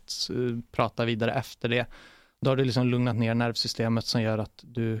fortsätt prata vidare efter det. Då har du liksom lugnat ner nervsystemet som gör att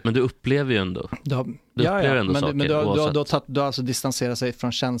du... Men du upplever ju ändå. Du har alltså distanserat sig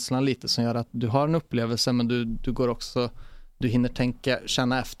från känslan lite, som gör att du har en upplevelse, men du går också... Du hinner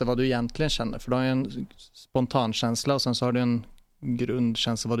känna efter vad du egentligen känner. För du har en spontan känsla och sen så har du en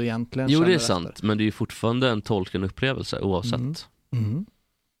grundkänsla vad du egentligen känner. Jo, det är sant. Efter. Men det är ju fortfarande en tolkande upplevelse oavsett.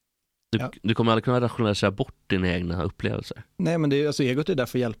 Du kommer aldrig kunna rationalisera bort dina egna upplevelser. Nej, men egot är där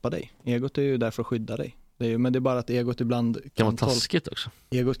för att hjälpa dig. Egot är ju där för att skydda dig. Men det är bara att egot ibland kan vara taskigt också.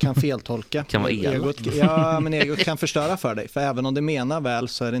 Egot kan feltolka. Kan vara elak. Men egot kan förstöra för dig. För även om det menar väl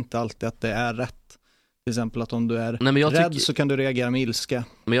så är det inte alltid att det är rätt. Till exempel att om du är rädd så kan du reagera med ilska.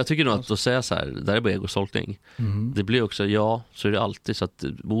 Men jag tycker nog att säga så här, där är bara egostolkning. Det blir också, så är det alltid så att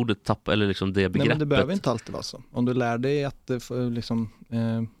ordet tappar, eller liksom det begreppet. Nej, men det behöver inte alltid vara så. Om du lär dig att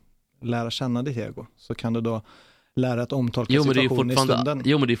lära känna ditt ego, så kan du då lära att omtolka situationen i stunden.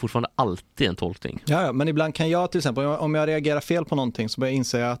 Jo, men det är fortfarande alltid en tolkning. Ja, men ibland kan jag till exempel, om jag reagerar fel på någonting, så börjar jag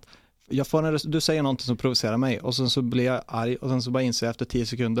inse att du säger någonting som provocerar mig, och sen så blir jag arg, och sen så bara inser jag efter 10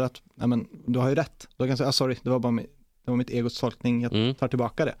 sekunder att men, du har ju rätt. Då kan jag säga, sorry, det var mitt egos tolkning, jag tar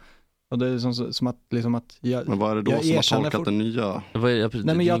tillbaka det. Och det är som att jag... Men vad är det då som har tolkat det nya?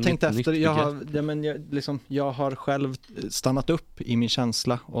 Nej, men jag tänkte efter, jag har själv stannat upp i min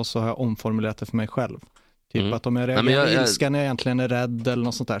känsla, och så har jag omformulerat det för mig själv. Typ att om jag reagerar med ilska när jag egentligen är rädd eller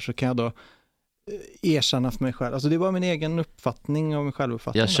något sånt där, så kan jag då erkänna för mig själv. Alltså det var min egen uppfattning och min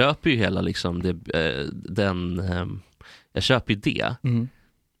självuppfattning. Jag köper ju hela liksom jag köper ju det.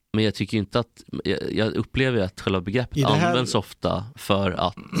 Men jag tycker inte att jag upplever att själva begreppet används ofta för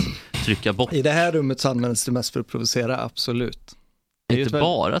att trycka bort. I det här rummet så används det mest för att provocera, absolut. Inte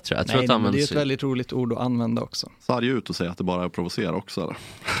bara tror jag. Nej, men det är ett väldigt roligt ord att använda också. Sarg ut och säga att det bara är att provocera också. Eller?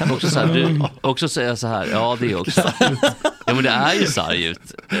 Kan också, så här, du, också säga så här, ja det är också. Ja men det är ju sarg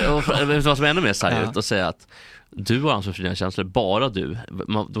ut. Vet du vad som är ännu mer sarg ut? Och säga att du har ansvar för dina känslor, bara du.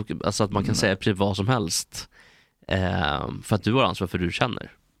 Alltså att man kan säga precis vad som helst. För att du har ansvar för hur du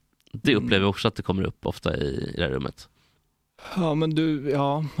känner. Det upplever jag också att det kommer upp ofta i det här rummet. Ja, men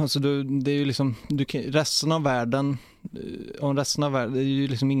det är ju liksom resten av världen, det är ju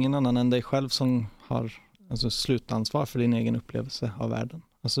liksom ingen annan än dig själv som har slutansvar för din egen upplevelse av världen.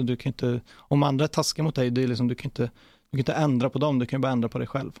 Alltså du kan inte, om andra är taskiga mot dig, det är liksom, du kan inte ändra på dem, du kan bara ändra på dig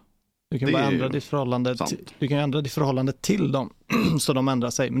själv. Du kan bara ändra ditt förhållande du kan ändra ditt förhållande till dem så de ändrar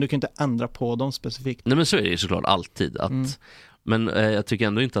sig, men du kan inte ändra på dem specifikt. Nej, men så är det ju såklart alltid att men jag tycker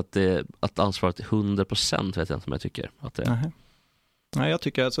ändå inte att ansvaret är 100%, vet jag inte om jag tycker att det är. Nej, jag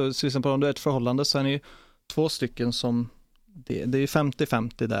tycker alltså, till exempel om du är ett förhållande så är ni 2 stycken som det är ju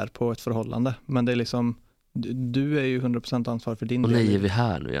 50-50 där på ett förhållande, men det är liksom du är ju 100% ansvar för din del. Och nej, är vi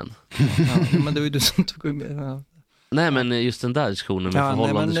här nu igen? Men det var ju du som tog med. Nej, men just den där diskussionen med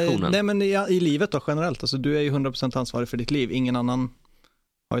förhållandediskussionen. Nej, men i livet då generellt, alltså du är ju 100% ansvarig för ditt liv. Ingen annan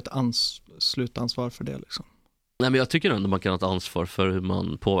har ett slutansvar för det liksom. Nej, men jag tycker ändå man kan ha ett ansvar för hur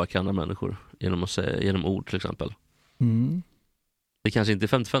man påverkar andra människor genom ord till exempel. Det kanske inte är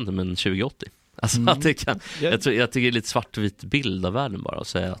 50-50 men 20-80. Alltså att det kan, jag tycker det är lite svartvit bild av världen bara att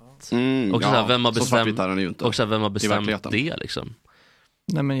säga att också så här, vem har bestämt det liksom.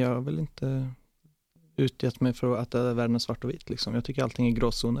 Nej, men jag vill inte utgett mig för att världen är svart och vit liksom. Jag tycker allting är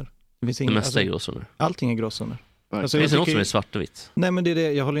gråzoner. Det mesta är gråzoner. Allting är gråzoner. Alltså, det är något som är svart och vitt. Nej, men det är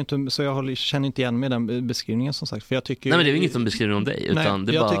det, jag känner inte igen med den beskrivningen som sagt. För jag tycker, nej, men det är inget som beskriver om dig. Utan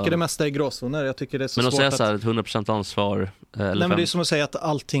nej, jag tycker det mesta är gråzoner. Jag tycker det är så men att säga så här, 100% ansvar. Nej, men det är som att säga att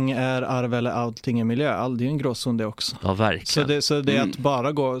allting är arv eller allting är miljö. Det är ju en gråzon det också. Ja, verkligen. Så det är att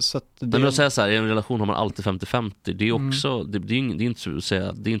bara gå... Så att det men att säga så här, i en relation har man alltid 50-50. Det är också, det är inte så att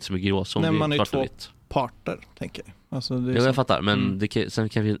säga, det är inte så mycket gråzon. Nej, man är svart och två vitt. Parter, tänker jag. Alltså, det är jag fattar, men sen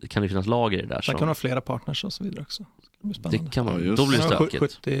kan det finnas lager i det där. Sen kan man ha flera partners och så vidare också. Det kan man, då blir det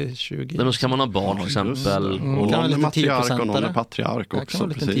stökigt. 70-20. Men så kan man ha barn till exempel. Och kan lite matriark och någon är patriark också. Kan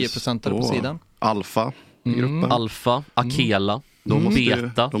vara lite 10% på sidan. Alfa i gruppen. Alfa, Akela,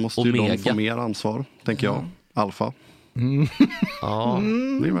 Beta, då måste Omega. De få mer ansvar, tänker jag. Alfa. Ja,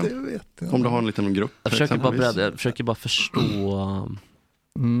 det vet jag. Om du har en liten grupp. Jag försöker bara förstå.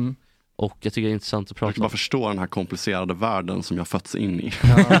 Och jag tycker det är intressant att prata om. Jag kan bara förstå den här komplicerade världen som jag fötts in i.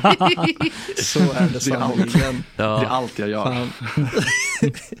 Ja. Så är det sannoliken. Det är allt jag gör.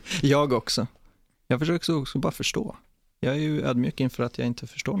 Jag också. Jag försöker också bara förstå. Jag är ju ödmjuk inför att jag inte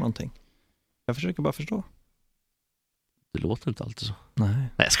förstår någonting. Jag försöker bara förstå. Det låter inte alltid så. Nej,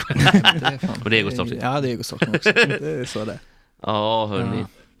 jag skojar. Men det är Gustavs. Ja, det är Gustavs också. Det är så det. Ja, hörni.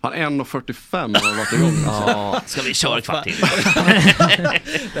 Han 1:45 har varit igång. Ja, ska vi köra kvart till?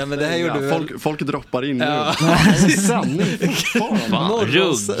 Nej, men det här gjorde folk droppar in nu. Sanning.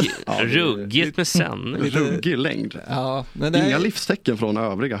 Ruggigt med sändning. Ruggig längd. Ja, men inga livstecken från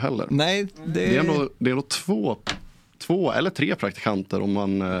övriga heller. Nej, det är nog två eller 3 praktikanter om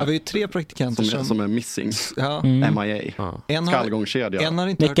man... Ja, vi är 3 praktikanter som är missing. Ja. MIA. Skallgångskedja. En har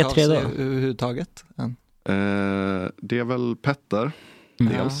inte hört av sig överhuvudtaget. Det är väl Petter.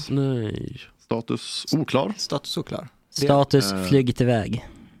 Dels. Nej. Status oklar. Status flygit iväg.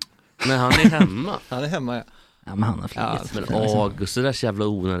 Nej, han är hemma. Han är hemma, ja. Ja, men han har flygit. Men August, det där är så jävla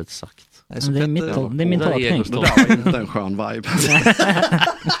onödigt sagt. Det är min tolkning. Det där var inte en skön vibe.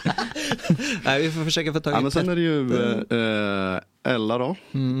 Nej, vi får försöka få tag i men sen är det ju Ella då.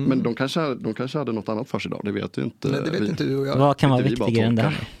 Men de kanske hade något annat för sig idag. Det vet ju inte. Nej, det vet inte du och jag. Vad kan vara viktigare än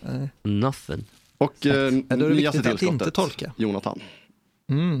det? Nothing. Och då är det viktigt att inte tolka. Jonathan.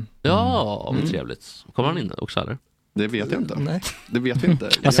 Ja, vad trevligt. Kommer han in också eller? Det vet jag inte. Nej. Det vet vi inte.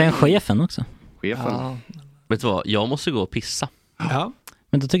 Och sen chefen också. Chefen. Vet du vad, jag måste gå och pissa. Ja.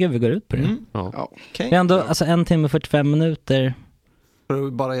 Men då tycker jag vi går ut på det. Ja. Okay. Vi är ändå 1 timme och 45 minuter. För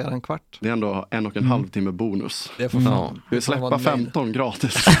att bara göra en kvart. Det är ändå 1,5 timme bonus. Det får fan. Vi släppa 15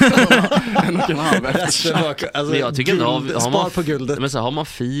 gratis. 1,5 efter. Men jag tycker ändå spar på guldet. Men så har man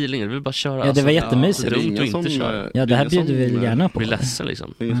feeling, det vill bara köra. Ja, det var jättemysigt. Det är dumt att inte köra. Ja, det här bjuder vi gärna på. Blir ledsen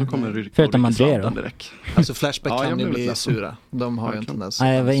liksom. Det är ingen som kommer förutom André då. Alltså Flashback kan ju bli sura. De har ju inte den.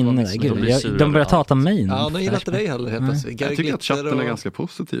 Nej, jag var inne där. Gud, de börjar hata mig. Ja, de gillar inte dig heller helt plötsligt. Jag tycker att chatten är ganska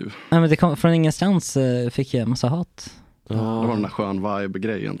positiv. Nej, men det kom från ingenstans fick jag en massa hat. Det var den där skön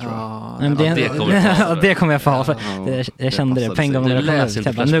vibe-grejen tror jag. Det kommer jag få ha. Jag kände det på en gång när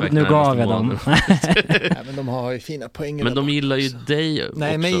det kom ut. Nu gav jag dem. Men de har ju fina poänger. Men de gillar ju dig också.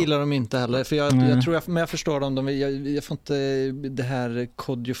 Nej, mig gillar de inte heller. För jag tror men jag förstår dem. Jag får inte det här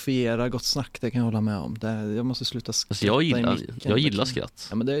kodifiera gott snack, det kan jag hålla med om. Jag måste sluta skratta. Alltså jag gillar skratt.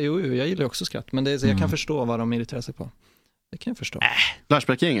 Ja, men jag gillar också skratt. Men jag kan förstå vad de irriterar sig på. Det kan jag förstå.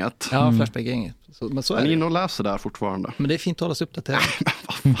 Flashback-gänget. Ja, Flashback-gänget. Men så är ni inne och läser där fortfarande. Men det är fint att hålla sig uppdaterad.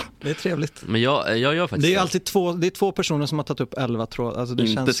 Det är trevligt. Men jag gör faktiskt det är alltid två personer som har tagit upp 11 trådar. Alltså det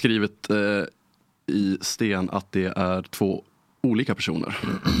inte känns... skrivit i sten att det är 2 olika personer.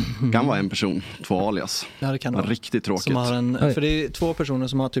 Kan vara en person, 2 alias. Ja, det kan vara. Riktigt tråkigt. Som har för det är 2 personer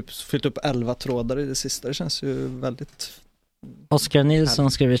som har typ fyllt upp 11 trådar i det sista. Det känns ju väldigt... Oskar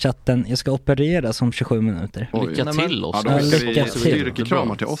Nilsson skriver i chatten: jag ska opereras om 27 minuter. Lycka till, Oskar. Ja, då ska vi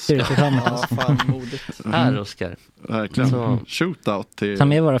styrkekramar till Oskar. Ja, fan modigt. Här, Oskar. Verkligen. Shootout till... Ta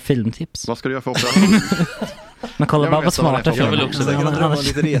med våra filmtips. Vad ska du göra för operation? Men kolla bara på smarta film. Jag vill också ha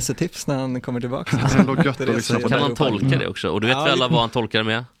lite resetips när han kommer tillbaka. Kan han tolka det också? Och du vet väl alla vad han tolkar det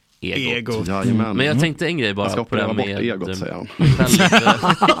med? Egot. Men jag tänkte en grej bara ska på det här med egot, säger han.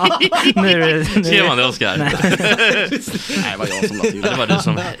 Ser man det, Oskar? Nej, var jag som la till. Det var du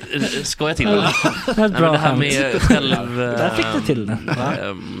som skojar till det. Men det här med själv... Där fick du till det.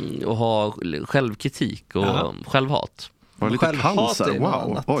 Och ha självkritik och självhat. Var det lite cancer?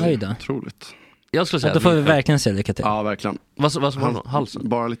 Wow. Oj, otroligt. Jag skulle säga då får vi verkligen se lycka till. Ja, verkligen. Vad som har halsen?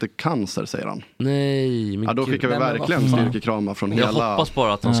 Bara lite cancer, säger han. Nej, men då skickar vi verkligen styrkekramar från hela... Jag hoppas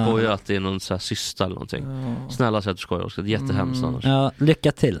bara att han skojar att det är någon så här cysta eller någonting. Snälla säg att du skojar, Oskar. Det är jättehemskt annars. Ja,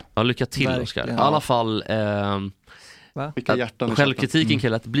 lycka till. Ja, lycka till, Oskar. I alla fall självkritiken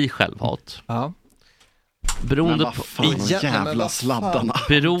kan lätt bli självhat. Ja. Beroende på jävla sladdarna.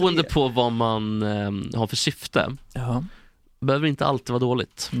 Beroende på vad man har för syfte. Ja. Behöver inte alltid vara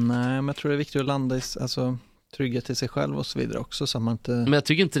dåligt. Nej, men jag tror det är viktigt att landa i trygghet till sig själv och så vidare också. Så man inte... Men jag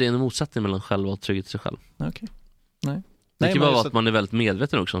tycker inte det är en motsättning mellan själv och trygghet till sig själv. Okej. Nej. Det kan bara vara att man är väldigt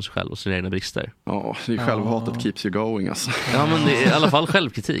medveten också om sig själv och sina egna brister. Ja, det är självhatet keeps you going alltså. Ja, men det är i alla fall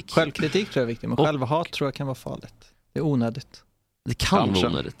självkritik. Självkritik tror jag är viktigt, men självhat tror jag kan vara farligt. Det är onödigt. Det kan vara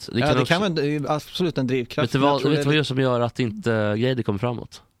onödigt. Det kan vara absolut en drivkraft. Vet du vad som gör att inte grejer kommer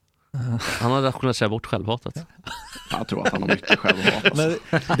framåt? Han har rationaliserat bort självhatet. Jag tror att han har mycket självhat. Men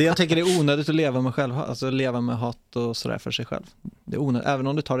det jag tänker är onödigt att leva med självhat, alltså leva med hat och sådär för sig själv. Det är onödigt, även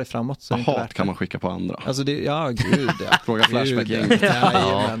om du tar det framåt så är det inte hat kan man skicka på andra. Alltså det, gud ja. Fråga Flashback-gänget.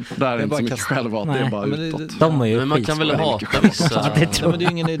 Där är inte så mycket självhat, det är bara utåt. De är ju men man kan väl hata vissa. Men det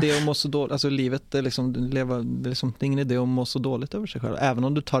är ingen idé att må så dåligt. Alltså livet är liksom, det är ingen idé att må så dåligt över sig själv. Även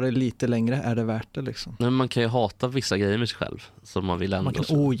om du tar det lite längre är det värt det liksom. Men man kan ju hata vissa grejer med sig själv som man vill ändå. Man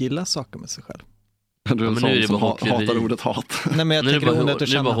kan ogilla saker med sig själv. Du är en sån som hatar ordet hat. Nej, men jag tänker det är onödigt att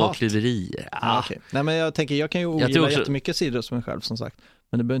känna hat. Hårklyverier. Okay. Nej, men jag tänker, jag kan ju ogilla jättemycket sidor som mig själv som sagt.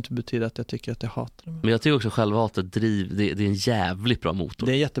 Men det behöver inte betyda att jag tycker att jag hatar det. Men jag tycker också självhatet det är en jävligt bra motor.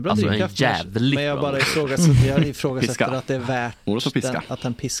 Det är jättebra drivkraft. Men jag bara ifrågasätter att det är värt att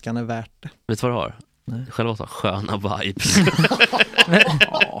den piskan är värt det. Vet du vad du har? Självhat har sköna vibes.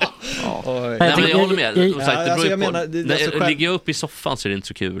 Nej, men jag håller med. Ligger jag upp i soffan så är det inte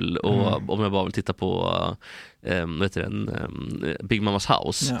så kul. Och om jag bara vill titta på Big Mamas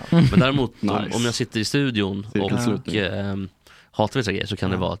House. Men däremot om jag sitter i studion och hatar vissa grejer så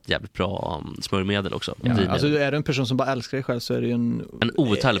kan det vara ett jävligt bra smörjmedel också. Alltså är du en person som bara älskar dig själv så är det ju en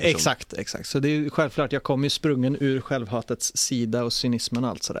outhärdlig person. Exakt. Så det är ju självklart, jag kommer ju sprungen ur självhatets sida och cynismen och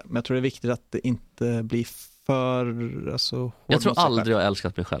allt sådär. Men jag tror det är viktigt att det inte blir för hård. Jag tror aldrig jag har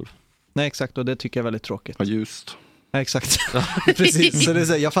älskat mig själv. Nej, exakt, och det tycker jag är väldigt tråkigt. Ja, just. Ja, exakt. Precis, så det är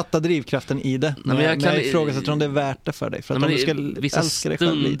så, jag fattar drivkraften i det. Men jag ifrågasätter om det är värt det för dig. För att om du ska älska dig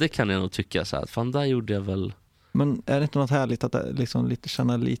själv stunder kan jag nog tycka så här, fan där gjorde jag väl. Men är det inte något härligt att liksom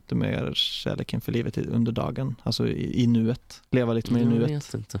känna lite mer kärlek inför livet under dagen? Alltså i nuet. Leva lite mer i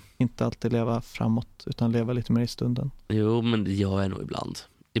nuet. Inte alltid leva framåt, utan leva lite mer i stunden. Jo, men det gör jag nog ibland.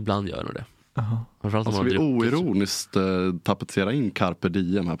 Ibland gör jag nog det. Alltså vi oironiskt tapetsera in Carpe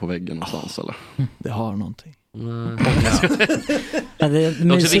Diem här på väggen någonstans, eller? Det har någonting. Det är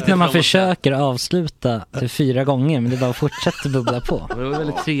mysigt när man försöker avsluta 4 gånger, men det bara fortsätter bubbla på. Det var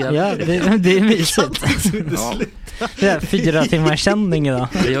väldigt trevligt. Ja, det är mysigt. Det är 4 timmars sändning idag.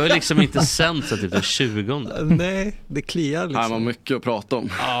 Jag har liksom inte sänt så typ den 20:e. Nej, det kliar liksom. Nej, man har mycket att prata om,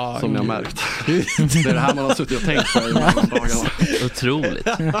 som ni har märkt. Det är det här man har suttit och tänkt på i dagarna. Otroligt.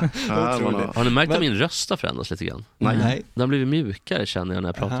 Har ni märkt att min röst har förändrats lite grann? Nej. Den har blivit mjukare, känner jag när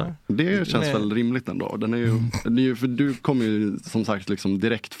jag pratar. Det känns väl rimligt ändå. Den är ju För du kommer ju som sagt liksom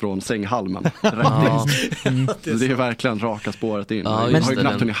direkt från sänghalmen. Det är verkligen raka spåret in. Jag har ju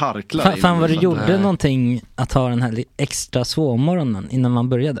knappt hunnit harkla. Fan vad du gjorde någonting att ha den här extra sovmorgonen innan man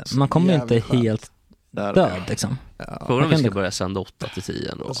började. Man kommer ju inte helt död liksom. Frågan om vi ska börja sända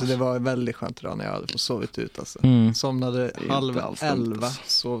 8-10 ändå. Alltså det var väldigt skönt idag när jag hade fått sovit ut alltså. Somnade 10:30,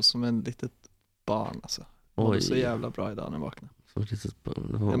 sov som en litet barn alltså. Det var så jävla bra idag när jag vaknade.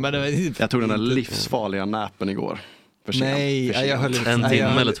 Jag tog den där livsfarliga näpen igår. Nej, jag höll inte. En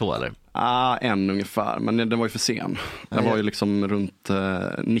timme eller 2 eller? En ungefär, men den var ju för sen. Den var ju liksom runt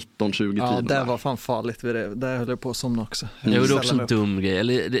 19-20 tiden. Ja, det var fan farligt vid det. Där höll jag på att somna också. Jag gjorde också en dum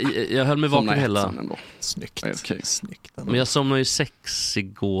grej. Jag höll mig vaken hela... Snyggt. Men jag somnade ju 6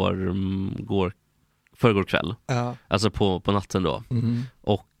 förrgår kväll. Ja. Alltså på natten då.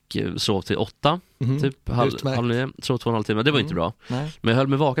 Och sov till 8 typ halv 9, sov 2,5 timmar. Det var inte bra. Nej. Men jag höll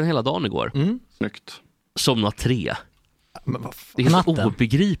mig vaken hela dagen igår. Snyggt. Somnade 3. Men vad det är helt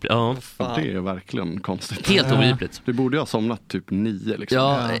obegripligt. Ja, det är verkligen konstigt. Helt obegripligt. Du borde ju ha somnat typ 9 liksom.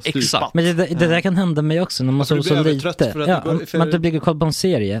 Ja, exakt. Men det där kan hända mig också när man sover så lite. Man blir koll på en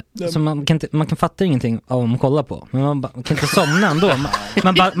serie så man kan fatta ingenting av att kolla på. Men man kan inte somna ändå.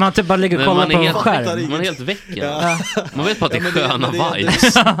 Man typ bara ligger och kollar på en skärm. Man är helt väck. Ja. Man vet på att det är sköna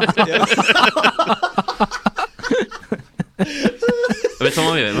vibes. Jag vet vad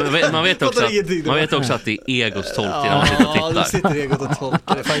man gör. Man vet också att det är egos tolkning när man sitter och tittar. Nu sitter egot och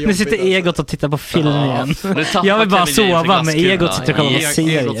tolkar. Nu sitter egot och tittar på film igen. Jag vill bara sova med egot och sitter och kollar på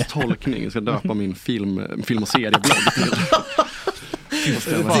serie. Egots tolkning. Jag ska döpa min film- och serieblogg till. Det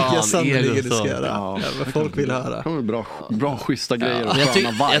tycker jag sannolikt du ska göra. Vad folk vill höra. Bra schyssta grejer. Jag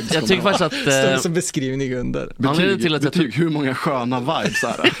tycker faktiskt att... Står som beskrivning under. Betyg, hur många sköna vibes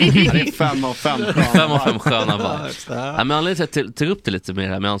är det? Det är 5 av 5 sköna 5 av 5 sköna vibes. Men anledningen till att jag tog upp det lite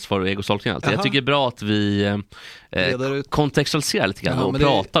mer med ansvar och egostolkning. Jag tycker det är bra att vi kontextualiserar lite grann och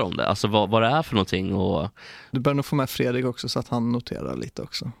pratar om det. Alltså vad det är för någonting. Du bör nog få med Fredrik också så att han noterar lite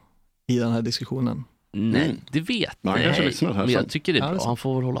också i den här diskussionen. Nej, det vet jag. Men jag tycker det är bra. Han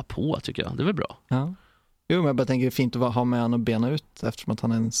får väl hålla på, tycker jag. Det är väl bra. Ja. Jo, men jag bara tänker det är fint att ha med han och bena ut eftersom att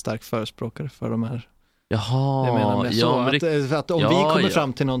han är en stark förespråkare för de här. Jaha, jag menar med så att om vi kommer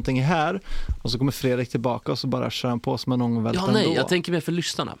fram till någonting här och så kommer Fredrik tillbaka och så bara kör han på som en ångvält ändå. Jag tänker mer för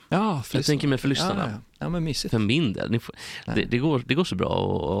lyssnarna. Jag tänker mer för lyssnarna. Ja, men mysigt. För min del. Det går så bra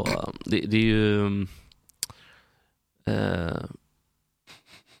och det är ju...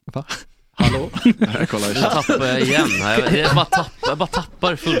 Va? Hallå? Jag tappar igen. Jag bara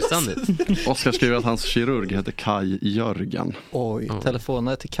tappar fullständigt. Oskar skriver att hans kirurg heter Kai Jörgen. Oj,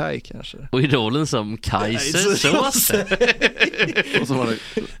 telefonen till Kai kanske. Och i rollen som Kaiser Såse. Och så var det,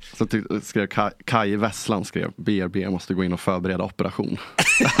 så skrev Kai Wesslan skrev BRB måste gå in och förbereda operation.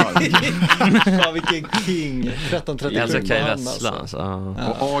 Vilken king. 1337. Jag älskar Kai Wesslan alltså.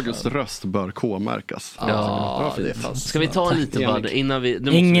 Och August röst bör K-märkas. Ja, det är fast. Ska vi ta lite bara innan vi...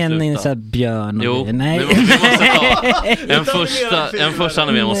 Ingen så björn. Jo, nej. Vi måste ta en första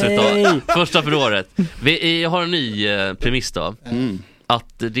anime måste vi ta. Första för året. Jag har en ny premiss då.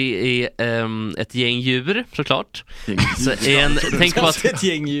 Att det är ett gäng djur såklart.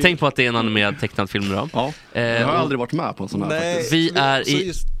 Tänk på att det är en animerad tecknad film då. Ja. Jag har aldrig varit med på en sån här faktiskt. Vi är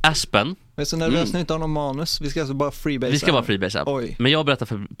i Aspen. Men så nervös inte har någon manus. Vi ska alltså bara freebase. Vi ska bara freebase. Men jag berättar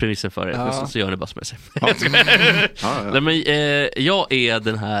för premissen för er så gör ni bara som jag säger. Men jag är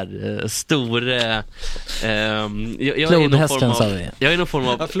den här stora flodhästen sa vi. Jag är någon form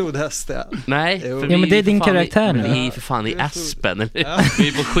av flodhäst. Nej, men det är din karaktär nu. Vi är för fan i Aspen. Vi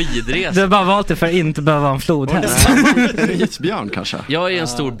är på skidresa. Du har bara valt det för att inte behöva vara en flodhäst. En isbjörn kanske. Jag är en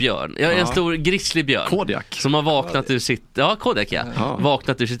stor björn. Jag är en stor grizzlybjörn. Kodiak. Som har vaknat ur sitt Kodiak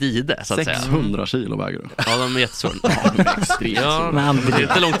vaknat ur sitt ide så att 600 kilo väger du. Ja, de är jättesvåra. Det är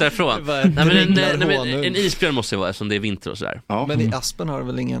inte långt därifrån. En isbjörn måste ju vara eftersom det är vinter och sådär. Men i Aspen har du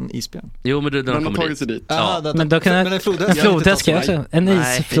väl ingen isbjörn? Jo, men den har tagit sig dit. Men då kan en flodhäst också. En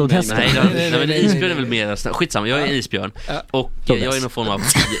isflodhäst. Nej, en isbjörn är väl mer skitsamma. Jag är en isbjörn. Och jag är någon form av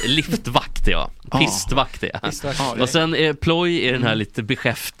liftvakt, pistvakt. Och sen Ploy är den här lite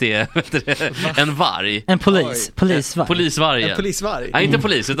beskäftige en varg. En polisvarg. Polisvarg. Nej, inte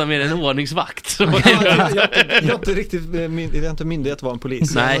polis utan mer en ordningsvakt. Jag har inte riktigt myndighet att vara en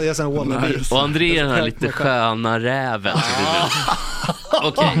polis. Nej. Och André är den här lite sköna räven.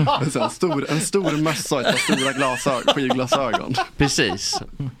 Okej. En stor mössa och ett par stora skivglasögon. Precis.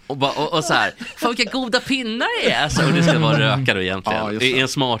 Och så här, fan vilka goda pinnar det är. Så det ska vara rökare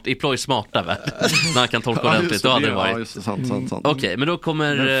egentligen. I Ploys smarta värld. När han kan tolka ordentligt. Då hade det varit. Sant. Okej, men då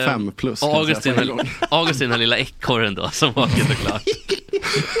kommer 5+. Augustin, den här lilla ekorren då som åker såklart.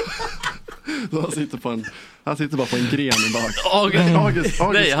 Han sitter bara på en gren i bak. August.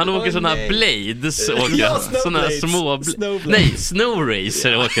 Nej, han åker såna här blades. Såna här små... Nej, snow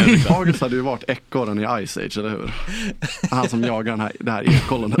racer åker. August hade ju varit ekorren i Ice Age, eller hur? Han som jagar det här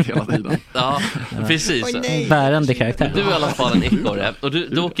ekollonet hela tiden. Ja, precis. Bärande karaktär. Du är i alla fall en ekorre. Och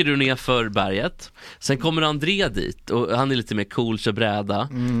då åker du ner för berget. Sen kommer André dit. Och han är lite mer cool, så bräda.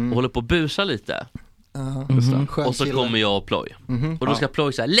 Och håller på att busa lite. Och så kommer jag och Ploy. Och då ska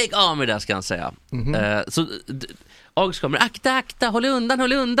Ploy säga, lägg av med det, ska han säga. Så August kommer, akta, håll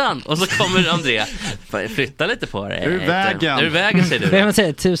undan. Och så kommer André, flytta lite på det. Är du vägen, säger du. Jag vill säga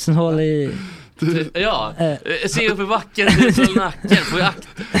 1000 hål i... Ja, se upp i backen, så nacken, får jag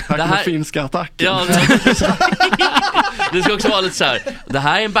akta. Det här finska attacken. Ja, det ska också vara lite så här. Det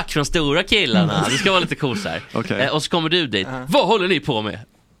här är en back från stora killarna. Det ska vara lite coolt så här. Och så kommer du dit. Vad håller ni på med?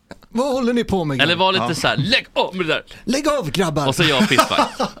 Vad håller ni på med? Eller var lite så här, lägg av med det där. Lägg av, grabbar. Och så jag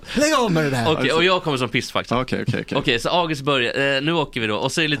pissvakt. Lägg av med det där. Okej, och jag kommer som pissvakt. Okej, så August börjar, nu åker vi då.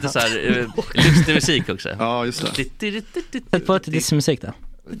 Och så är det lite så här lustig musik också. Ja, just det. Sätt på lite Disney-musik då.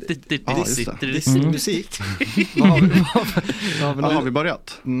 Disney-musik. Har vi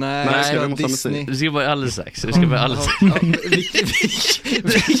börjat? Nej, ska vi måste musik. Det ska vara alldeles strax.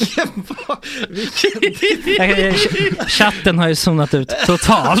 Chatten har ju zonat ut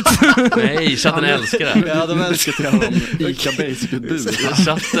totalt. Nej, chatten älskar det. Ja, de älskar Ica Basic-utbud.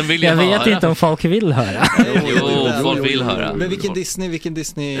 Chatten vill jag vet inte om folk vill höra. Jo, folk vill höra. Men vilken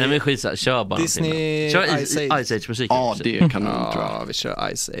Disney? Nej, men skitsa, kör bara. Kör Ice Age-musik. Ja, det kan nog, tror jag. Vi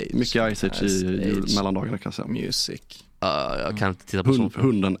kör Ice Age. Mycket Ice Age i mellandagarna, kan jag säga. Music. Jag kan inte titta på sånt.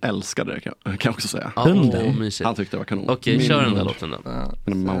 Hunden älskade det, kan jag också säga. Hunden? Han tyckte det var kanon. Okej, kör den där låten då.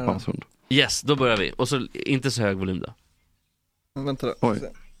 Min mamma och pappas hund. Yes, då börjar vi. Och så inte så hög volym då. Vänta då.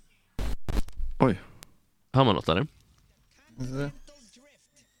 Oj. Hör man något eller?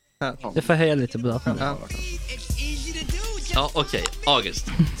 Det får höja lite på datorn. Ja, okej. August,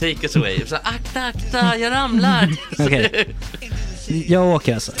 take us away. Så, akta, jag ramlar. Okej. Jag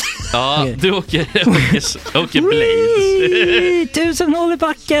åker alltså. Ja, okay. Du åker Blades. 1000 hål i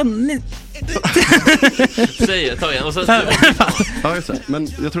backen. Säg, ta igen. Och så, ja, just det. Men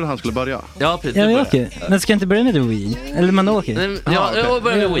jag trodde han skulle börja. Ja, precis. Ja, jag åker. Men ska inte börja med Wii? Eller man åker? Ja, jag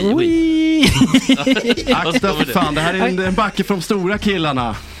börjar med Wii. Akta för fan, det här är en backe från stora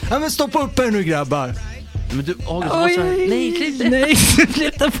killarna. Ja, men stoppa upp er nu, grabbar. Men du, August, måste... Nej,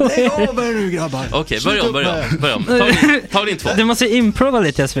 flytta på er. Lägg av er nu, grabbar. Okej, börja om. Ta din 2. Du måste improva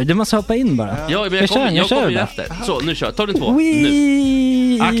lite, Jesper. Du måste hoppa in bara. Ja, men jag kommer ju efter. Så, nu kör. Ta din 2.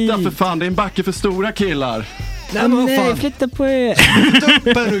 Nu. Akta för fan, det är en backe för stora killar. Nej, flytta på er. Flytta upp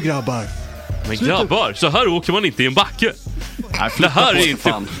er nu, grabbar. Men grabbar, så här åker man inte i en backe. Nej, det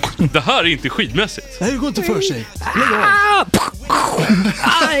här är inte skidmässigt. Det här går inte för sig. Lägg av.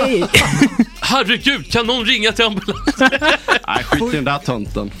 Aj! Herregud, kan någon ringa till ambulans? Nej, skit i den där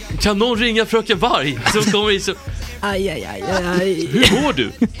tönten. Kan någon ringa fröken Varg som kommer hit så... Aj. Hur mår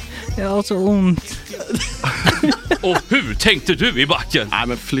du? Jag har så ont. Och hur tänkte du i backen? Nej,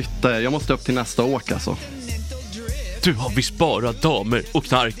 men flytta, jag måste upp till nästa åk alltså. Du har visst bara damer och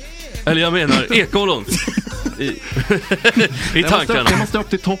knark. Eller jag menar ekollon. I tankarna. Jag måste upp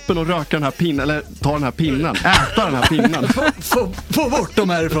till toppen och röka den här pinnen. Eller ta den här pinnen. Äta den här pinnen. Få bort dem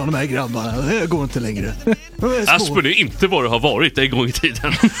härifrån, de här grabbarna. Det går inte längre. Aspen är inte vad det har varit en gång i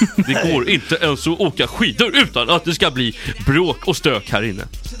tiden. Det går inte ens att åka skidor utan att det ska bli bråk och stök här inne.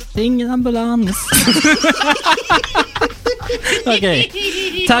 Ingen ambulans. Okej.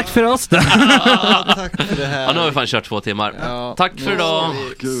 Tack för oss då. Tack för det här. Ja, nu har vi fan kört 2 timmar. Ja, tack för idag.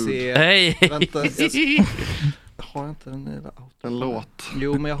 Hej. Vänta, har jag inte en låt?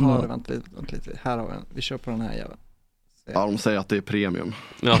 Jo, men jag har det. Vänta lite. Här har vi en. Vi kör på den här jäveln. Ja, de säger att det är premium.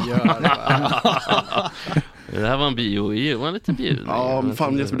 Ja. Det här var en bio, var lite bjud. Ja, men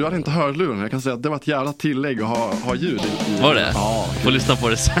fan Jesper, du hade inte hört luren. Jag kan säga att det var ett jävla tillägg att ha ljud i. Var det? Ja. Får lyssna på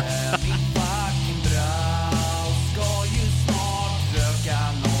det sen.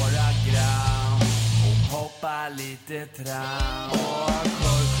 Lite tram och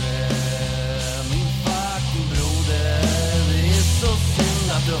Jorge, min fucking broder. Det är så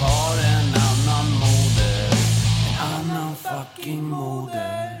synd att du har en annan moder. En annan fucking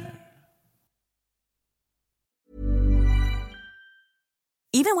moder.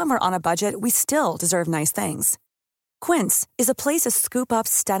 Even when we're on a budget, we still deserve nice things. Quince is a place to scoop up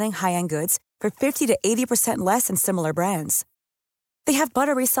stunning high-end goods for 50 to 80% less than similar brands. They have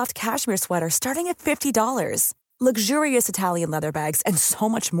buttery soft cashmere sweaters starting at $50, luxurious Italian leather bags, and so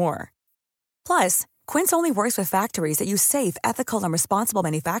much more. Plus, Quince only works with factories that use safe, ethical, and responsible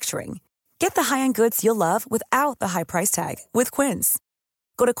manufacturing. Get the high-end goods you'll love without the high price tag with Quince.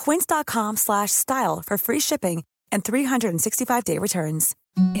 Go to quince.com/style for free shipping and 365-day returns.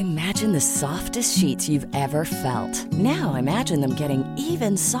 Imagine the softest sheets you've ever felt. Now imagine them getting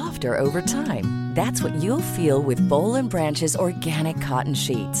even softer over time. That's what you'll feel with Boll & Branch's organic cotton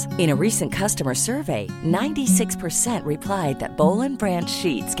sheets. In a recent customer survey, 96% replied that Boll & Branch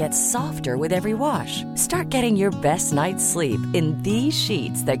sheets get softer with every wash. Start getting your best night's sleep in these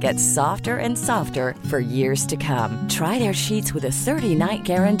sheets that get softer and softer for years to come. Try their sheets with a 30-night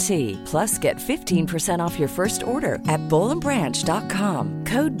guarantee. Plus, get 15% off your first order at bollandbranch.com.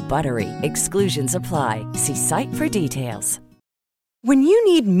 Code BUTTERY. Exclusions apply. See site for details. When you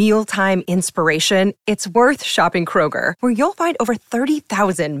need mealtime inspiration, it's worth shopping Kroger, where you'll find over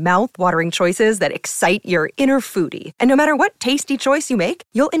 30,000 mouth-watering choices that excite your inner foodie. And no matter what tasty choice you make,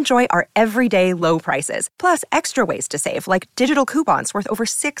 you'll enjoy our everyday low prices, plus extra ways to save, like digital coupons worth over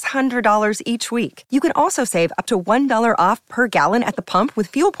 $600 each week. You can also save up to $1 off per gallon at the pump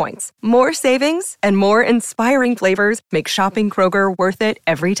with fuel points. More savings and more inspiring flavors make shopping Kroger worth it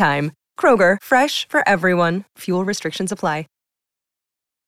every time. Kroger, fresh for everyone. Fuel restrictions apply.